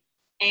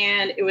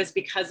 And it was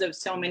because of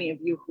so many of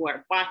you who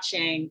are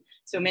watching,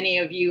 so many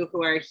of you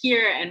who are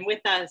here and with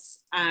us,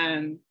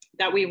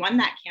 that we won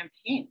that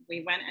campaign.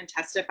 We went and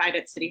testified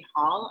at City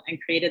Hall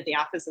and created the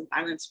Office of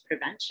Violence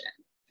Prevention.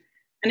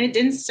 And it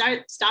didn't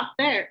stop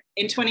there.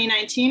 In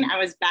 2019, I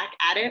was back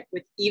at it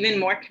with even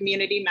more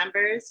community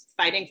members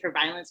fighting for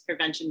violence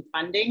prevention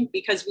funding,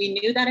 because we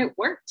knew that it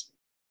worked.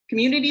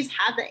 Communities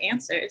have the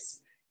answers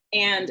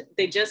and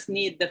they just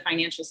need the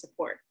financial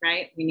support,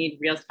 right? We need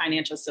real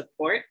financial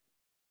support.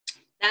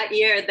 That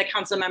year, the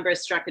council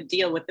members struck a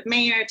deal with the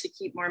mayor to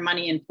keep more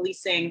money in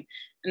policing,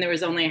 and there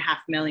was only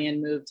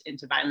 $500,000 moved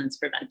into violence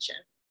prevention.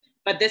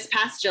 But this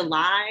past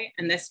July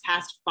and this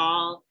past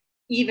fall,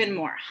 even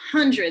more,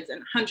 hundreds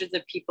and hundreds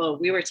of people,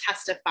 we were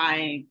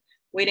testifying,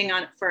 waiting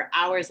on for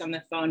hours on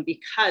the phone,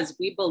 because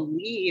we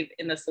believe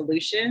in the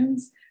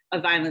solutions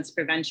of violence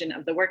prevention,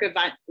 of the work of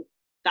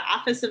the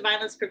Office of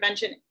Violence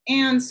Prevention,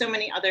 and so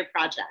many other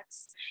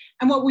projects.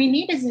 And what we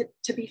need is it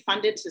to be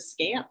funded to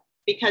scale,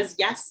 because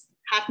yes,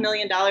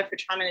 $500,000 for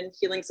trauma and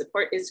healing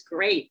support is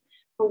great,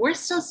 but we're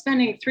still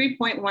spending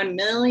 $3.1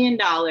 million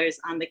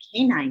on the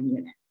K-9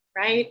 unit,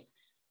 right?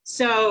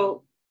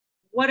 So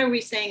what are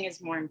we saying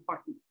is more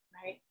important,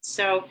 right?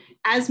 So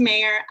as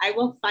mayor, I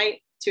will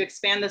fight to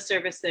expand the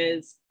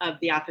services of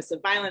the Office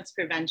of Violence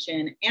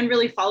Prevention and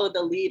really follow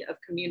the lead of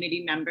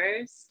community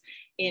members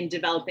in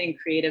developing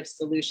creative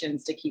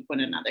solutions to keep one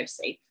another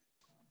safe.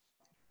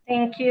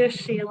 Thank you,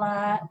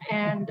 Sheila.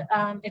 And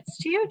it's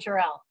to you,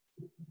 Jarrell.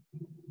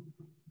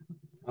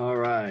 All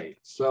right,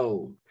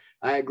 so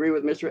I agree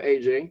with Mr.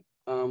 AJ.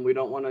 We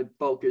don't want to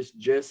focus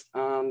just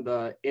on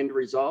the end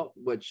result,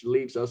 which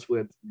leaves us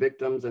with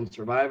victims and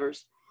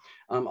survivors.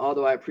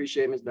 Although I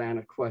appreciate Ms.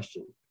 Diana's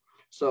question.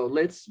 So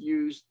let's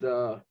use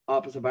the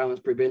Office of Violence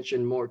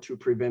Prevention more to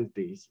prevent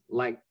these,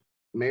 like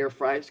Mayor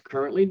Fry is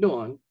currently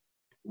doing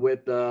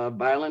with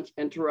violence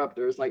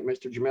interrupters like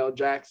Mr. Jamel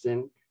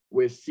Jackson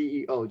with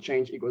CEO,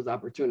 Change Equals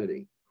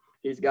Opportunity.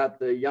 He's got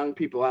the young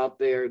people out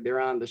there, they're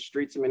on the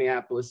streets of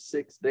Minneapolis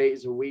 6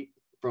 days a week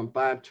from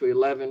 5 to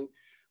 11,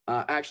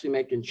 actually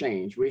making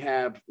change. We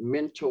have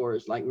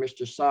mentors like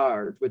Mr.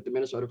 Sard with the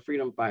Minnesota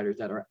Freedom Fighters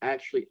that are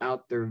actually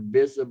out there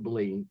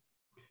visibly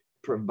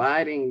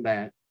providing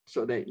that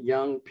so that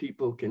young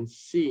people can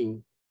see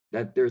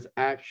that there's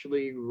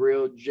actually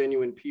real,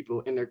 genuine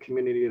people in their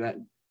community that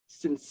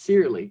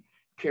sincerely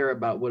care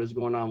about what is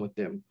going on with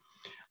them.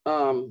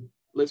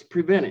 Let's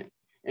prevent it.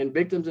 And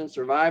victims and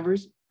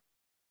survivors,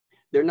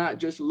 they're not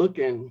just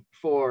looking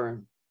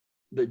for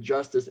the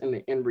justice and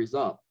the end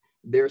result.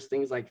 There's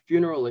things like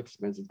funeral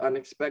expenses,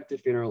 unexpected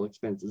funeral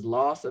expenses,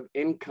 loss of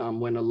income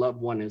when a loved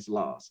one is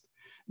lost.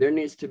 There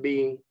needs to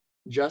be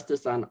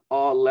justice on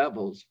all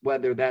levels,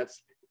 whether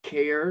that's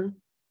care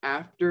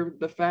after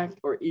the fact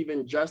or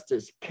even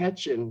justice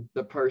catching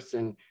the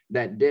person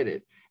that did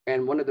it.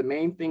 And one of the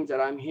main things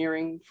that I'm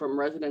hearing from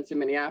residents in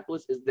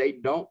Minneapolis is they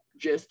don't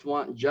just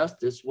want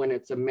justice when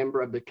it's a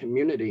member of the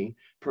community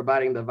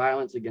providing the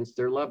violence against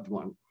their loved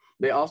one.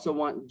 They also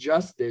want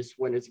justice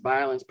when it's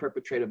violence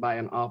perpetrated by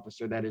an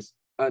officer that is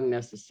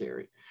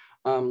unnecessary.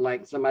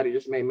 Like somebody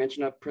just made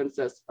mention of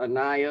Princess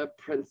Anaya,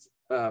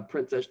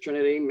 Princess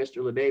Trinity, Mr.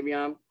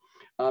 LaDavion.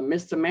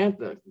 Miss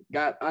Samantha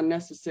got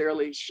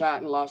unnecessarily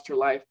shot and lost her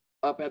life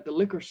up at the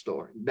liquor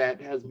store. That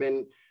has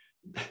been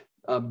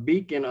a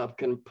beacon of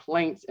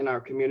complaints in our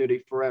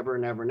community forever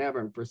and ever and ever.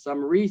 And for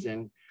some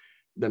reason,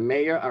 the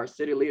mayor, our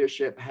city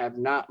leadership have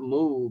not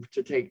moved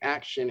to take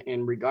action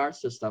in regards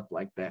to stuff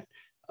like that.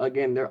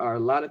 Again, there are a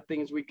lot of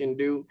things we can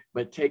do,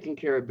 but taking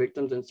care of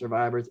victims and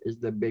survivors is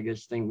the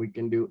biggest thing we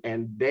can do.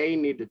 And they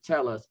need to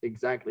tell us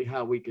exactly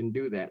how we can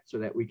do that so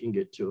that we can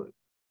get to it.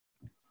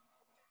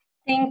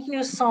 Thank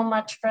you so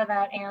much for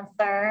that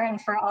answer and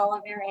for all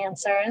of your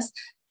answers.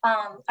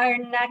 Our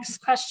next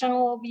question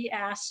will be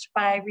asked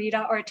by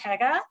Rita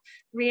Ortega.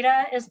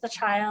 Rita is the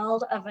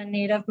child of a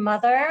Native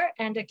mother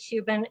and a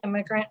Cuban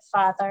immigrant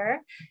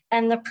father,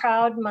 and the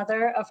proud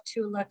mother of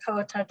 2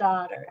 Lakota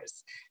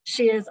daughters.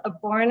 She is a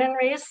born and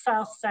raised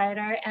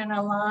Southsider and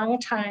a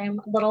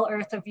longtime Little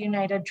Earth of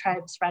United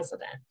Tribes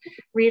resident.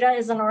 Rita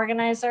is an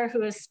organizer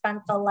who has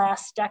spent the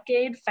last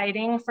decade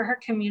fighting for her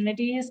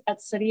communities at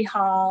City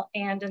Hall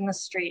and in the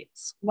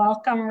streets.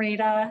 Welcome,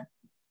 Rita.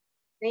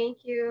 Thank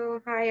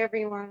you. Hi,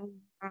 everyone.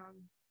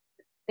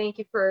 Thank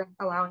you for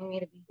allowing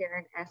me to be here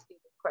and ask you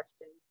this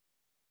question.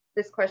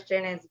 This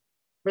question is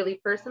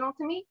really personal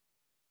to me.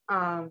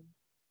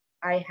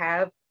 I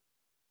have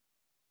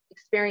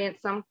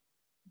experienced some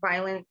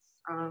violence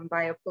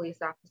by a police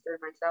officer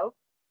myself,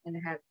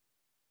 and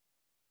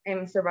I'm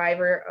a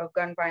survivor of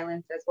gun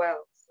violence as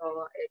well.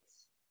 So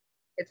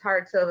it's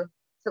hard to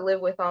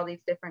live with all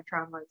these different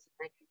traumas,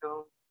 and I can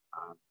know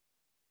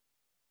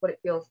what it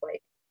feels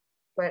like.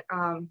 But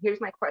here's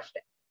my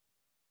question.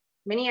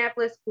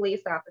 Minneapolis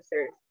police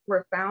officers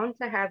were found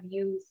to have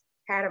used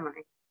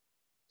ketamine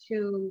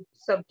to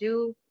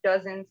subdue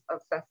dozens of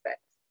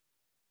suspects,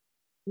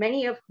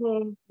 many of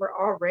whom were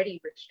already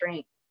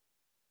restrained.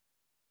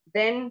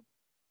 Then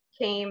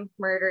came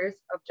murders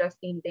of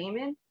Justine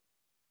Damon,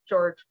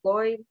 George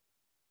Floyd,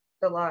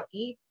 Salah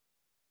Eid,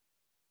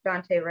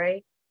 Dante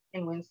Wright,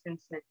 and Winston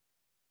Smith.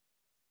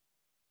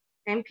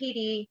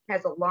 MPD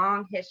has a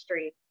long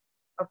history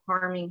of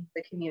harming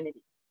the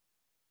community.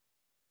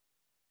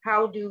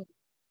 How do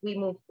we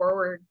move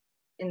forward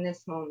in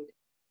this moment,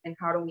 and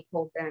how do we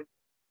hold them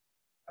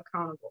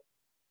accountable?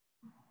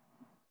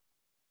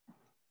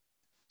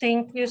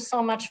 Thank you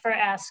so much for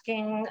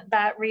asking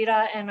that,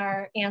 Rita, and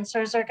our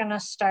answers are going to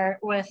start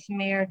with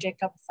Mayor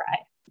Jacob Fry.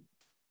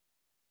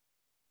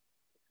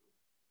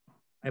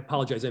 I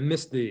apologize, I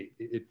missed it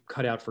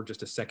cut out for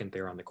just a second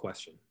there on the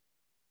question.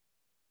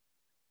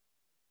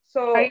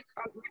 So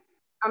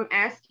I'm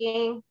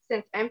asking,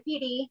 since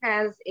MPD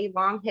has a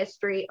long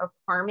history of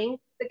harming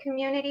the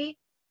community,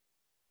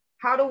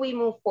 how do we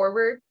move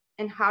forward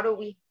and how do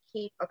we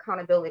keep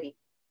accountability?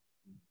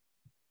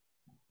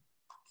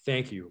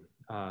 Thank you,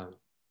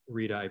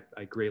 Rita,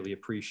 I greatly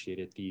appreciate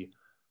it.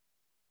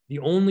 The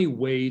only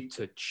way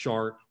to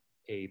chart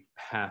a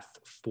path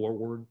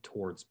forward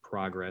towards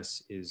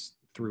progress is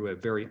through a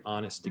very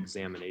honest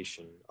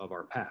examination of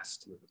our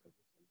past.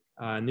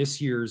 And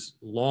this year's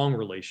long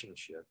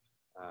relationship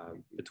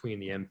between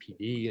the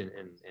MPD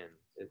and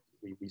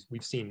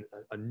we've seen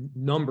a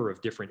number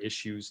of different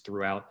issues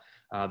throughout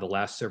the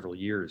last several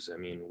years. I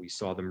mean, we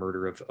saw the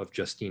murder of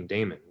Justine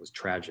Damon was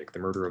tragic. The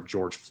murder of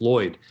George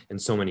Floyd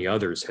and so many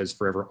others has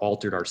forever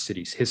altered our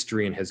city's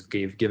history and has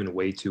given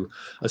way to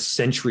a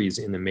centuries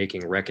in the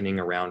making reckoning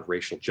around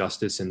racial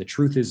justice. And the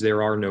truth is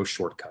there are no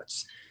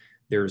shortcuts.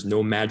 There's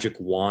no magic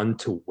wand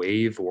to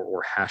wave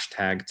or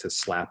hashtag to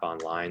slap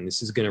online.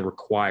 This is going to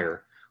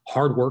require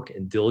hard work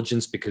and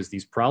diligence because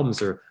these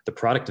problems are the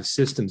product of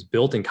systems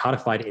built and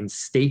codified in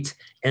state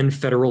and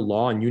federal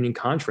law and union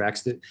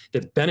contracts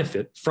that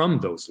benefit from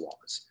those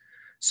laws.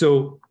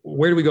 So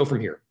where do we go from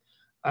here?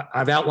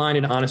 I've outlined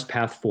an honest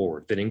path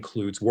forward that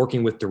includes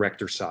working with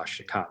Director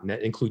Sasha Cotton,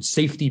 that includes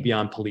safety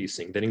beyond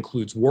policing, that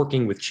includes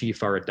working with Chief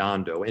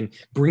Arredondo and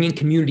bringing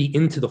community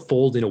into the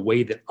fold in a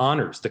way that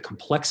honors the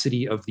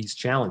complexity of these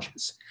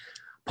challenges.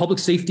 Public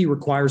safety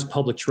requires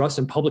public trust,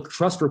 and public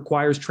trust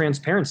requires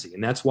transparency.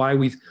 And that's why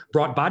we've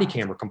brought body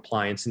camera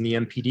compliance in the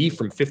MPD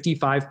from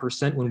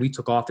 55% when we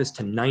took office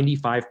to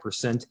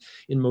 95%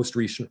 in most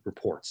recent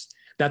reports.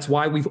 That's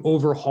why we've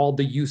overhauled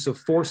the use of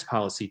force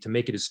policy to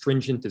make it as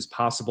stringent as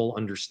possible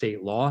under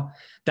state law.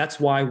 That's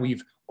why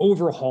we've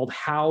overhauled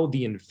how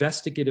the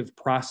investigative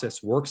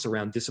process works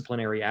around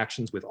disciplinary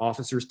actions with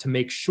officers to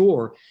make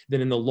sure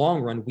that in the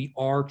long run, we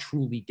are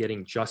truly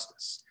getting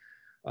justice.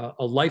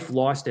 A life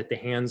lost at the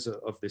hands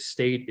of the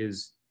state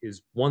is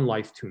one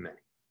life too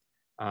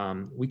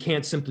many. We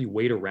can't simply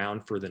wait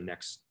around for the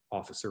next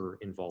officer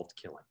involved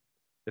killing.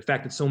 The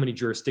fact that so many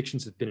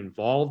jurisdictions have been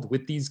involved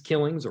with these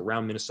killings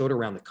around Minnesota,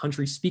 around the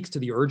country, speaks to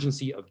the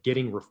urgency of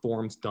getting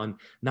reforms done,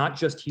 not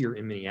just here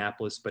in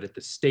Minneapolis, but at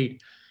the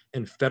state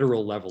and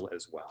federal level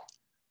as well.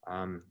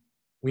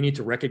 We need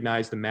to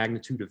recognize the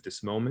magnitude of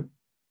this moment.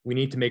 We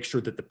need to make sure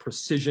that the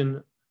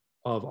precision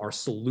of our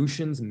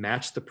solutions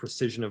match the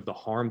precision of the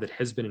harm that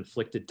has been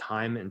inflicted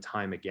time and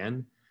time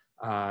again.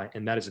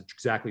 And that is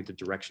exactly the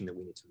direction that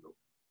we need to move.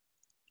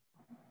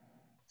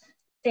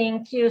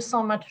 Thank you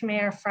so much,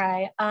 Mayor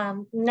Fry.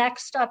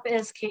 Next up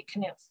is Kate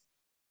Knuth.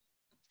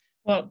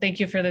 Well, thank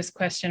you for this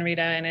question,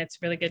 Rita, and it's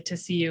really good to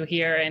see you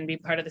here and be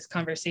part of this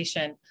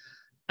conversation.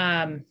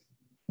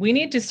 We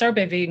need to start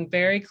by being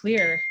very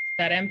clear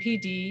that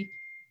MPD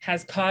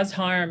has caused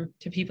harm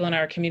to people in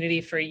our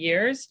community for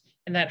years,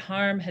 and that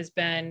harm has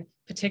been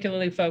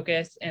particularly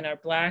focused in our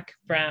Black,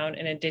 Brown,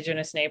 and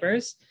Indigenous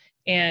neighbors.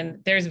 And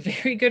there's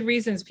very good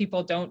reasons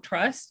people don't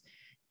trust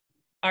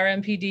our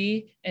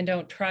MPD and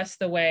don't trust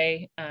the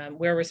way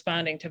we're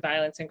responding to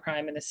violence and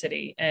crime in the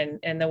city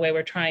and the way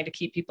we're trying to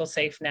keep people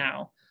safe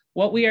now.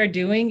 What we are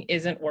doing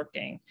isn't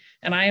working.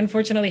 And I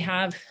unfortunately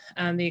have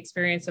the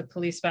experience of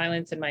police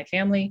violence in my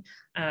family.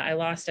 I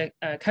lost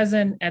a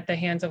cousin at the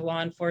hands of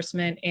law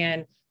enforcement,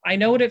 and I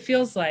know what it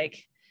feels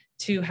like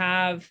to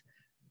have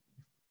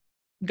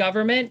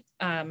government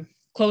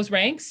close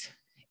ranks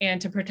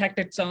and to protect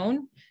its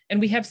own. And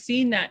we have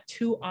seen that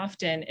too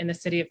often in the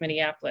city of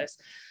Minneapolis.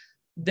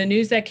 The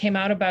news that came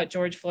out about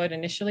George Floyd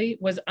initially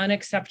was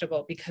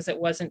unacceptable because it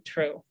wasn't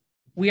true.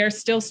 We are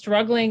still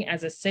struggling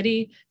as a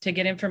city to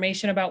get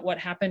information about what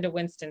happened to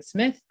Winston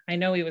Smith. I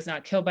know he was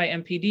not killed by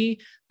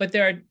MPD, but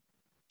there are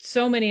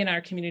so many in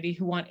our community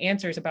who want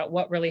answers about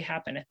what really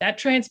happened. That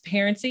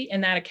transparency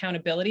and that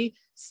accountability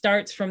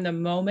starts from the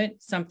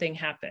moment something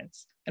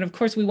happens. And of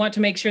course, we want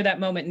to make sure that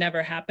moment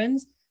never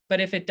happens,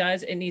 but if it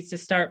does, it needs to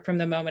start from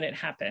the moment it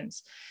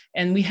happens.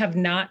 And we have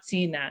not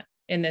seen that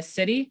in this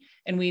city,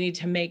 and we need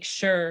to make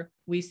sure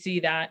we see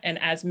that. And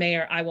as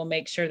mayor, I will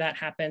make sure that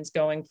happens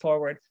going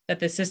forward, that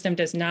the system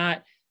does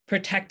not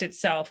protect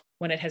itself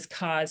when it has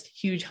caused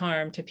huge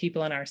harm to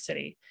people in our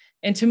city.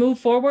 And to move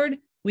forward,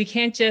 we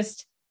can't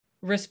just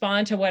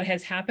respond to what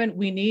has happened.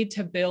 We need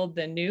to build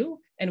the new,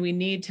 and we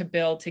need to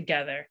build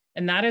together.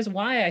 And that is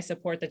why I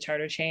support the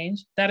charter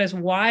change. That is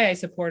why I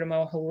support a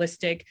more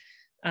holistic,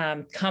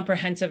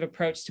 comprehensive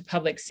approach to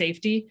public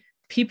safety.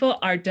 People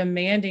are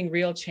demanding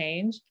real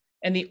change.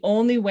 And the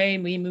only way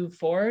we move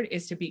forward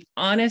is to be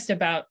honest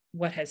about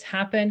what has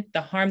happened, the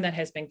harm that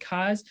has been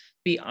caused,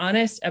 be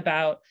honest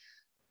about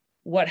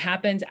what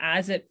happens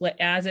as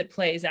it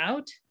plays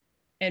out,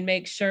 and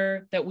make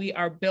sure that we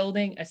are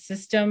building a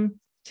system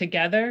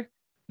together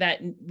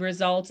that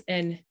results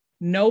in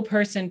no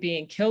person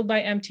being killed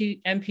by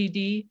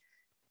MPD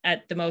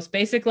at the most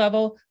basic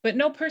level, but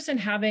no person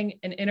having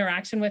an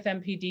interaction with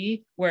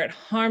MPD where it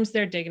harms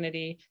their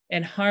dignity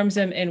and harms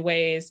them in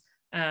ways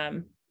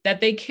that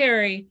they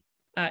carry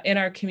in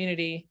our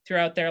community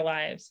throughout their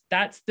lives.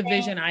 That's the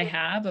vision I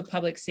have of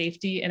public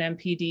safety and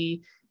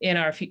MPD in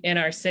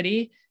our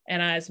city.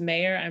 And as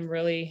mayor, I'm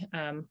really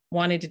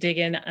wanting to dig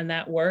in on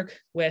that work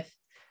with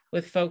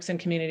folks and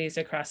communities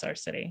across our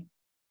city.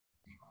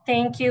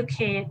 Thank you,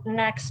 Kate.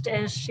 Next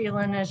is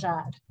Sheila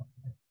Najad.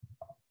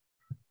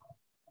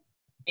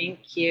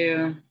 Thank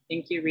you.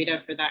 Thank you,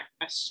 Rita, for that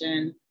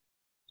question.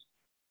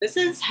 This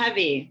is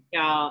heavy,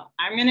 y'all.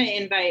 I'm gonna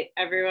invite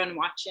everyone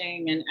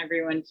watching and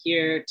everyone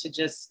here to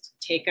just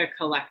take a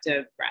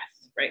collective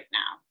breath right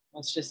now.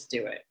 Let's just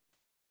do it.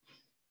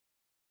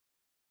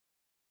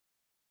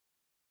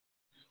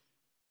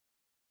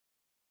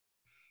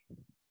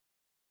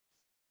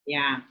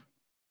 Yeah.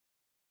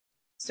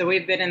 So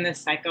we've been in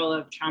this cycle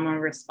of trauma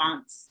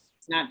response,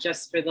 not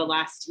just for the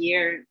last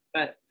year,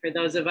 but for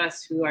those of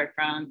us who are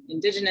from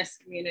Indigenous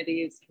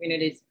communities,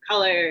 communities of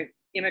color,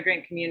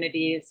 immigrant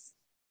communities,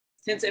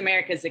 since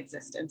America's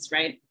existence,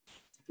 right?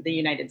 The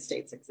United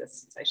States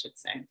existence, I should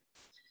say.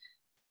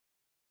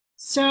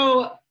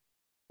 So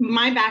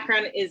my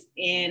background is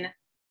in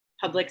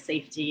public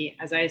safety.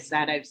 As I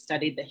said, I've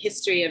studied the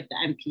history of the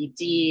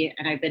MPD,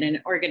 and I've been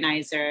an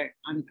organizer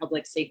on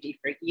public safety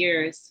for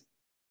years.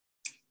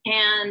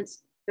 And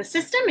the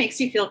system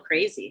makes you feel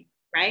crazy,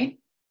 right?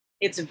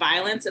 It's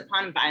violence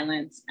upon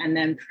violence, and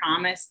then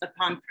promise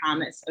upon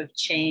promise of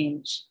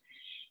change.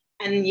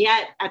 And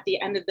yet, at the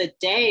end of the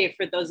day,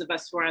 for those of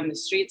us who are on the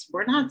streets,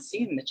 we're not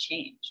seeing the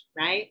change,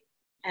 right?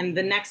 And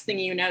the next thing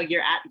you know,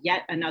 you're at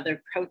yet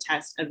another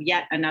protest of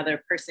yet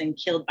another person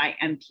killed by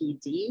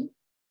MPD.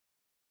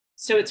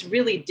 So it's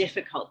really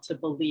difficult to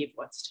believe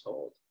what's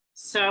told.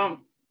 So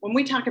when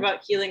we talk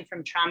about healing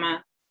from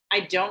trauma, I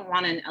don't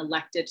want an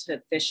elected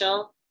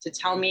official to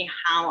tell me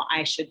how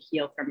I should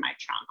heal from my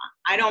trauma.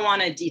 I don't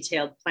want a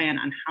detailed plan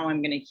on how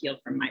I'm going to heal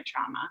from my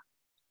trauma.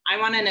 I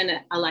want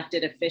an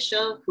elected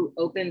official who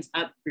opens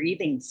up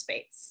breathing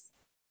space,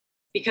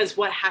 because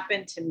what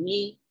happened to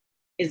me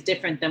is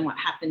different than what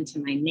happened to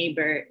my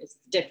neighbor, is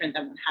different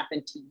than what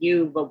happened to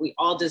you, but we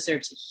all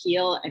deserve to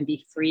heal and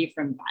be free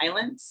from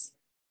violence.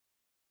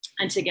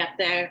 And to get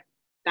there,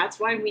 that's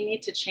why we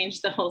need to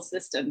change the whole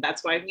system.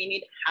 That's why we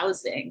need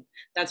housing.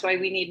 That's why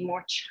we need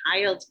more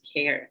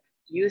childcare,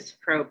 youth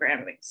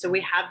programming. So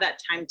we have that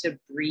time to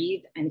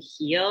breathe and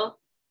heal.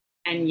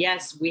 And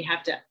yes, we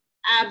have to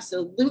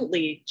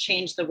absolutely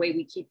change the way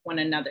we keep one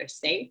another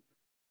safe,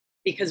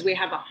 because we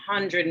have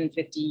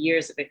 150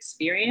 years of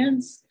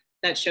experience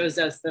that shows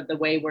us that the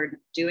way we're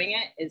doing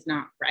it is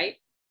not right.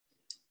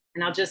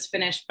 And I'll just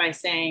finish by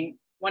saying,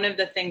 one of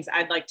the things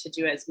I'd like to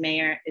do as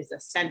mayor is a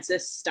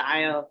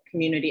census-style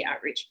community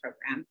outreach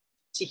program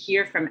to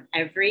hear from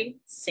every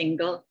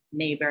single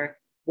neighbor,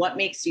 what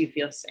makes you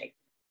feel safe?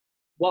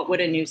 What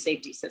would a new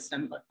safety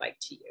system look like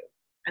to you?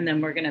 And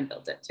then we're gonna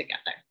build it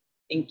together.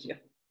 Thank you.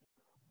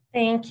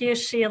 Thank you,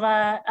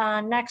 Sheila.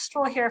 Next,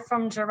 we'll hear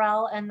from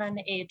Jarrell and then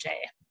AJ.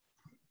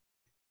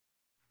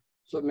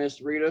 So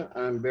Miss Rita,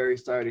 I'm very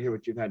sorry to hear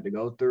what you've had to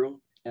go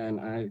through. And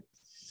I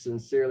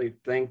sincerely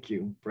thank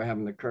you for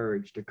having the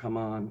courage to come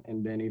on,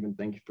 and then even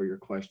thank you for your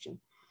question.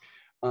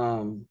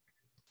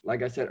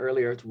 Like I said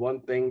earlier, it's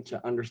one thing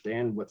to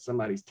understand what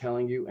somebody's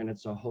telling you, and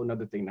it's a whole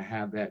nother thing to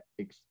have that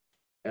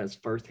as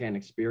firsthand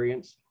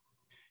experience.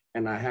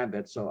 And I have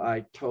that, so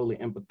I totally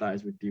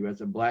empathize with you.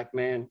 As a Black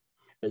man,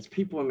 as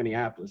people in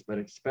Minneapolis, but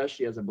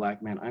especially as a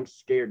Black man, I'm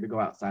scared to go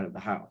outside of the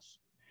house,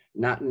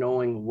 not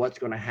knowing what's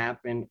gonna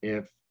happen,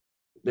 if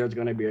there's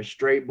going to be a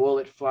stray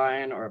bullet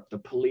flying, or if the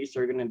police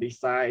are going to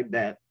decide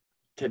that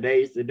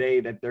today's the day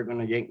that they're going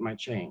to yank my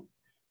chain,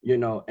 you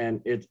know,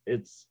 and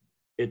it's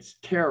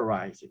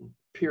terrorizing,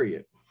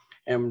 period.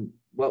 And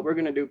what we're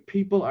going to do,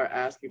 people are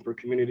asking for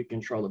community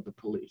control of the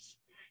police.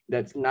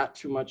 That's not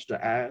too much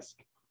to ask,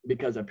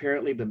 because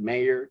apparently the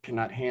mayor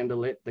cannot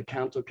handle it. The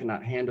council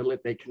cannot handle it.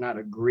 They cannot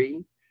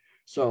agree.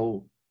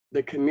 So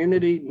the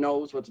community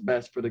knows what's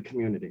best for the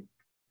community.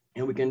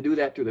 And we can do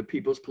that through the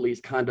People's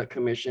Police Conduct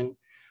Commission,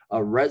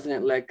 a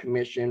resident-led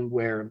commission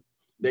where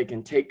they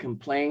can take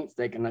complaints,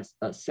 they can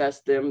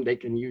assess them, they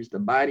can use the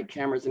body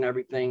cameras and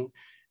everything.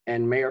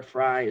 And Mayor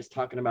Fry is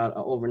talking about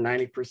over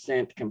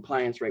 90%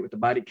 compliance rate with the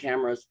body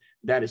cameras.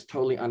 That is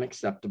totally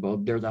unacceptable.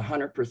 There's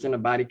 100%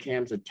 of body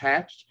cams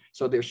attached,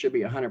 so there should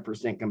be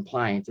 100%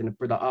 compliance. And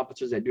for the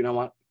officers that do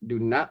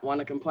not want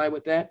to comply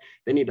with that,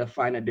 they need to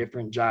find a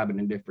different job in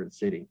a different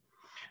city.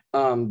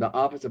 The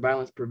Office of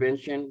Violence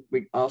Prevention,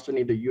 we also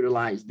need to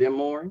utilize them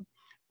more.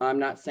 I'm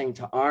not saying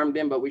to arm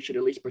them, but we should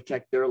at least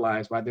protect their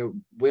lives while they're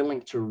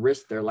willing to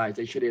risk their lives.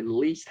 They should at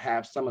least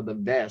have some of the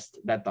vest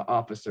that the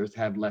officers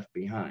have left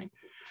behind.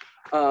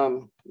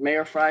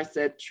 Mayor Fry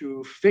said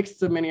to fix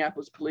the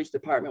Minneapolis Police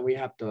Department, we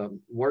have to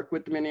work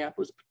with the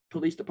Minneapolis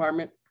Police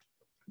Department.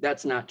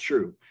 That's not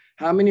true.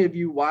 How many of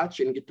you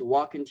watch and get to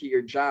walk into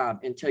your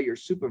job and tell your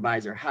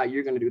supervisor how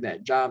you're going to do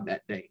that job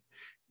that day?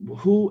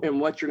 Who and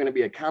what you're going to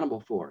be accountable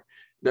for?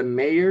 The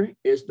mayor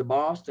is the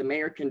boss. The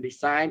mayor can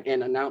decide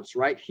and announce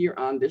right here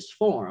on this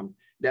forum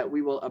that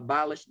we will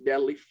abolish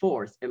deadly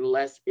force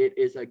unless it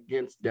is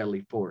against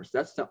deadly force.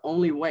 That's the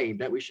only way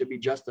that we should be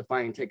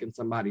justifying taking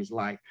somebody's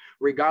life,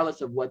 regardless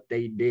of what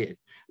they did.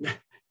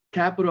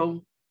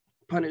 Capital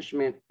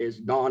punishment is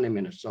gone in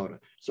Minnesota.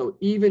 So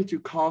even to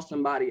call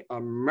somebody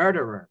a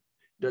murderer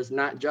does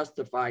not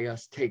justify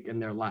us taking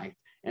their life.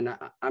 And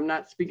I'm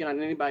not speaking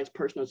on anybody's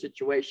personal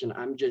situation.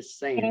 I'm just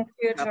saying, thank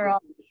you,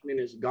 Gerald. Punishment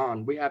is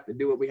gone. We have to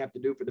do what we have to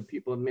do for the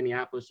people of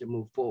Minneapolis and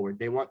move forward.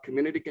 They want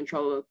community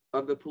control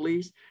of the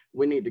police.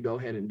 We need to go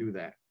ahead and do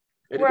that.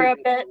 We're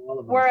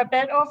a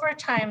bit over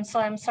time, so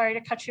I'm sorry to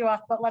cut you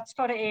off, but let's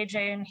go to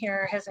AJ and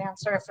hear his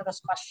answer for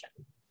this question.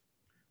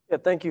 Yeah,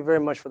 thank you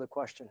very much for the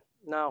question.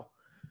 Now,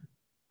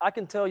 I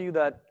can tell you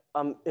that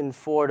I'm in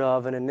support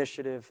of an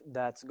initiative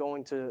that's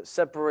going to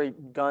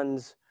separate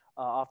guns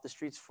off the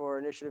streets for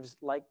initiatives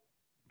like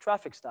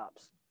traffic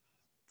stops.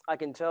 I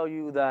can tell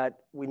you that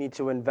we need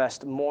to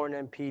invest more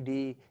in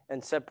MPD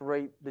and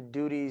separate the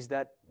duties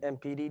that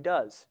MPD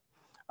does.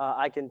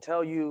 I can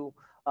tell you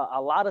a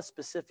lot of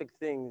specific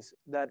things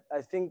that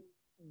I think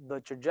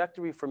the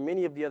trajectory for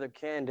many of the other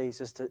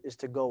candidates is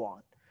to go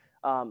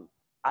on.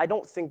 I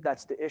don't think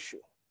that's the issue.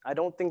 I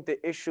don't think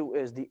the issue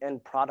is the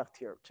end product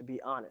here, to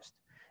be honest.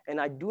 And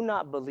I do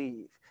not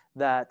believe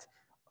that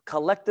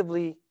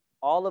collectively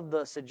all of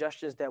the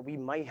suggestions that we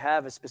might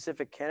have as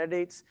specific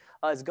candidates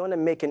is going to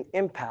make an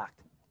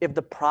impact if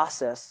the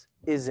process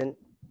isn't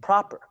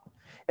proper.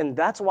 And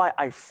that's why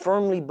I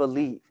firmly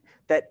believe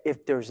that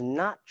if there's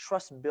not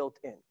trust built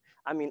in,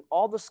 I mean,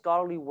 all the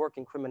scholarly work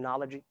in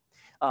criminology,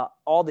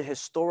 all the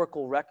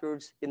historical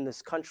records in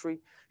this country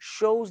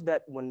shows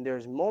that when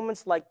there's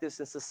moments like this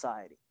in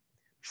society,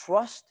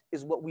 trust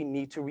is what we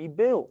need to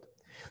rebuild.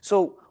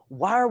 So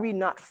why are we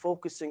not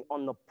focusing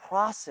on the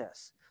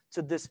process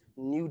to this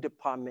new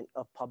Department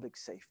of Public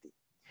Safety?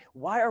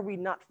 Why are we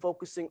not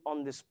focusing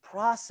on this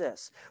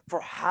process for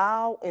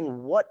how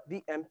and what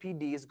the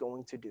MPD is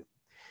going to do?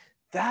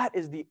 That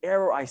is the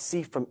error I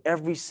see from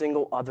every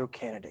single other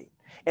candidate.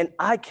 And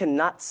I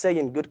cannot say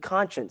in good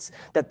conscience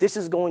that this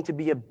is going to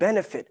be a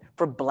benefit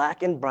for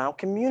Black and brown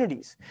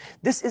communities.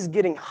 This is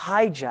getting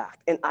hijacked,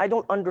 and I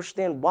don't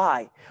understand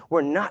why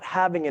we're not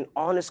having an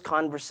honest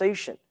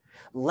conversation.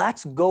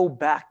 Let's go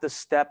back to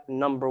step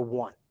number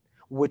one,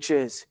 which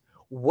is,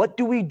 what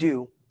do we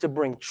do to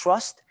bring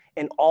trust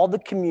in all the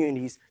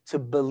communities to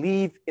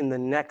believe in the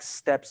next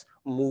steps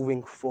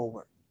moving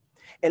forward?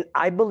 And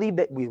I believe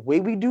that the way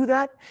we do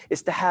that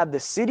is to have the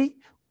city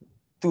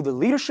through the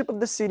leadership of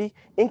the city,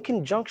 in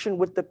conjunction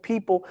with the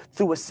people,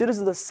 through a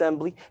citizens'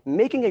 assembly,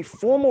 making a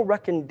formal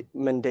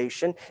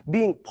recommendation,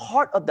 being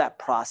part of that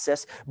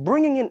process,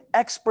 bringing in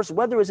experts,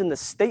 whether it's in the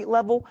state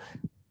level,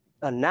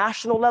 a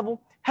national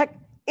level, heck,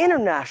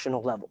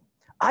 international level.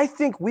 I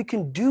think we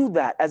can do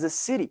that as a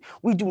city.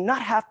 We do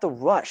not have to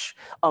rush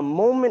a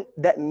moment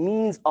that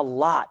means a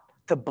lot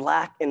to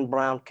Black and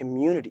brown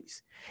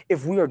communities.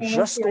 If we are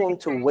just going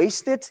to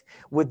waste it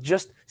with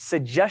just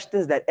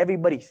suggestions that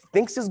everybody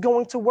thinks is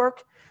going to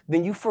work,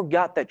 then you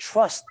forgot that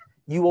trust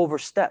you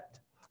overstepped.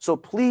 So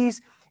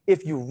please,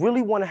 if you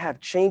really want to have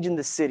change in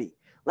the city,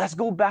 let's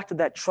go back to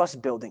that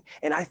trust building.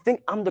 And I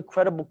think I'm the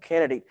credible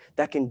candidate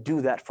that can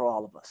do that for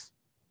all of us.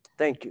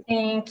 Thank you.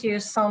 Thank you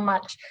so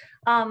much.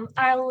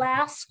 Our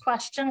last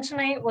question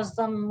tonight was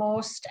the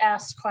most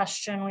asked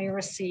question we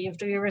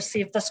received. We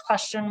received this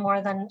question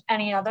more than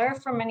any other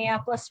from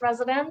Minneapolis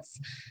residents.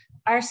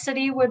 Our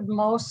city would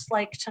most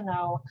like to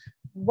know,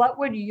 what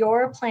would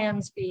your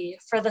plans be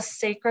for the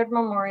sacred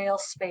memorial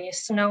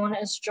space known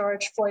as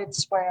George Floyd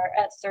Square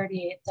at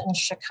 38th in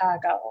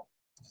Chicago?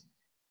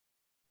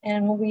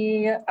 And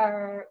we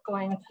are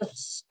going to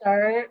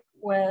start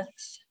with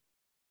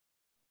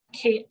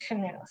Kate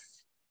Knuth.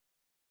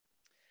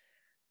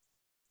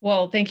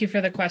 Well, thank you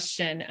for the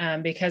question,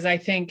 because I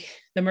think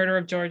the murder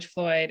of George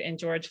Floyd and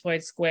George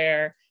Floyd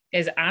Square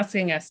is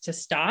asking us to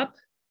stop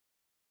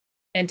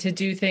and to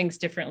do things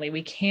differently.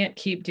 We can't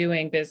keep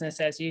doing business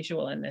as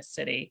usual in this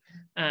city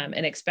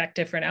and expect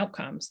different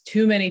outcomes.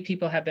 Too many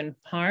people have been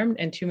harmed,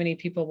 and too many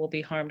people will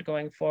be harmed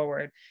going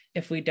forward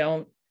if we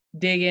don't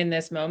dig in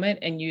this moment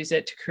and use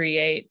it to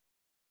create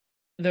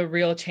the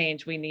real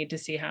change we need to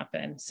see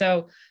happen.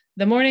 So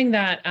the morning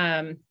that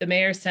the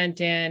mayor sent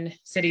in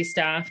city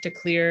staff to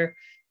clear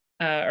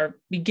or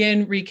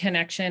begin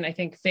reconnection, I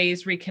think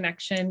phase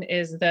reconnection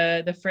is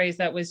the phrase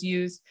that was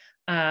used,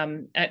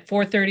 at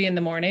 4:30 in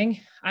the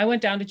morning, I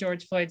went down to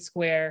George Floyd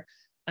Square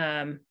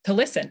to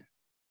listen,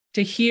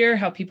 to hear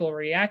how people were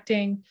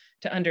reacting,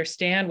 to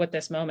understand what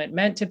this moment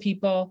meant to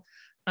people.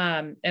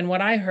 And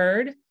what I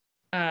heard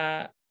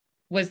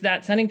was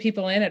that sending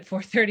people in at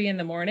 4:30 in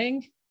the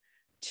morning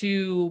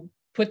to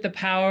put the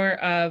power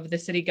of the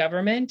city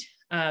government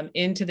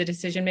into the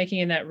decision-making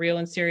in that real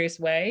and serious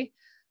way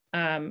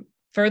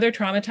further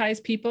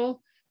traumatized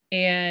people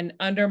and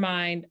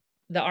undermined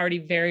the already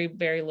very,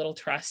 very little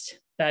trust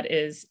that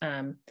is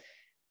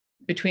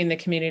between the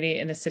community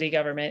and the city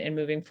government in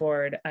moving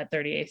forward at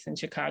 38th in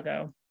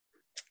Chicago.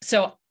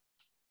 So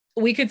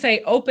we could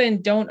say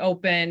open, don't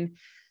open.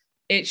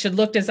 It should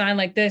look designed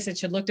like this. It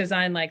should look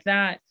designed like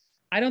that.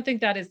 I don't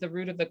think that is the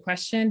root of the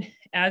question.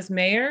 As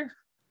mayor,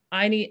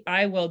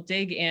 I will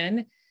dig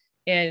in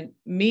and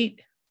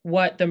meet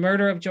what the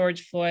murder of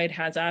George Floyd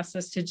has asked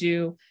us to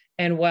do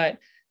and what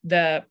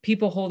the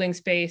people holding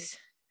space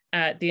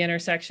at the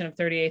intersection of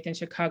 38th and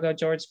Chicago,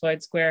 George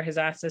Floyd Square has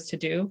asked us to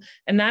do.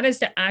 And that is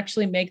to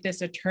actually make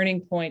this a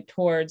turning point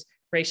towards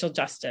racial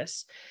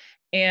justice.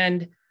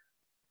 And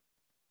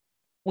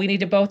we need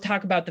to both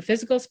talk about the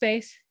physical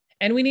space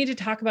and we need to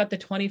talk about the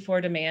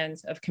 24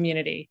 demands of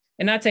community.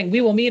 And not saying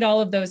we will meet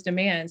all of those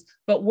demands,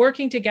 but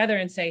working together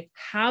and say,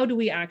 how do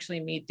we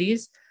actually meet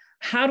these?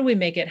 How do we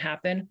make it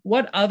happen?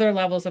 What other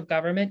levels of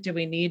government do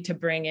we need to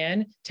bring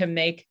in to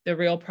make the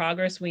real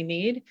progress we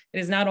need? It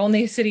is not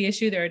only a city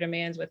issue. There are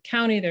demands with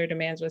county, there are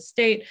demands with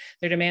state,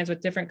 there are demands with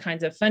different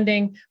kinds of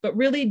funding, but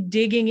really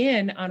digging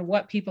in on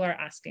what people are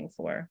asking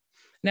for.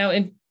 Now,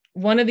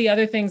 one of the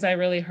other things I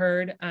really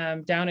heard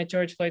down at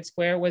George Floyd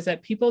Square was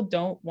that people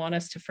don't want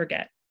us to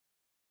forget.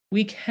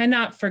 We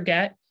cannot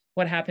forget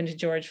what happened to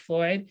George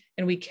Floyd,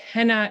 and we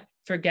cannot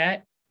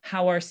forget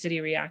how our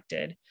city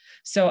reacted.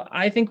 So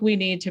I think we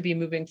need to be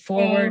moving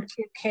forward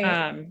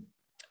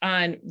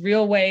on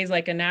real ways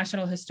like a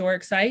national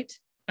historic site.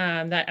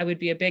 That I would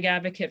be a big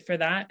advocate for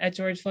that at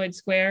George Floyd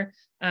Square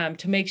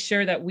to make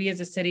sure that we as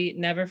a city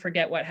never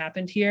forget what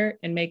happened here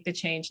and make the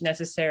change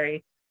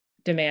necessary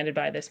demanded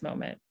by this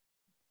moment.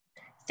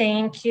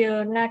 Thank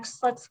you.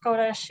 Next, let's go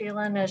to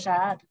Sheila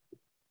Najad.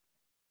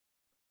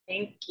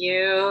 Thank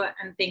you.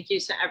 And thank you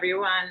to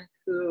everyone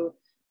who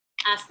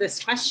asked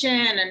this question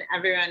and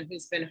everyone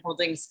who's been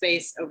holding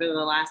space over the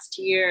last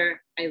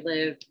year. I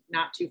live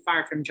not too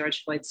far from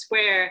George Floyd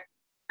Square,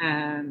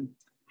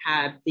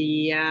 had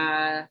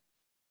the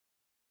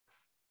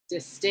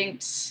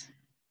distinct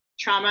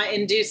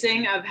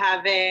trauma-inducing of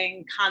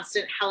having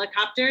constant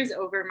helicopters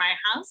over my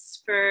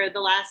house for the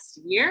last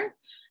year.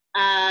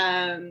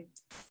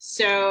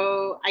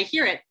 So I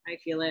hear it, I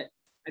feel it,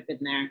 I've been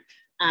there.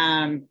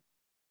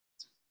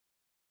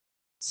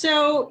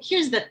 So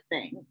here's the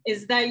thing,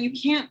 is that you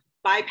can't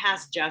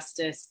bypass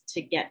justice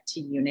to get to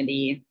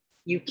unity.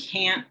 You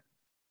can't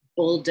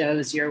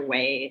bulldoze your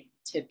way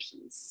to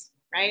peace,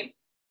 right?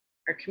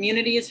 Our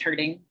community is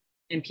hurting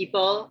and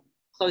people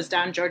closed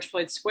down George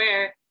Floyd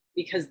Square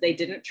because they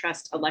didn't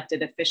trust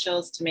elected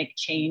officials to make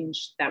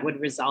change that would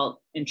result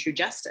in true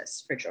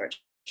justice for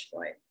George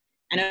Floyd.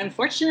 And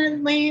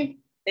unfortunately,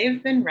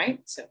 they've been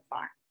right so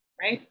far,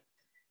 right?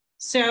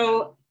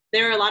 So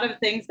there are a lot of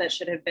things that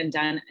should have been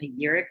done a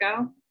year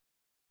ago.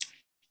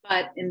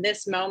 But in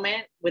this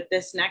moment, with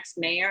this next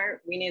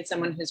mayor, we need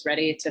someone who's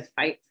ready to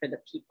fight for the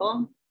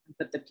people and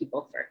put the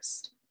people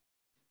first.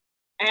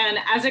 And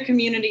as a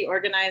community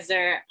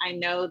organizer, I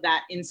know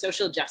that in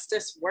social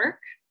justice work,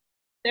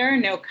 there are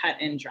no cut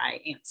and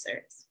dry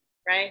answers,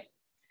 right?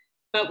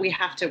 But we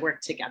have to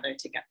work together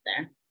to get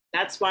there.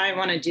 That's why I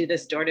want to do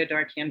this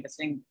door-to-door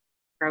canvassing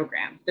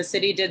program. The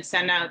city did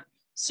send out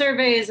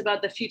surveys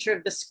about the future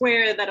of the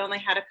square that only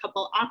had a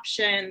couple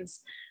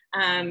options.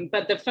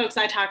 But the folks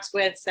I talked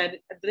with said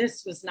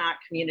this was not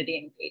community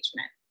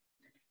engagement.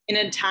 In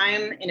a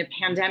time, in a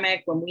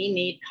pandemic, when we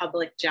need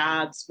public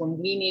jobs, when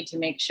we need to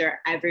make sure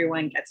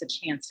everyone gets a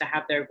chance to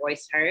have their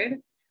voice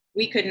heard,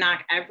 we could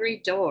knock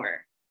every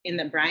door in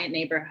the Bryant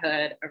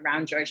neighborhood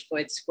around George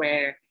Floyd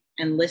Square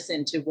and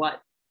listen to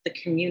what the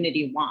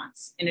community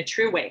wants in a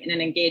true way, in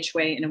an engaged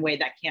way, in a way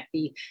that can't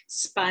be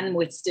spun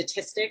with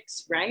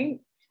statistics, right?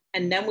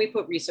 And then we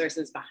put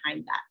resources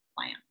behind that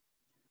plan.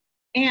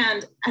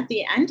 And at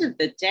the end of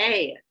the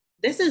day,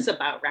 this is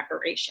about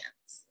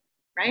reparations,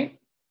 right?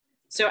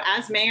 So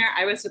as mayor,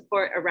 I would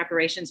support a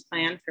reparations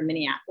plan for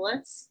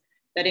Minneapolis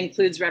that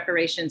includes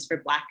reparations for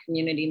Black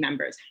community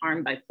members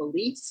harmed by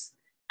police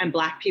and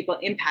Black people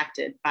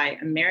impacted by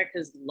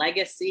America's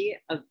legacy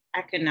of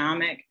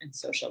economic and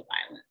social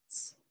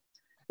violence.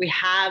 We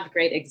have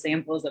great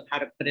examples of how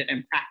to put it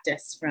in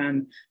practice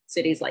from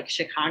cities like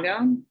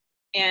Chicago.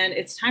 And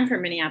it's time for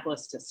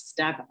Minneapolis to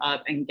step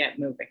up and get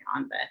moving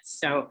on this.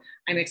 So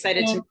I'm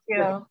excited Thank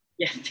you.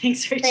 Yeah,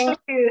 thanks, Rachel. Thank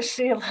you,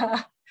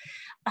 Sheila.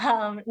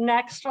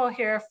 Next, we'll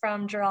hear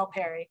from Jarrell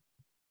Perry.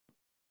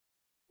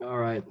 All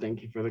right,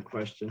 thank you for the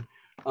question.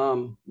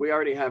 We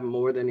already have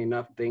more than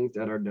enough things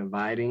that are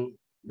dividing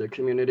the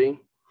community,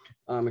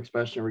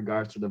 especially in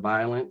regards to the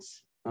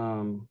violence.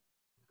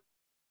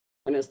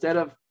 And instead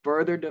of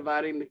further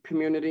dividing the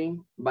community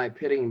by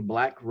pitting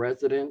Black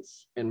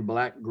residents and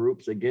Black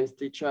groups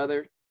against each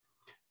other,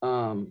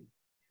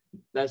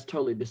 that's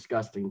totally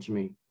disgusting to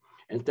me.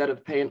 Instead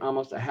of paying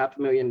almost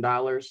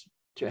 $500,000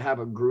 to have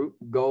a group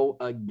go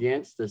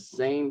against the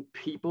same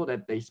people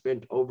that they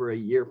spent over a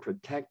year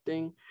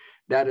protecting,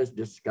 that is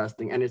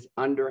disgusting, and it's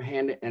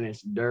underhanded and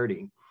it's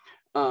dirty.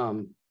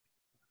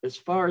 As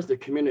far as the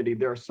community,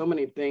 there are so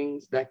many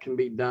things that can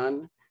be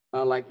done.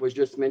 Like was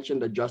just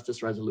mentioned, the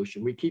justice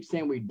resolution. We keep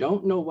saying we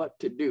don't know what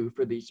to do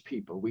for these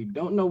people. We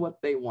don't know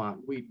what they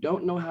want. We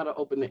don't know how to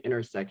open the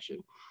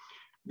intersection.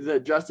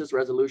 The justice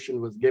resolution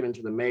was given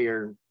to the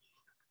mayor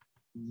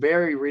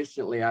very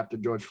recently after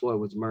George Floyd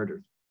was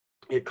murdered.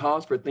 It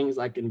calls for things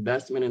like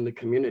investment in the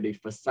community,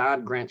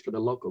 facade grants for the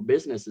local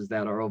businesses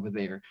that are over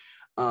there,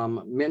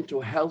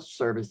 mental health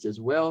services,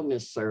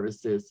 wellness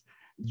services,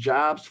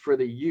 jobs for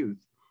the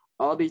youth,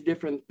 all these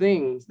different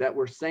things that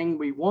we're saying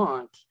we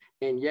want,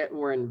 and yet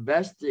we're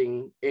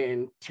investing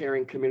in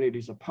tearing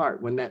communities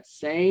apart when that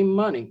same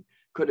money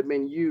could have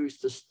been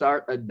used to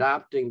start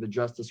adopting the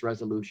justice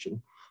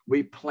resolution.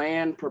 We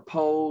plan,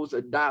 propose,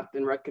 adopt,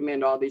 and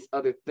recommend all these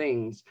other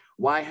things.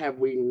 Why have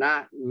we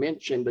not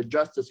mentioned the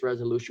justice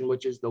resolution,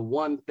 which is the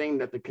one thing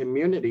that the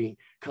community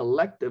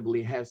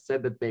collectively has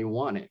said that they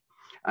wanted?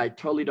 I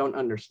totally don't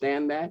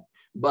understand that,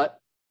 but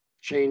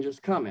change is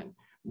coming.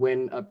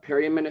 When a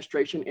Perry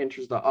administration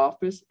enters the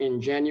office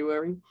in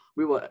January,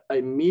 we will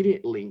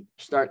immediately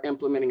start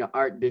implementing an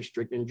art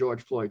district in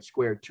George Floyd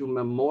Square to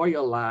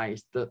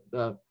memorialize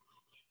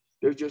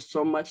there's just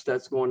so much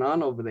that's going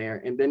on over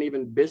there. And then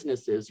even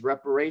businesses,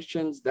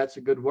 reparations, that's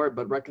a good word,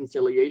 but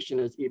reconciliation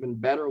is even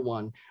better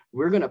one.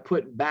 We're gonna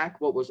put back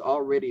what was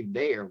already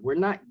there. We're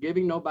not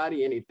giving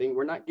nobody anything.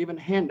 We're not giving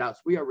handouts.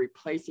 We are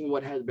replacing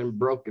what has been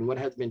broken, what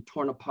has been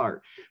torn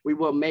apart. We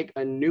will make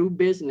a new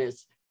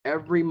business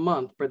every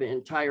month for the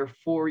entire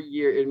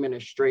 4-year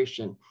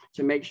administration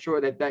to make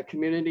sure that that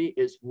community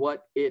is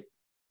what it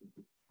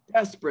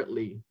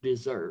desperately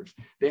deserves.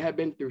 They have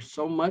been through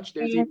so much.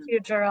 Thank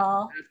you,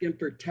 Jarrell. Asking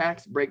for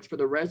tax breaks for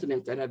the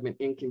residents that have been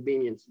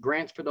inconvenienced,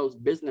 grants for those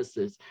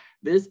businesses.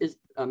 This is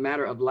a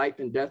matter of life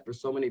and death for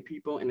so many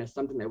people, and it's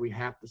something that we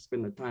have to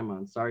spend the time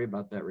on. Sorry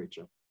about that,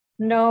 Rachel.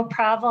 No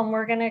problem.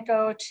 We're going to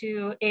go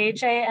to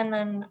AJ and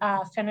then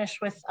finish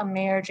with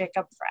Mayor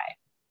Jacob Frey.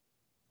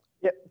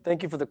 Yeah,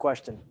 thank you for the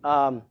question.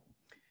 When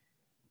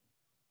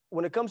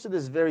it comes to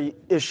this very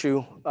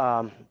issue,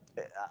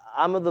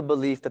 I'm of the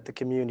belief that the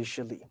community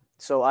should lead.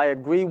 So I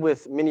agree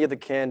with many of the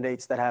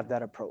candidates that have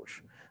that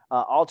approach.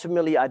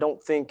 Ultimately, I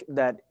don't think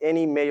that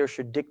any mayor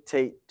should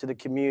dictate to the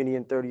community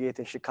in 38th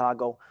and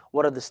Chicago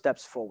what are the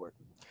steps forward.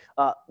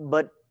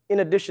 But in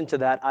addition to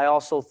that, I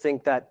also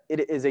think that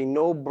it is a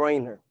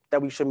no-brainer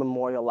that we should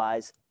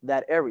memorialize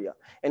that area.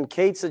 And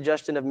Kate's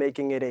suggestion of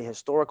making it a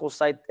historical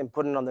site and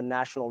putting it on the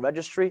National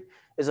Registry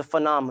is a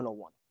phenomenal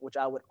one, which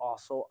I would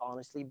also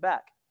honestly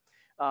back.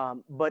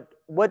 But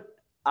what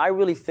I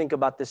really think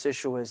about this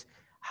issue is,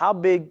 how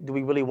big do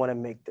we really want to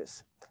make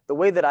this? The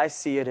way that I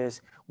see it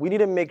is, we need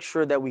to make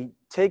sure that we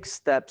take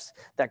steps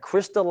that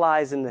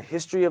crystallize in the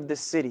history of the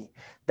city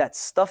that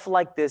stuff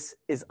like this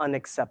is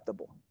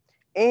unacceptable.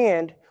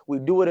 And we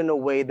do it in a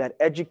way that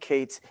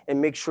educates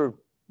and makes sure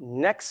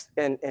next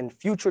and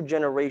future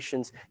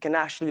generations can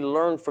actually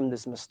learn from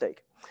this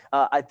mistake.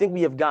 I think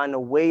we have gotten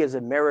away as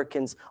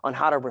Americans on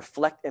how to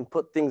reflect and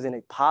put things in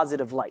a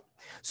positive light.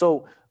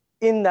 So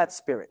in that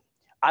spirit,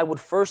 I would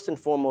first and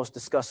foremost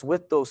discuss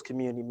with those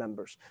community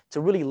members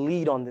to really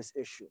lead on this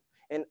issue.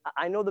 And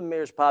I know the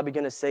mayor's probably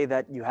going to say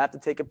that you have to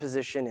take a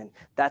position and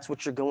that's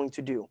what you're going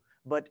to do.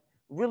 But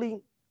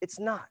really, it's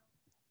not.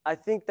 I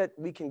think that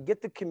we can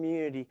get the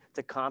community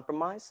to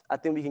compromise. I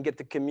think we can get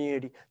the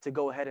community to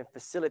go ahead and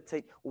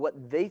facilitate what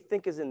they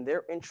think is in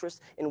their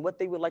interest and what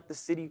they would like the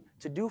city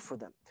to do for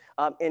them.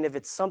 And if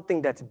it's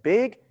something that's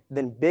big,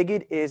 then big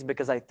it is,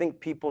 because I think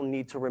people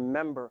need to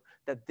remember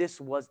that this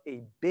was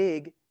a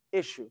big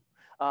issue.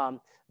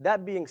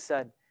 That being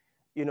said,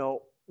 you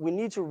know, we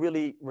need to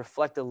really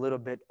reflect a little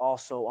bit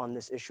also on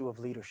this issue of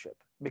leadership,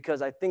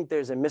 because I think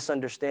there's a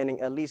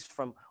misunderstanding, at least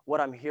from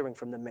what I'm hearing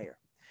from the mayor.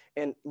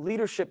 And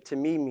leadership to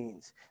me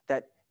means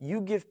that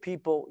you give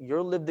people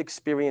your lived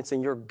experience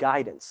and your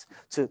guidance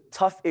to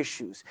tough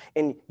issues,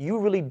 and you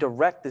really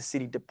direct the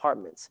city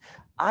departments.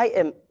 I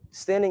am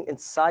standing in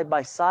side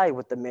by side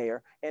with the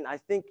mayor, and I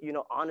think, you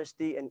know,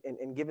 honesty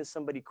and giving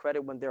somebody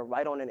credit when they're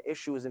right on an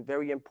issue is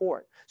very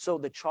important. So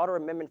the charter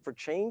amendment for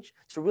change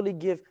to really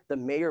give the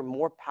mayor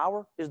more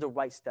power is the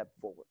right step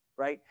forward,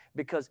 right?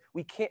 Because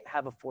we can't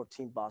have a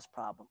 14 boss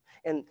problem.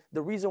 And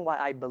the reason why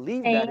I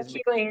believe that is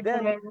because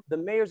then the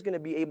mayor's going to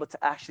be able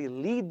to actually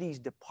lead these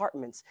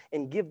departments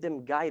and give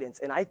them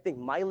guidance. And I think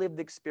my lived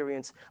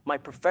experience, my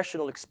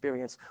professional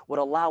experience would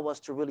allow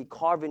us to really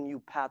carve a new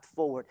path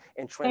forward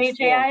and transform.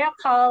 AJ, I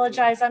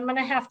apologize. I'm going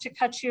to have to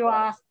cut you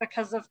off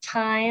because of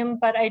time,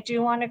 but I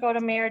do want to go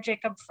to Mayor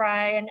Jacob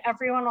Fry, and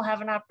everyone will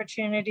have an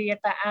opportunity at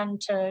the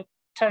end to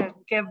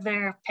give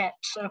their pitch,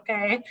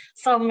 okay?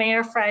 So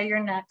Mayor Fry,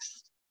 you're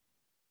next.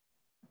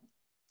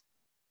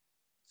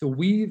 So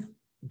we've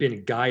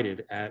been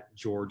guided at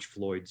George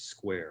Floyd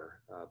Square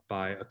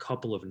by a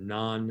couple of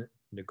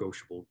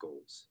non-negotiable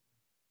goals.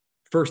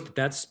 First,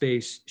 that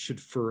space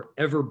should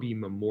forever be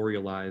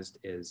memorialized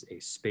as a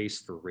space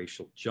for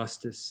racial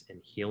justice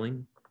and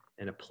healing,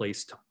 and a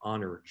place to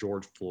honor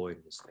George Floyd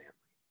and his family.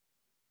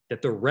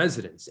 That the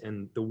residents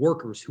and the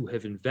workers who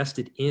have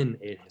invested in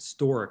a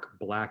historic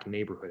Black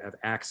neighborhood have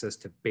access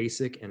to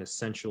basic and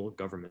essential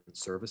government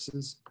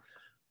services.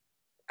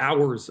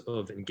 Hours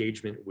of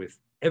engagement with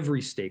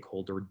every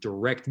stakeholder,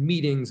 direct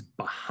meetings,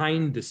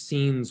 behind the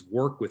scenes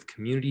work with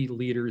community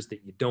leaders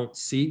that you don't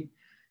see,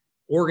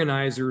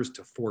 organizers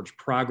to forge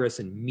progress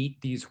and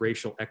meet these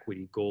racial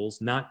equity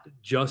goals, not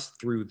just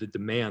through the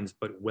demands,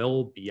 but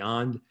well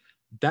beyond.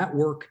 That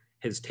work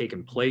has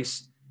taken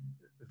place.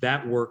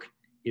 That work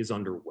is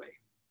underway.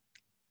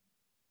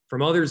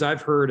 From others,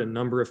 I've heard a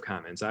number of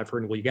comments. I've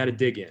heard, well, you got to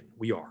dig in.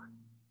 We are.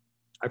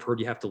 I've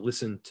heard you have to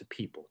listen to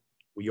people.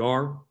 We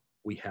are,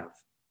 we have.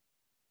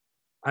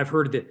 I've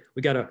heard that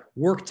we got to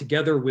work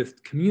together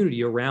with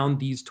community around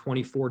these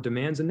 24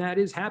 demands, and that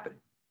is happening.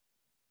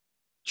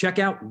 Check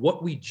out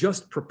what we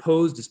just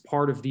proposed as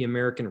part of the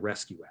American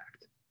Rescue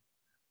Act.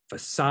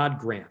 Facade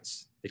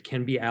grants that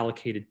can be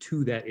allocated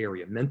to that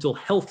area. Mental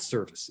health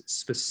services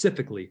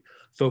specifically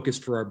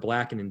focused for our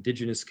Black and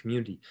Indigenous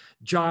community.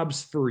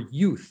 Jobs for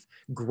youth.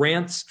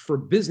 Grants for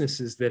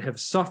businesses that have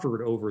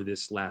suffered over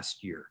this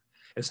last year.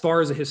 As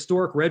far as a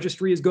historic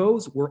registry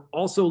goes, we're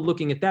also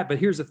looking at that. But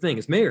here's the thing,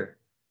 as mayor,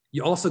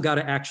 you also got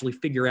to actually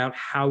figure out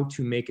how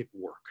to make it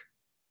work.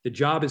 The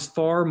job is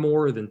far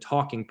more than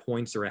talking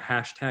points or a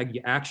hashtag.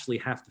 You actually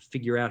have to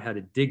figure out how to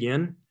dig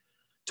in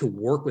to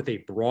work with a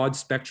broad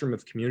spectrum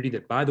of community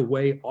that, by the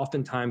way,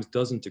 oftentimes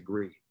doesn't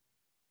agree.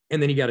 And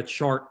then you got to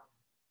chart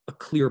a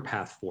clear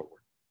path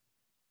forward.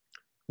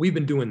 We've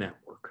been doing that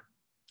work.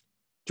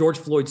 George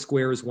Floyd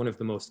Square is one of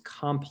the most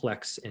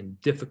complex and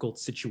difficult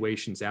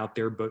situations out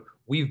there, but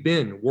we've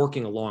been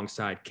working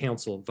alongside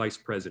Council Vice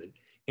President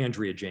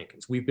Andrea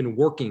Jenkins. We've been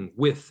working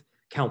with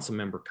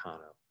Councilmember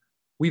Cano.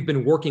 We've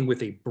been working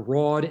with a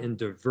broad and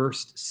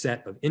diverse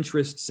set of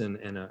interests and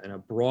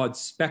a broad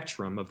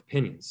spectrum of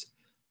opinions.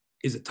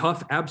 Is it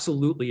tough?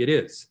 Absolutely it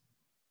is.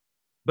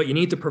 But you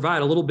need to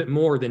provide a little bit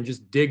more than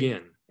just dig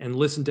in and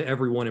listen to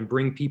everyone and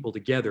bring people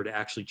together to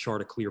actually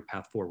chart a clear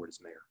path forward as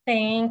mayor.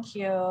 Thank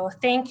you.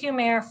 Thank you,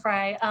 Mayor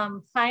Fry.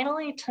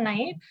 Finally,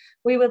 tonight,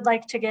 we would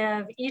like to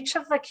give each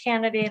of the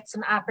candidates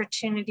an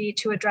opportunity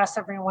to address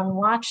everyone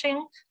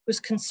watching who's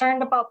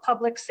concerned about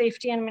public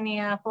safety in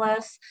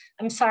Minneapolis.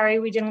 I'm sorry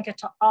we didn't get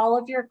to all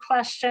of your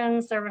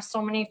questions. There were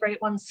so many great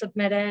ones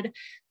submitted.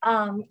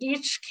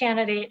 Each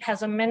candidate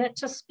has a minute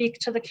to speak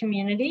to the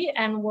community,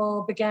 and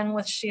we'll begin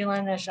with Sheila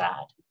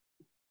Najad.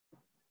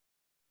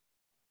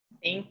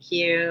 Thank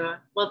you.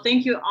 Well,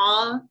 thank you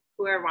all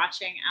who are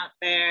watching out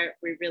there.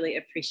 We really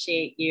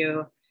appreciate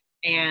you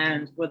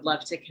and would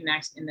love to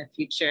connect in the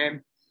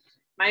future.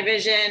 My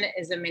vision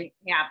is a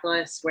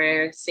Minneapolis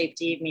where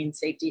safety means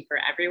safety for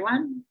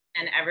everyone,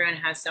 and everyone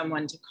has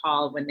someone to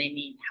call when they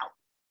need help.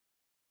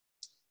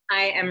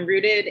 I am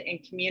rooted in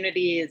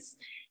communities,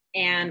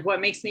 and what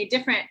makes me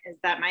different is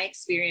that my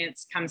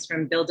experience comes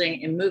from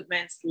building in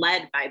movements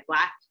led by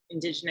Black,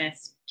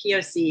 Indigenous,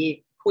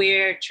 POC,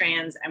 queer,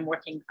 trans, and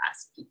working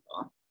class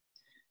people.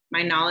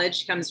 My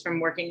knowledge comes from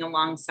working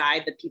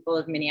alongside the people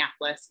of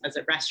Minneapolis as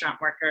a restaurant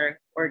worker,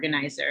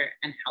 organizer,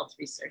 and health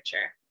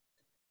researcher.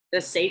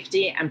 The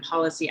safety and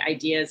policy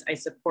ideas I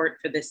support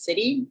for the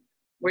city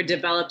were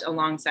developed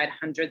alongside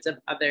hundreds of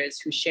others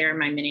who share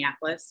my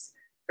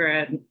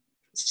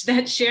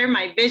that share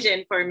my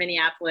vision for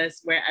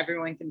Minneapolis, where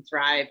everyone can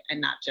thrive and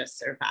not just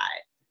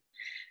survive.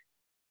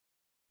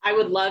 I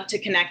would love to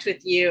connect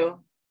with you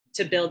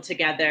to build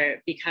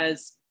together,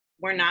 because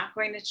we're not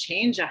going to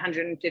change a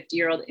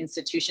 150-year-old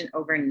institution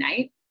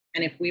overnight.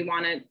 And if we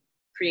want to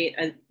create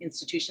an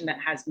institution that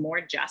has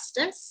more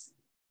justice,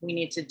 we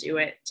need to do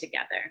it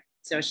together.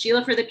 So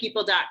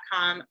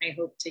SheilaForThePeople.com. I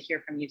hope to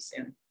hear from you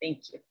soon.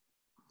 Thank you.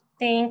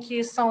 Thank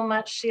you so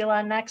much,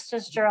 Sheila. Next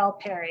is Jarrell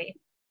Perry.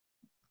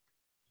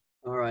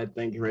 All right,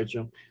 thank you,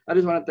 Rachel. I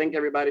just want to thank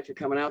everybody for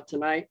coming out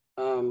tonight.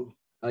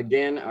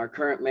 Again, our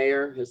current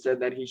mayor has said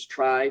that he's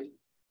tried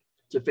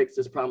to fix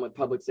this problem with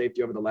public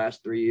safety over the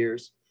last 3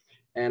 years.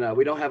 And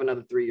we don't have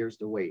another 3 years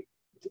to wait.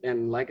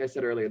 And like I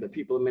said earlier, the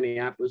people of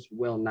Minneapolis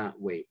will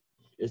not wait.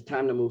 It's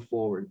time to move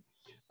forward.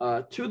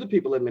 To the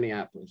people of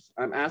Minneapolis,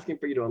 I'm asking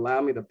for you to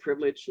allow me the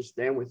privilege to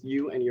stand with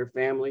you and your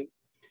family.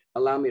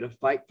 Allow me to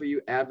fight for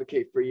you,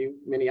 advocate for you.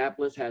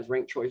 Minneapolis has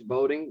ranked choice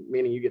voting,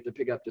 meaning you get to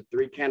pick up to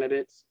 3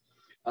 candidates.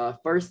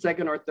 First,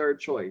 second, or third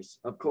choice.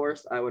 Of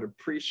course, I would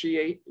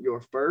appreciate your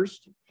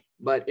first,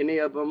 but any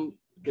of them,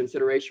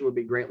 consideration would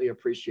be greatly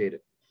appreciated.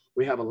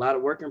 We have a lot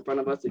of work in front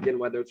of us, again,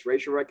 whether it's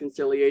racial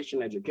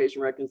reconciliation,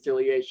 education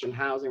reconciliation,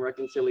 housing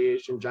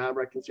reconciliation, job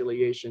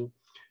reconciliation.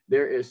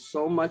 There is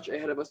so much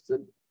ahead of us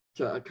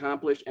to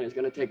accomplish, and it's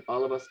going to take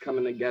all of us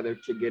coming together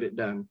to get it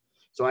done.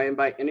 So I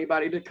invite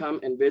anybody to come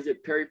and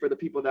visit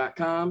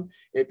perryforthepeople.com.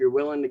 If you're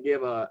willing to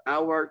give an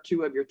hour or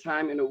 2 of your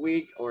time in a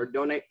week or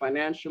donate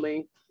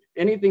financially,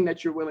 anything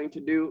that you're willing to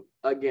do,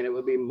 again, it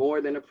would be more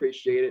than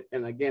appreciated.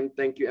 And again,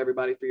 thank you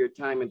everybody for your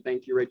time, and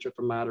thank you, Rachel,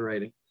 for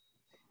moderating.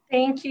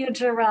 Thank you,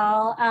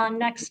 Jarrell.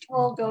 Next,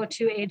 we'll go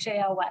to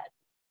AJ Awed.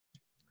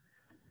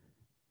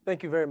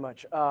 Thank you very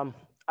much.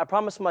 I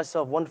promised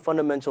myself one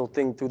fundamental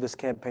thing through this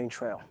campaign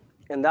trail,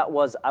 and that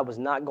was I was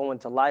not going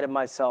to lie to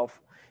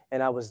myself,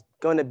 and I was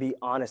going to be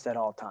honest at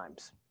all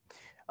times.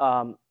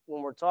 When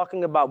we're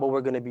talking about what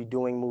we're going to be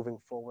doing moving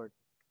forward,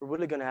 we're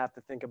really going to have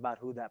to think about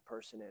who that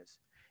person is.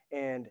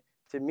 And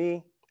to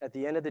me, at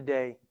the end of the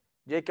day,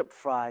 Jacob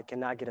Fry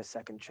cannot get a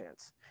second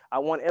chance. I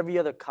want every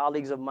other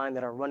colleagues of mine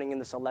that are running in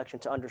this election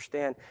to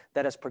understand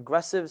that as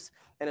progressives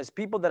and as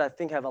people that I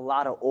think have a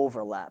lot of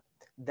overlap,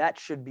 that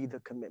should be the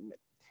commitment.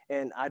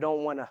 And I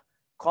don't want to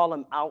call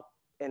him out,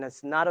 and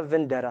it's not a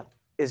vendetta.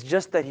 It's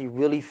just that he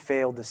really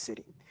failed the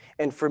city.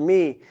 And for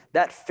me,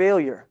 that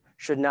failure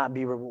should not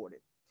be rewarded.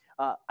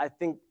 I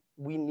think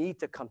we need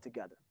to come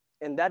together.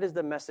 And that is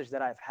the message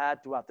that I've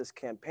had throughout this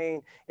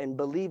campaign and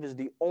believe is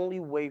the only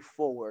way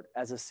forward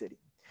as a city.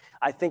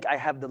 I think I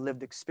have the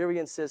lived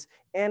experiences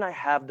and I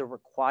have the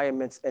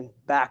requirements and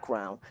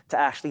background to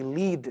actually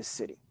lead this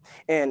city.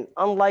 And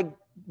unlike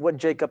what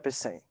Jacob is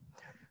saying,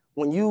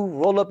 when you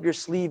roll up your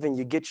sleeve and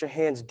you get your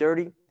hands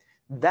dirty,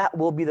 that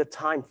will be the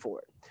time for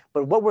it.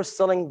 But what we're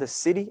selling the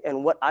city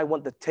and what I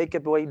want the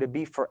takeaway to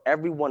be for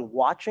everyone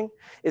watching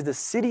is the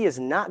city is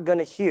not going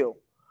to heal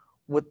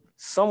with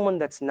someone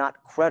that's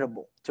not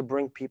credible to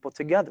bring people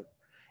together.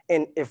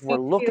 And if we're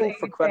looking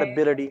for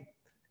credibility,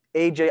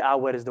 AJ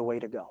Awed is the way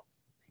to go.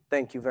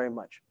 Thank you very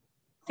much.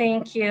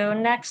 Thank you.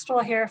 Next, we'll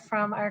hear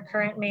from our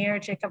current mayor,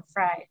 Jacob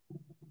Fry.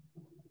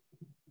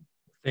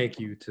 Thank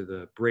you to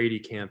the Brady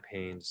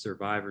campaign,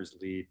 Survivors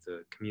Lead,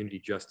 the Community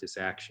Justice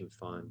Action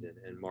Fund,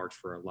 and March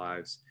for Our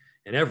Lives,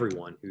 and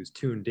everyone who's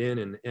tuned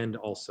in, and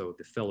also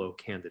the fellow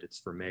candidates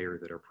for mayor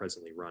that are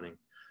presently running.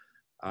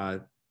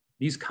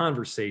 These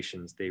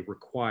conversations, they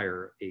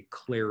require a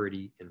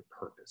clarity in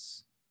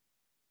purpose.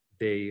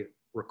 They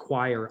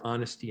require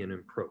honesty in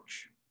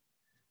approach.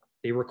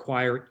 They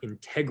require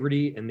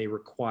integrity, and they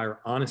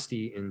require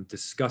honesty in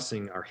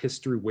discussing our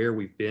history, where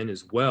we've been,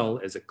 as well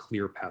as a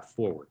clear path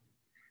forward.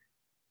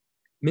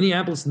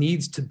 Minneapolis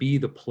needs to be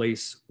the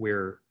place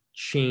where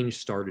change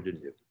started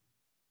anew.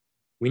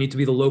 We need to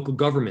be the local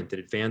government that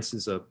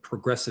advances a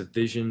progressive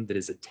vision that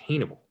is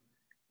attainable.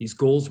 These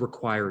goals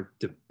require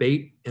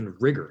debate and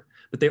rigor,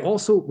 but they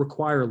also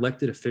require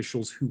elected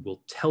officials who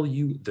will tell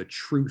you the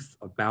truth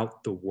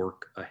about the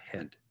work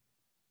ahead.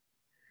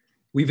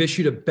 We've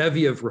issued a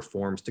bevy of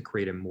reforms to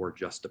create a more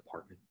just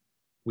department.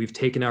 We've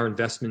taken our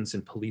investments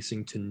in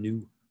policing to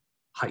new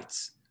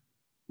heights.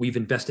 We've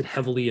invested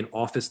heavily in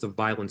Office of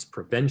Violence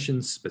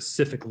Prevention,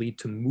 specifically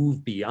to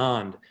move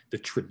beyond the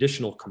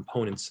traditional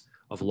components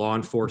of law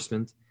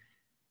enforcement.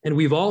 And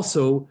we've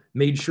also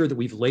made sure that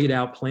we've laid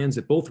out plans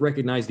that both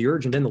recognize the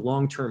urgent and the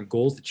long-term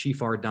goals that Chief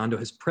Arredondo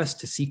has pressed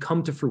to see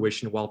come to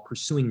fruition while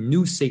pursuing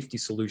new safety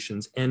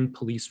solutions and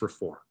police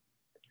reform.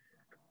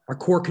 Our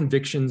core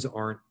convictions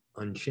aren't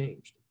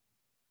unchanged,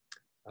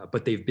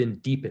 but they've been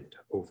deepened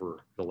over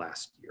the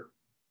last year.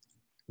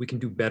 We can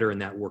do better,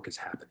 and that work is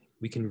happening.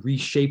 We can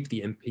reshape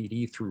the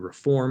MPD through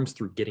reforms,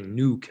 through getting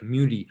new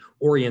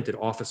community-oriented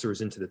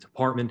officers into the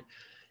department,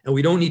 And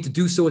we don't need to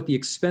do so at the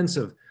expense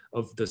of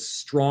the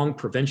strong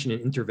prevention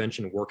and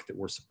intervention work that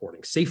we're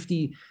supporting.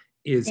 Safety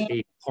is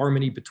a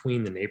harmony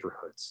between the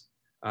neighborhoods.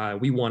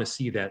 We want to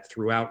see that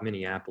throughout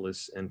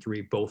Minneapolis and through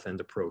a both-end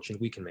approach, and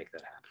we can make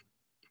that happen.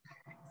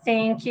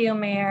 Thank you,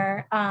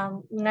 Mayor.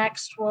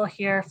 Next, we'll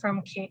hear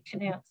from Kate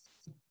Knuth.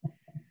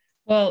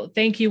 Well,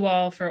 thank you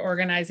all for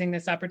organizing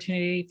this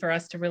opportunity for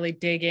us to really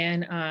dig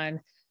in on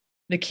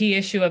the key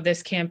issue of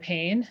this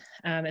campaign,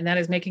 and that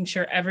is making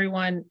sure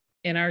everyone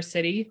in our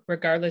city,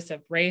 regardless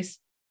of race,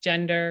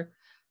 gender,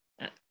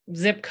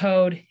 zip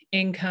code,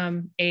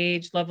 income,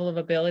 age, level of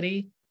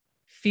ability,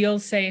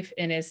 feels safe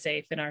and is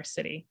safe in our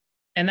city.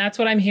 And that's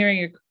what I'm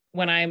hearing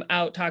when I'm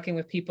out talking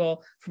with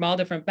people from all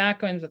different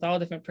backgrounds, with all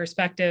different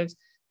perspectives.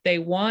 They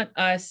want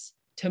us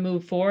to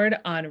move forward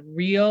on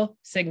real,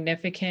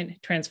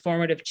 significant,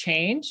 transformative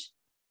change.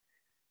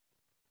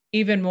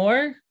 Even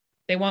more,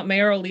 they want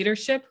mayoral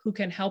leadership who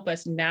can help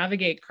us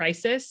navigate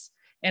crisis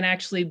and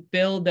actually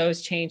build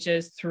those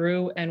changes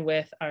through and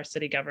with our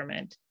city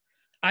government.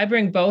 I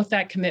bring both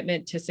that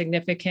commitment to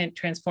significant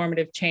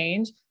transformative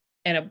change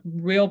and a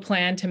real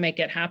plan to make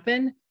it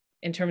happen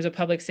in terms of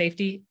public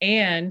safety.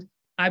 And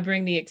I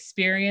bring the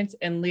experience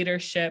and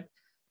leadership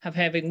of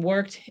having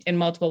worked in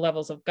multiple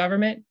levels of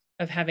government,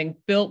 of having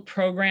built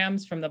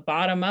programs from the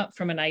bottom up,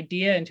 from an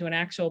idea into an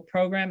actual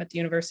program at the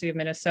University of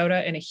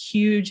Minnesota in a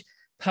huge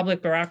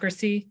public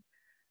bureaucracy.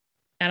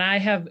 And I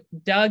have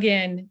dug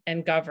in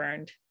and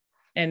governed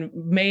and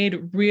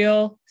made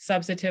real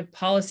substantive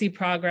policy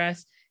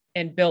progress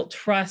and built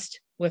trust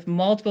with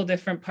multiple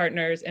different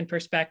partners and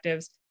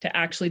perspectives to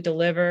actually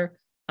deliver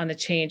on the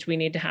change we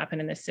need to happen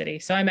in this city.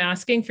 So I'm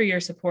asking for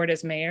your support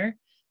as mayor,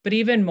 but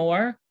even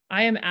more,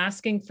 I am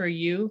asking for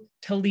you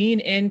to lean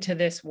into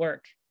this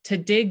work, to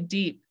dig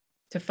deep,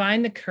 to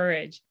find the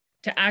courage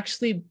to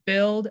actually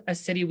build a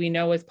city we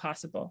know is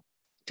possible,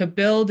 to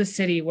build a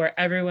city where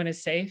everyone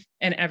is safe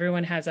and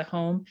everyone has a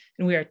home,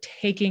 and we are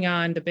taking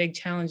on the big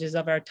challenges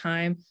of our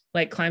time,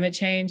 like climate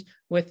change,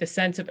 with the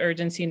sense of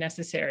urgency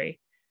necessary.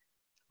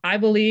 I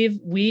believe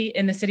we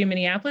in the city of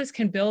Minneapolis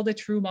can build a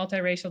true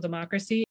multiracial democracy